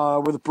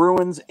with the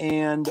Bruins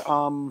and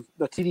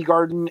the TD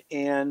Garden,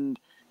 and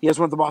he has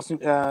one at the Boston.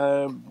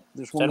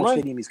 There's one more Fenway?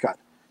 stadium he's got.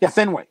 Yeah,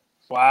 Fenway.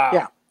 Wow.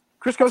 Yeah.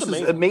 Chris Costa is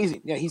amazing.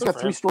 amazing. Yeah, he's Good got for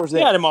 3 him. stores He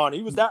there. had him on.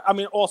 He was that. I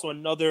mean, also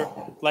another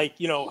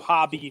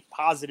hobby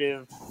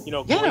positive.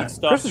 Yeah, great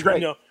stuff. Chris is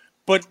great.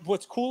 But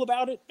what's cool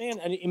about it, man,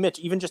 and Mitch,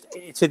 even just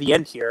to the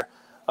end here,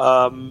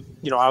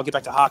 I'll get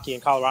back to hockey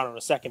in Colorado in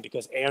a second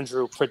because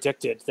Andrew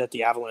predicted that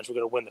the Avalanche were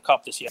going to win the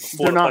cup this year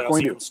before They're the not playoffs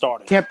going even to.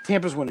 started.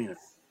 Tampa's winning it.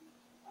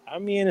 I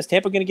mean, is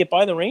Tampa going to get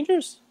by the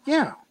Rangers?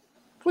 Yeah,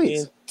 I please.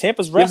 mean,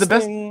 Tampa's You have the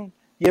best- resting.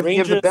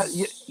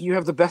 You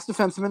have the best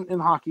defenseman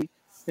in hockey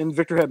in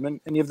Victor Hedman,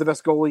 and you have the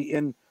best goalie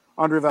in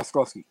Andrei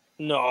Vasilevsky.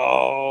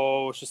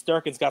 No,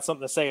 Shesterkin's got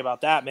something to say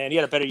about that, man. He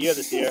had a better year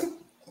this year.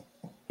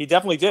 He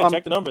definitely did.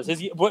 Check the numbers.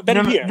 His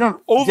better year.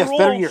 No, Overall, yes,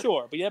 better year.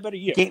 sure, but he had a better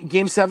year.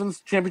 Game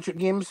 7s, championship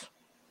games,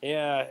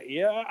 Yeah.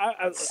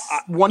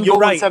 one You're goal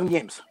right. in 7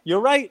 games. You're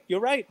right.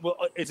 Well,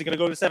 is it going to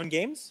go to 7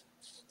 games?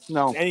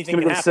 No, Anything it's can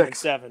going to happen go to in 6.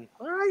 7.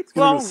 All right. It's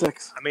going Well, to go to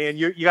 6. I mean,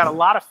 you got a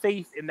lot of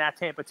faith in that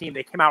Tampa team.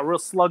 They came out real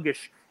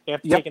sluggish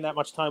after Yep. taking that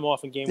much time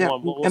off in game Yeah,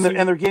 1. We'll and see.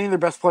 they're getting their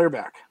best player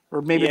back,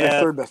 or maybe Yeah.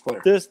 their third best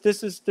player. This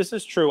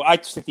is true. I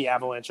just think the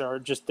Avalanche are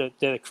just the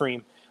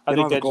cream. I They think don't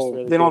have they're a just goal.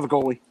 really They don't good.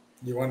 have a goalie.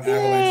 You want Yeah,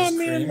 Avalanche's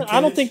man. cream?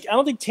 I don't Cage?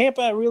 think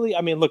Tampa really.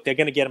 I mean, look, they're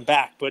going to get him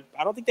back, but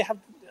I don't think they have.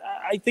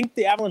 I think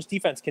the Avalanche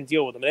defense can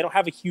deal with them. They don't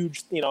have a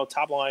huge,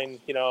 top line.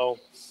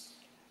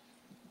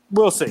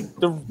 We'll see.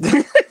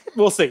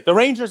 We'll see. The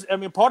Rangers. I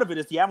mean, part of it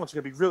is the Avalanche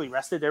are going to be really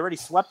rested. They already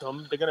swept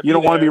them. They're going to. You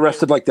don't want to be there.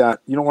 rested like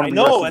that. You don't want I to be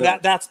know, rested. and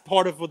like that's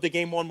part of what the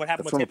game 1 what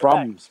happened That's with one of the Tampa Bay.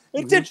 problems.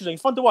 It's interesting.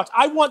 It's fun to watch.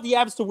 I want the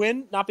Avs to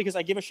win, not because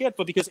I give a shit,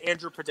 but because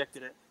Andrew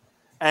predicted it,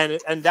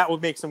 and that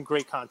would make some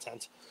great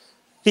content.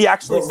 He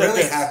actually What said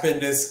really this.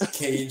 happened is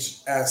Cage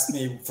asked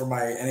me for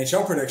my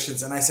NHL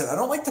predictions, and I said I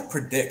don't like to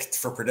predict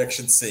for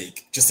prediction's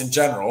sake, just in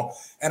general,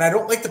 and I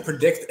don't like to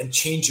predict and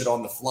change it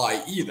on the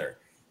fly either.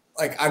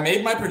 Like I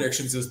made my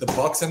predictions, it was the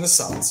Bucks and the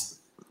Suns.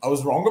 I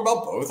was wrong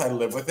about both. I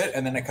live with it,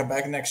 and then I come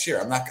back next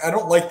year. I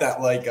don't like that.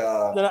 Like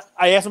Then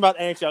I asked him about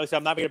NHL. He said,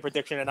 I'm not making a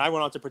prediction. And I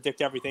went on to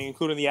predict everything,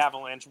 including the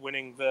Avalanche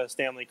winning the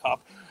Stanley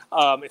Cup.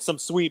 Some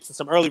sweeps and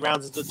some early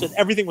rounds. Just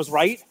everything was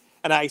right.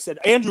 And I said,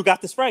 Andrew got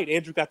this right.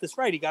 Andrew got this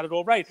right. He got it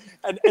all right.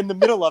 And in the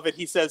middle of it,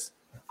 he says,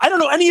 I don't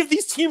know any of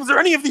these teams or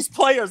any of these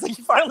players. Like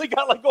he finally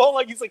got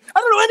he's like, I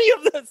don't know any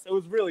of this. It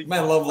was really my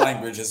love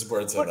language is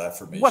words of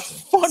affirmation.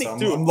 what's funny, so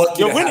dude, I'm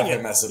lucky you're to winning have it.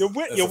 him as a, You're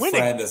as a winning.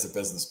 friend, as a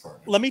business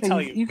partner. Let me that. tell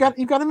And you. you got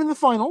him in the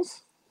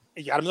finals.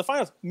 You got him in the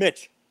finals.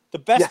 Mitch, the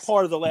best Yes.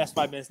 part of the last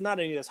 5 minutes, not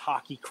any of this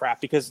hockey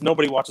crap, because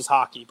nobody watches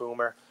hockey,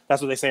 Boomer.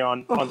 That's what they say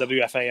on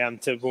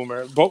WFAM to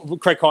Boomer.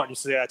 Craig Carton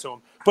used to say that to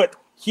him. But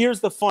here's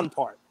the fun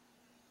part.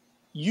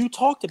 You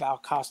talked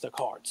about Costa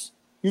Cards.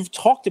 You've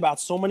talked about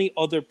so many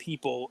other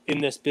people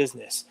in this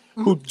business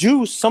who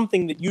do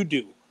something that you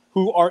do,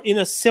 who are in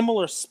a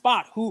similar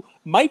spot, who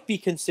might be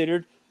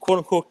considered quote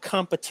unquote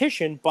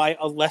competition by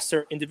a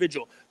lesser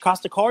individual.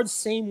 Costa Cards,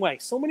 same way.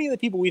 So many of the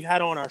people we've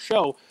had on our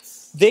show,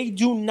 they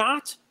do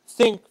not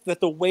think that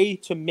the way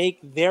to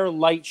make their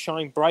light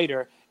shine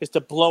brighter is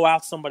to blow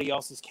out somebody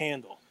else's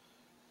candle.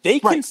 They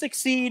can Right.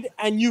 succeed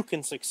and you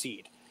can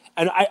succeed.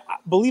 And I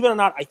believe it or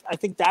not, I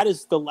think that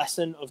is the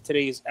lesson of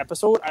today's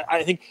episode.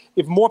 I think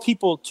if more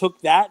people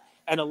took that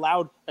and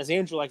allowed, as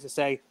Andrew likes to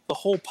say, the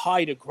whole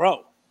pie to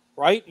grow,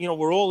 right?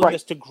 We're all in Right.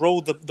 this to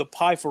grow the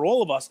pie for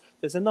all of us.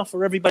 There's enough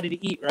for everybody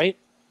to eat, right?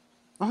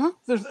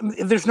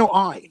 There's no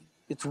I.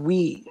 It's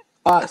we,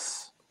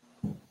 us,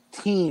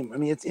 team. I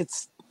mean,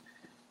 it's.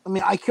 I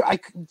mean,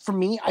 for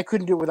me, I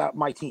couldn't do it without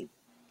my team.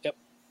 Yep.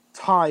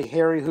 Ty,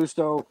 Harry,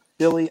 Husto,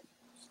 Billy,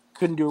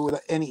 couldn't do it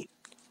without any.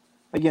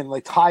 Again,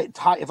 like Ty.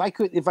 If I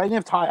didn't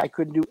have Ty, I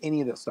couldn't do any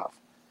of this stuff.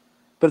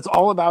 But it's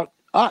all about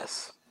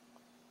us.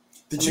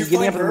 Did I you mean, getting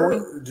find up in the her,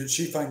 morning- or did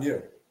she find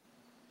you?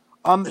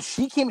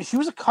 She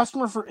was a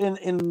customer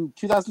in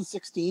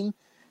 2016.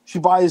 She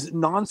buys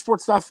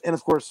non-sport stuff and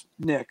of course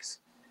Knicks.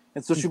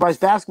 And so she buys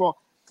basketball.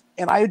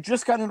 And I had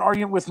just gotten an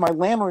argument with my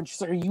landlord. She's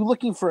like, "Are you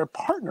looking for a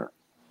partner?"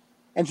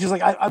 And she's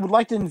like, I would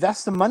like to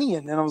invest some money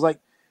in. And I was like,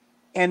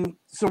 and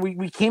so we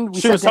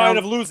She sat was tired down.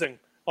 of losing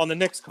on the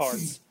Knicks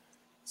cards.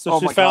 So Oh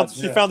she my found God,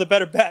 she yeah. found the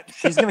better bet.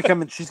 She's gonna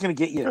come and she's gonna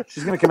get you.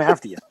 She's gonna come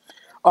after you.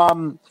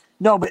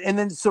 No, but and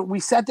then so we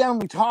sat down,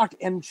 we talked,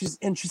 and she's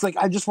like,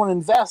 I just want to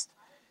invest.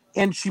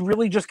 And she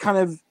really just kind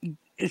of,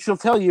 she'll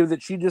tell you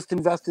that she just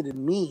invested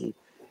in me.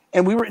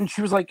 And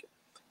she was like,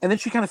 and then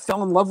she kind of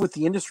fell in love with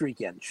the industry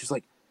again. She's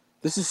like,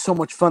 this is so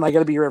much fun. I got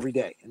to be here every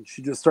day. And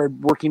she just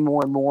started working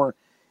more and more.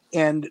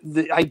 And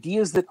the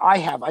ideas that I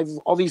have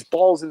all these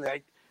balls in there,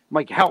 I'm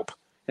like, help.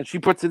 And she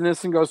puts in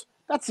this and goes,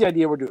 That's the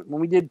idea we're doing. When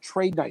we did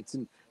trade nights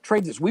and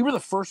trade this, we were the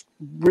first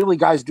really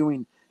guys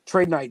doing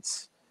trade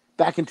nights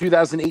back in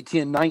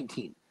 2018 and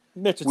 19.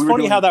 Mitch, it's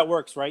funny how that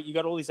works, right? You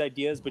got all these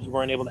ideas, but you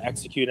weren't able to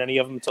execute any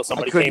of them until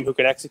somebody came who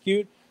could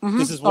execute. Mm-hmm.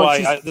 This is why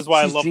I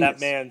love genius. that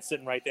man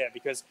sitting right there,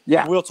 because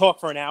Yeah. we'll talk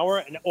for an hour,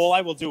 and all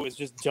I will do is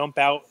just jump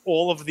out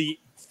all of the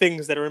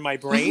things that are in my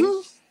brain,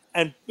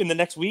 and in the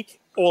next week,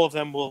 all of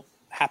them will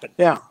happen.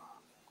 Yeah.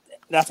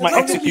 That's my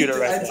executor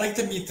right I'd there. like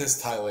to meet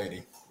this Thai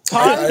lady.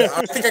 Thai?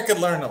 I think I could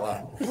learn a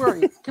lot. Where are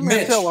you? Come here,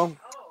 Mitch. say hello.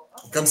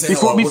 Come say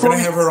hello. We're going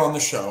to have her on the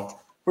show.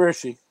 Where is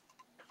she?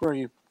 Where are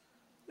you?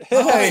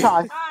 Hey,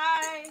 Hi.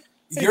 Hi.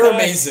 you're Hi.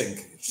 amazing.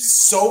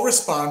 So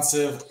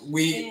responsive.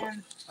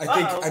 I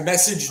think I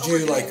messaged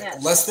you like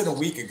less than a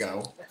week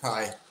ago.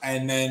 Hi.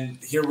 And then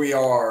here we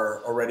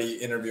are already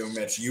interviewing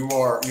Mitch. You're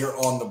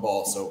on the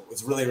ball. So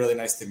it's really, really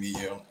nice to meet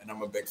you. And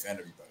I'm a big fan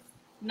of you both.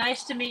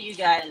 Nice to meet you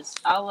guys.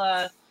 I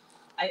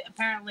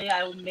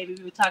will maybe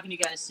be talking to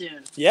you guys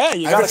soon. Yeah,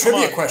 you I have got a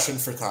trivia question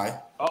for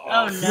Ty.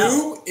 Oh no.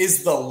 Who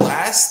is the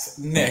last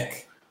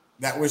Nick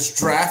that was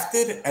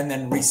drafted and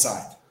then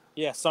re-signed?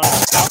 Yeah, signed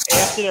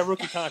after their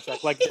rookie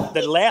contract. Like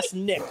the last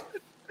Nick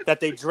that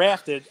they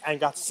drafted and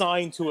got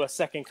signed to a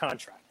second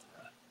contract.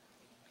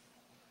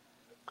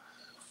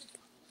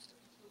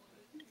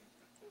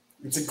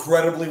 It's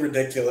incredibly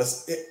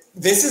ridiculous.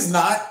 This is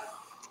not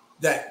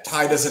that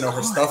Ty doesn't know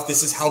her stuff.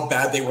 This is how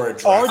bad they were at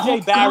draft.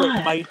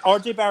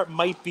 RJ Barrett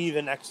might be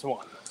the next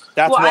one.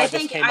 That's why I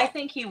this came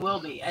think up. he will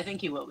be. I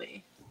think he will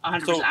be.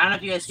 100%. So- I don't know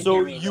if you guys can So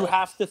hear me. you but-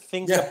 have to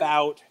think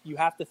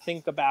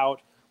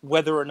about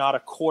whether or not a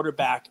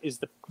quarterback is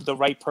the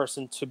right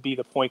person to be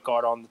the point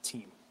guard on the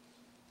team.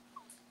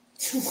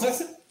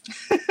 What?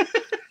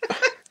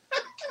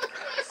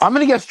 I'm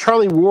going to guess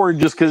Charlie Ward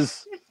just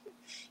because.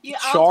 Yeah,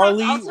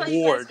 Charlie I'll tell you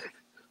Ward. guys,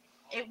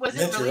 it was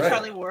Mitch, it really you're right.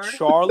 Charlie Ward?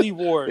 Charlie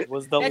Ward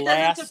was the That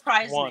last doesn't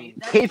surprise one. me.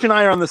 Cage and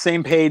I are on the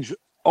same page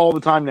all the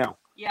time now.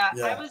 Yeah,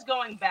 Yeah. I was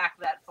going back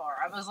that far.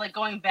 I was like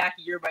going back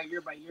year by year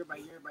by year by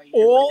year by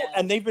year.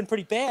 And they've been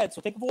pretty bad.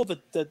 So think of all the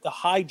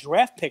high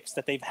draft picks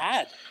that they've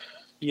had.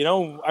 You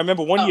know, I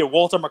remember one year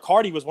Walter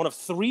McCarty was one of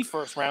 3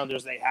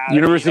 first-rounders they had.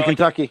 University of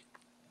Kentucky.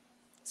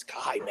 This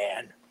guy,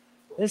 man.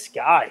 This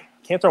guy.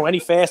 Can't throw any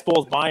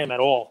fastballs by him at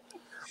all.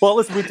 Well,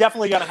 listen, we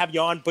definitely got to have you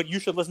on, but you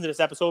should listen to this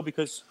episode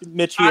because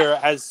Mitch here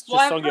has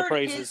just sung your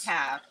praises. His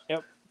half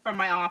from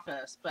my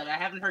office, but I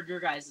haven't heard your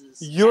guys'.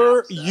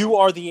 You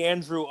are the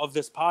Andrew of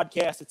this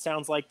podcast. It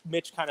sounds like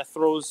Mitch kind of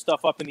throws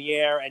stuff up in the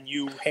air and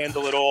you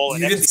handle it all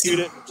and execute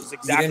it, which is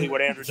exactly what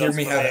Andrew does. Hear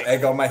me have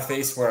egg on my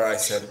face where I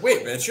said,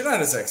 "Wait, Mitch, you're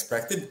not as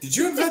expected. Did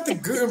you invent the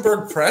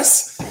Gutenberg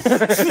press?"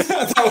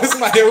 That was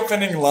my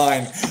opening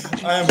line.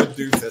 I am a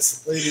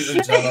doofus, ladies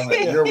and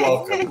gentlemen. You're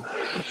welcome.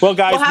 Well,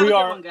 guys, have a we good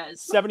are one,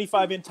 guys.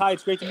 75 in tie.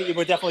 It's great to meet you.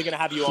 We're definitely going to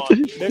have you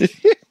on.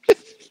 Mitch,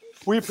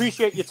 we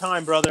appreciate your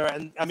time, brother.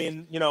 And I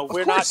mean, you know,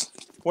 we're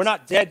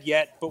not dead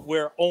yet, but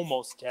we're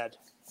almost dead.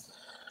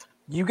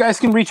 You guys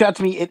can reach out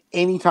to me at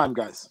any time,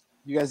 guys.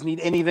 You guys need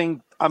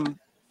anything, I'm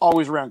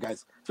always around,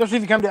 guys. Especially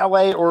if you come to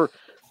LA or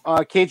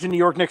Cage in New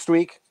York next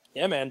week.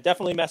 Yeah, man,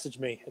 definitely message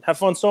me. Have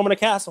fun storming the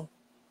castle.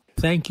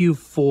 Thank you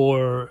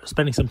for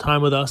spending some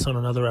time with us on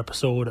another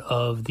episode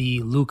of the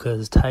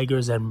Lucas,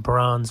 Tigers, and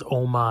Bronze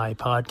Oh My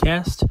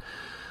podcast.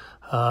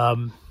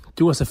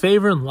 Do us a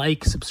favor and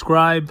like,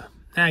 subscribe.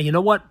 You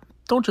know what?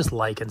 Don't just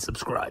like and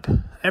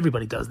subscribe.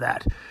 Everybody does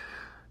that.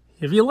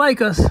 If you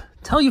like us,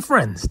 tell your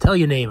friends, tell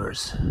your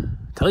neighbors,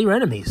 tell your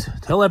enemies,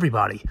 tell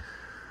everybody.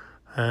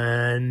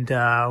 And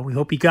we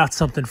hope you got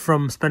something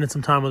from spending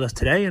some time with us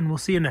today, and we'll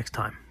see you next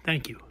time.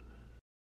 Thank you.